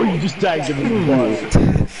 No, you just tagged him in the bus.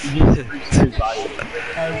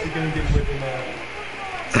 How's he gonna get with him?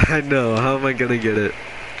 I know, how am I gonna get it?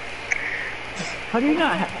 How do you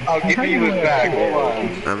not I'll give you it back. Hold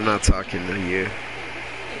on. I'm not talking to you.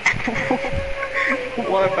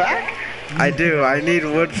 Want it back? I do, I need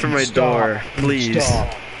wood for my door, please.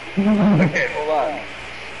 Stop. Okay, hold on.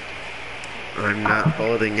 I'm not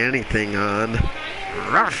holding anything on.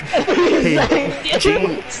 Hey,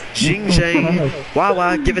 Jing Zhang,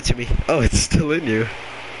 Wawa, give it to me. Oh, it's still in you.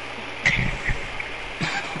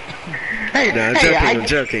 Hey, No, I'm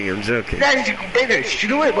joking, I'm joking. That is better.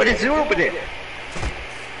 Do it. What is it over there?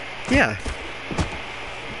 Yeah.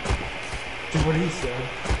 What he said.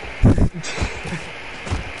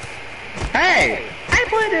 Hey, I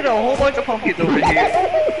planted a whole bunch of pumpkins over here.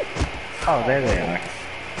 Oh, there they are.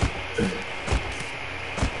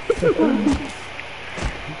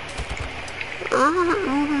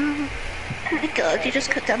 Oh my god, you just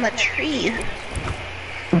cut down that tree.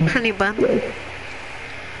 Honey bun.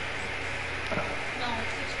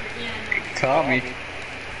 Tommy,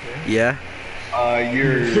 Yeah?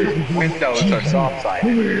 your windows are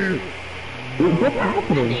soft-sided. What's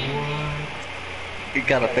happening? You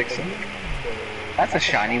gotta fix them. That's a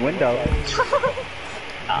shiny window.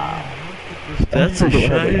 That's a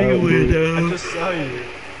shiny I window. just saw you.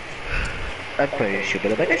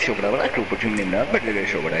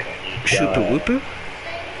 Shoot the whoopoo?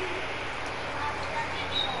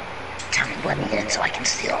 Tell me what it is so I can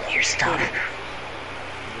steal all your stuff. No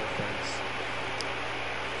thanks.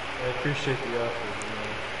 I appreciate the offer,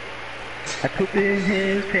 I poop in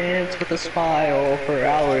his pants with a smile for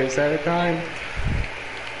hours at a time.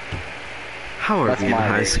 How are That's we in my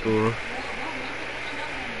high rate. school?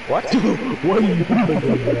 What? What are you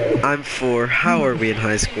doing? I'm 4. How are we in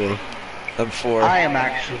high school? I'm 4. I am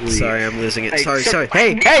actually. Sorry, I'm losing it. Hey, Sorry, shut sorry. the-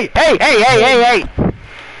 Hey!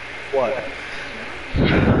 What?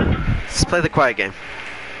 Let's play the quiet game.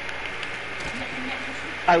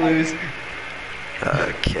 I lose.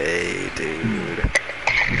 Okay, dude.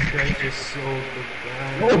 This guy just sold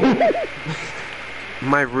the guy.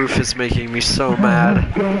 My roof is making me so mad.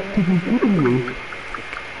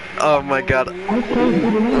 Oh my god.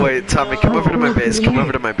 Wait, Tommy, come over to my base. Come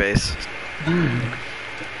over to my base.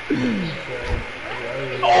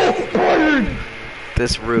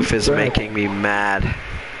 This roof is making me mad.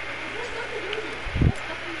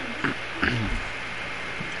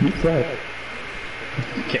 Okay.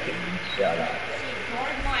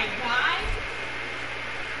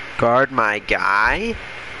 Guard my guy?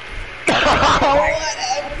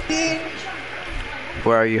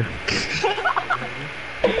 Where are you?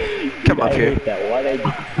 Come up here.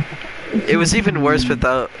 It was even worse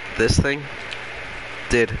without this thing.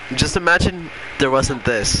 Dude, just imagine there wasn't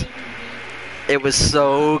this. It was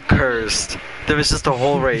so cursed. There was just a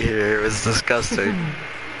hole right here. It was disgusting.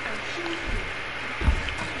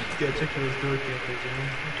 Yeah, check for his door campers,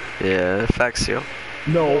 you know? Yeah, Faxio.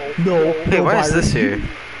 No. Hey, no, why is Byron. this here?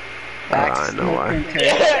 Oh, I know why. I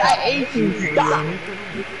hate you. Stop.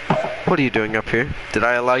 What are you doing up here? Did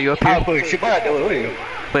I allow you up here?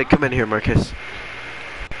 Wait, come in here, Marcus.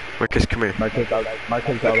 Marcus, come here. Marcus, I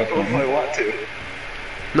want to.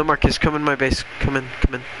 No, Marcus, come in my base. Come in.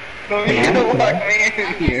 No, you don't lock me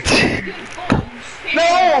in here.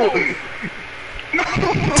 No!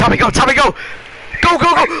 Tommy, go! Go!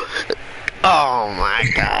 Oh my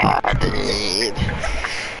god, dude.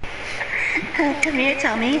 Come here,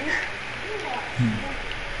 Tommy.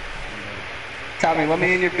 Tommy, let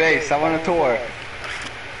me in your base. I want a tour.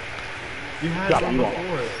 You had some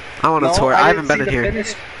before. I want a tour. I haven't been in here. I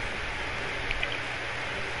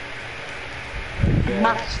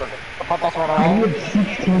have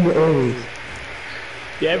 16 errors.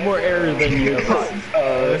 You have more errors than you have.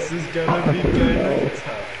 This is gonna be good.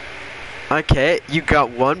 Okay, you got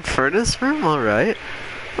one furnace room? Alright.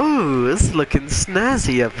 Ooh, it's looking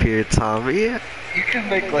snazzy up here, Tommy. You can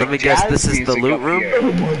make like Let me guess, this is the jazz loot music room? up here.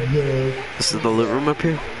 Oh my god. This is the loot room up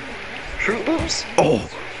here? Fruit Loops? Oh!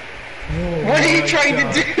 What are you trying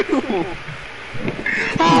to do?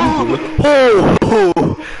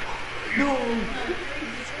 Oh!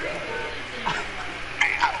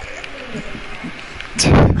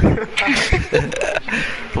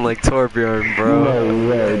 I'm like Torbjorn, bro. No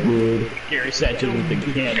way, dude. Gary Sanchez with the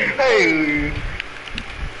cannon. Hey!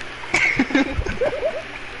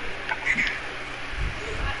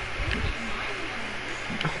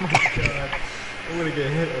 I'm gonna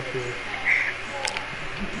get hit up here.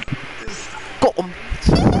 Got him.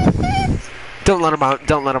 Don't let him out.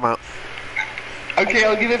 Don't let him out. Okay,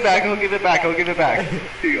 I'll give it back, I'll give it back, I'll give it back.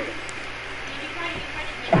 Here you go.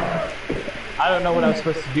 I don't know what I was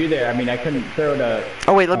supposed to do there. I mean, I couldn't throw the.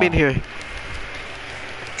 Oh wait, let me in here.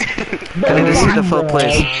 I need to see the full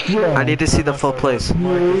place. I need to see the full place.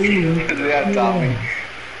 Yeah, Tommy.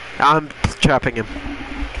 I'm trapping him.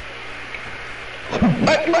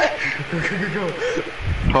 What?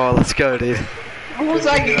 Oh, let's go, dude. What was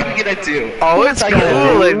I even gonna do? Oh, it's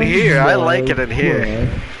cool in here. I like it in here.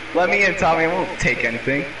 Let me in, Tommy, I won't take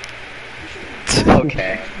anything.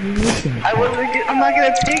 Okay. I'm not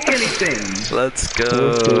gonna take anything. Let's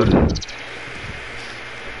go.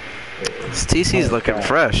 This TC's looking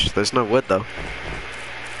fresh. There's no wood though.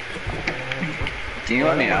 Can you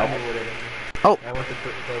let me out? Oh. I want the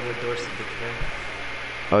wood doors to decay.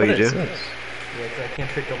 Oh, you do? Yeah, 'cause I can't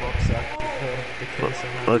pick them up, so I have to decay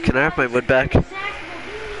somehow. Well, can I have my wood back?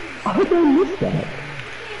 How did I miss that?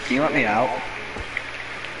 Can you let me out?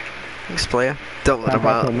 Thanks, player. Don't let him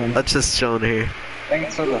out. Let's just chill in here.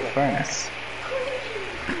 Thanks for the furnace.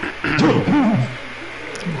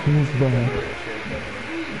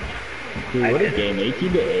 Dude, what a game,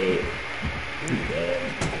 18-8.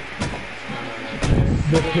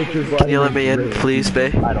 The picture's Can you let me in, please, bae?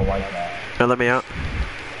 I don't like that. Or let me out.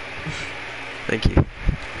 Thank you.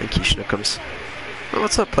 Thank you, Schnookums. Oh,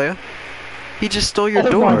 what's up, player? He just stole your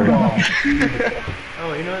door.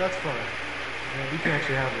 Oh, you know what? That's fine. Yeah, you can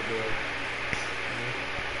actually have the door.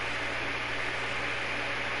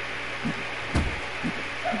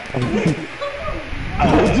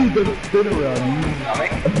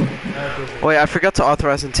 Wait, I forgot to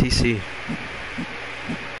authorize in TC.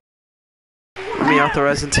 Let me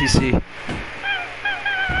authorize in TC.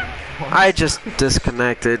 I just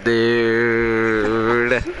disconnected,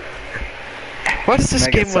 dude. Why does this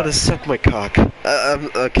game want to suck my cock?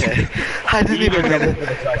 Okay. I didn't even know.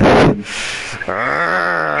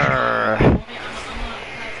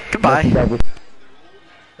 Goodbye.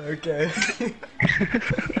 Okay.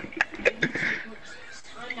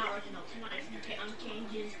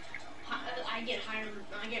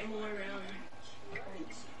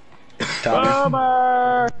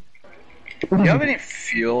 Do you have any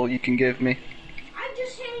fuel you can give me?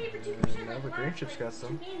 Now the green chip's got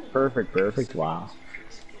some. Perfect, wow.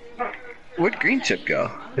 Where'd Green Chip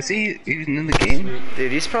go? Is he even in the game?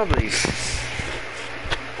 Dude, he's probably...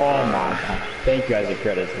 Oh my god. Thank you, Isaac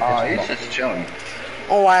Credit. Oh, he's just chilling.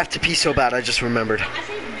 Oh, I have to pee so bad, I just remembered.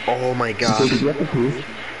 Oh my god.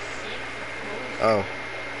 Oh.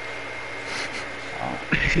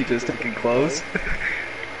 He just taking clothes?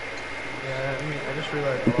 Yeah, I mean, I just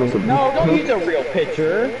realized. No, don't use a real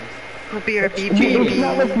picture. BRB baby.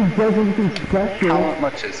 How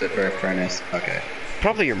much is it for a furnace? Okay.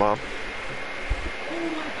 Probably your mom.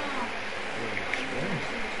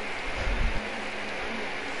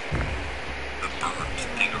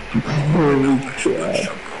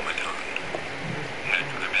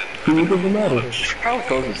 She probably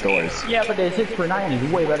closes doors. Yeah, but the 6 for 9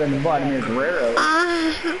 is way better than Vladimir Guerrero.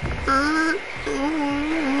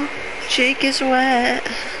 Jake is wet.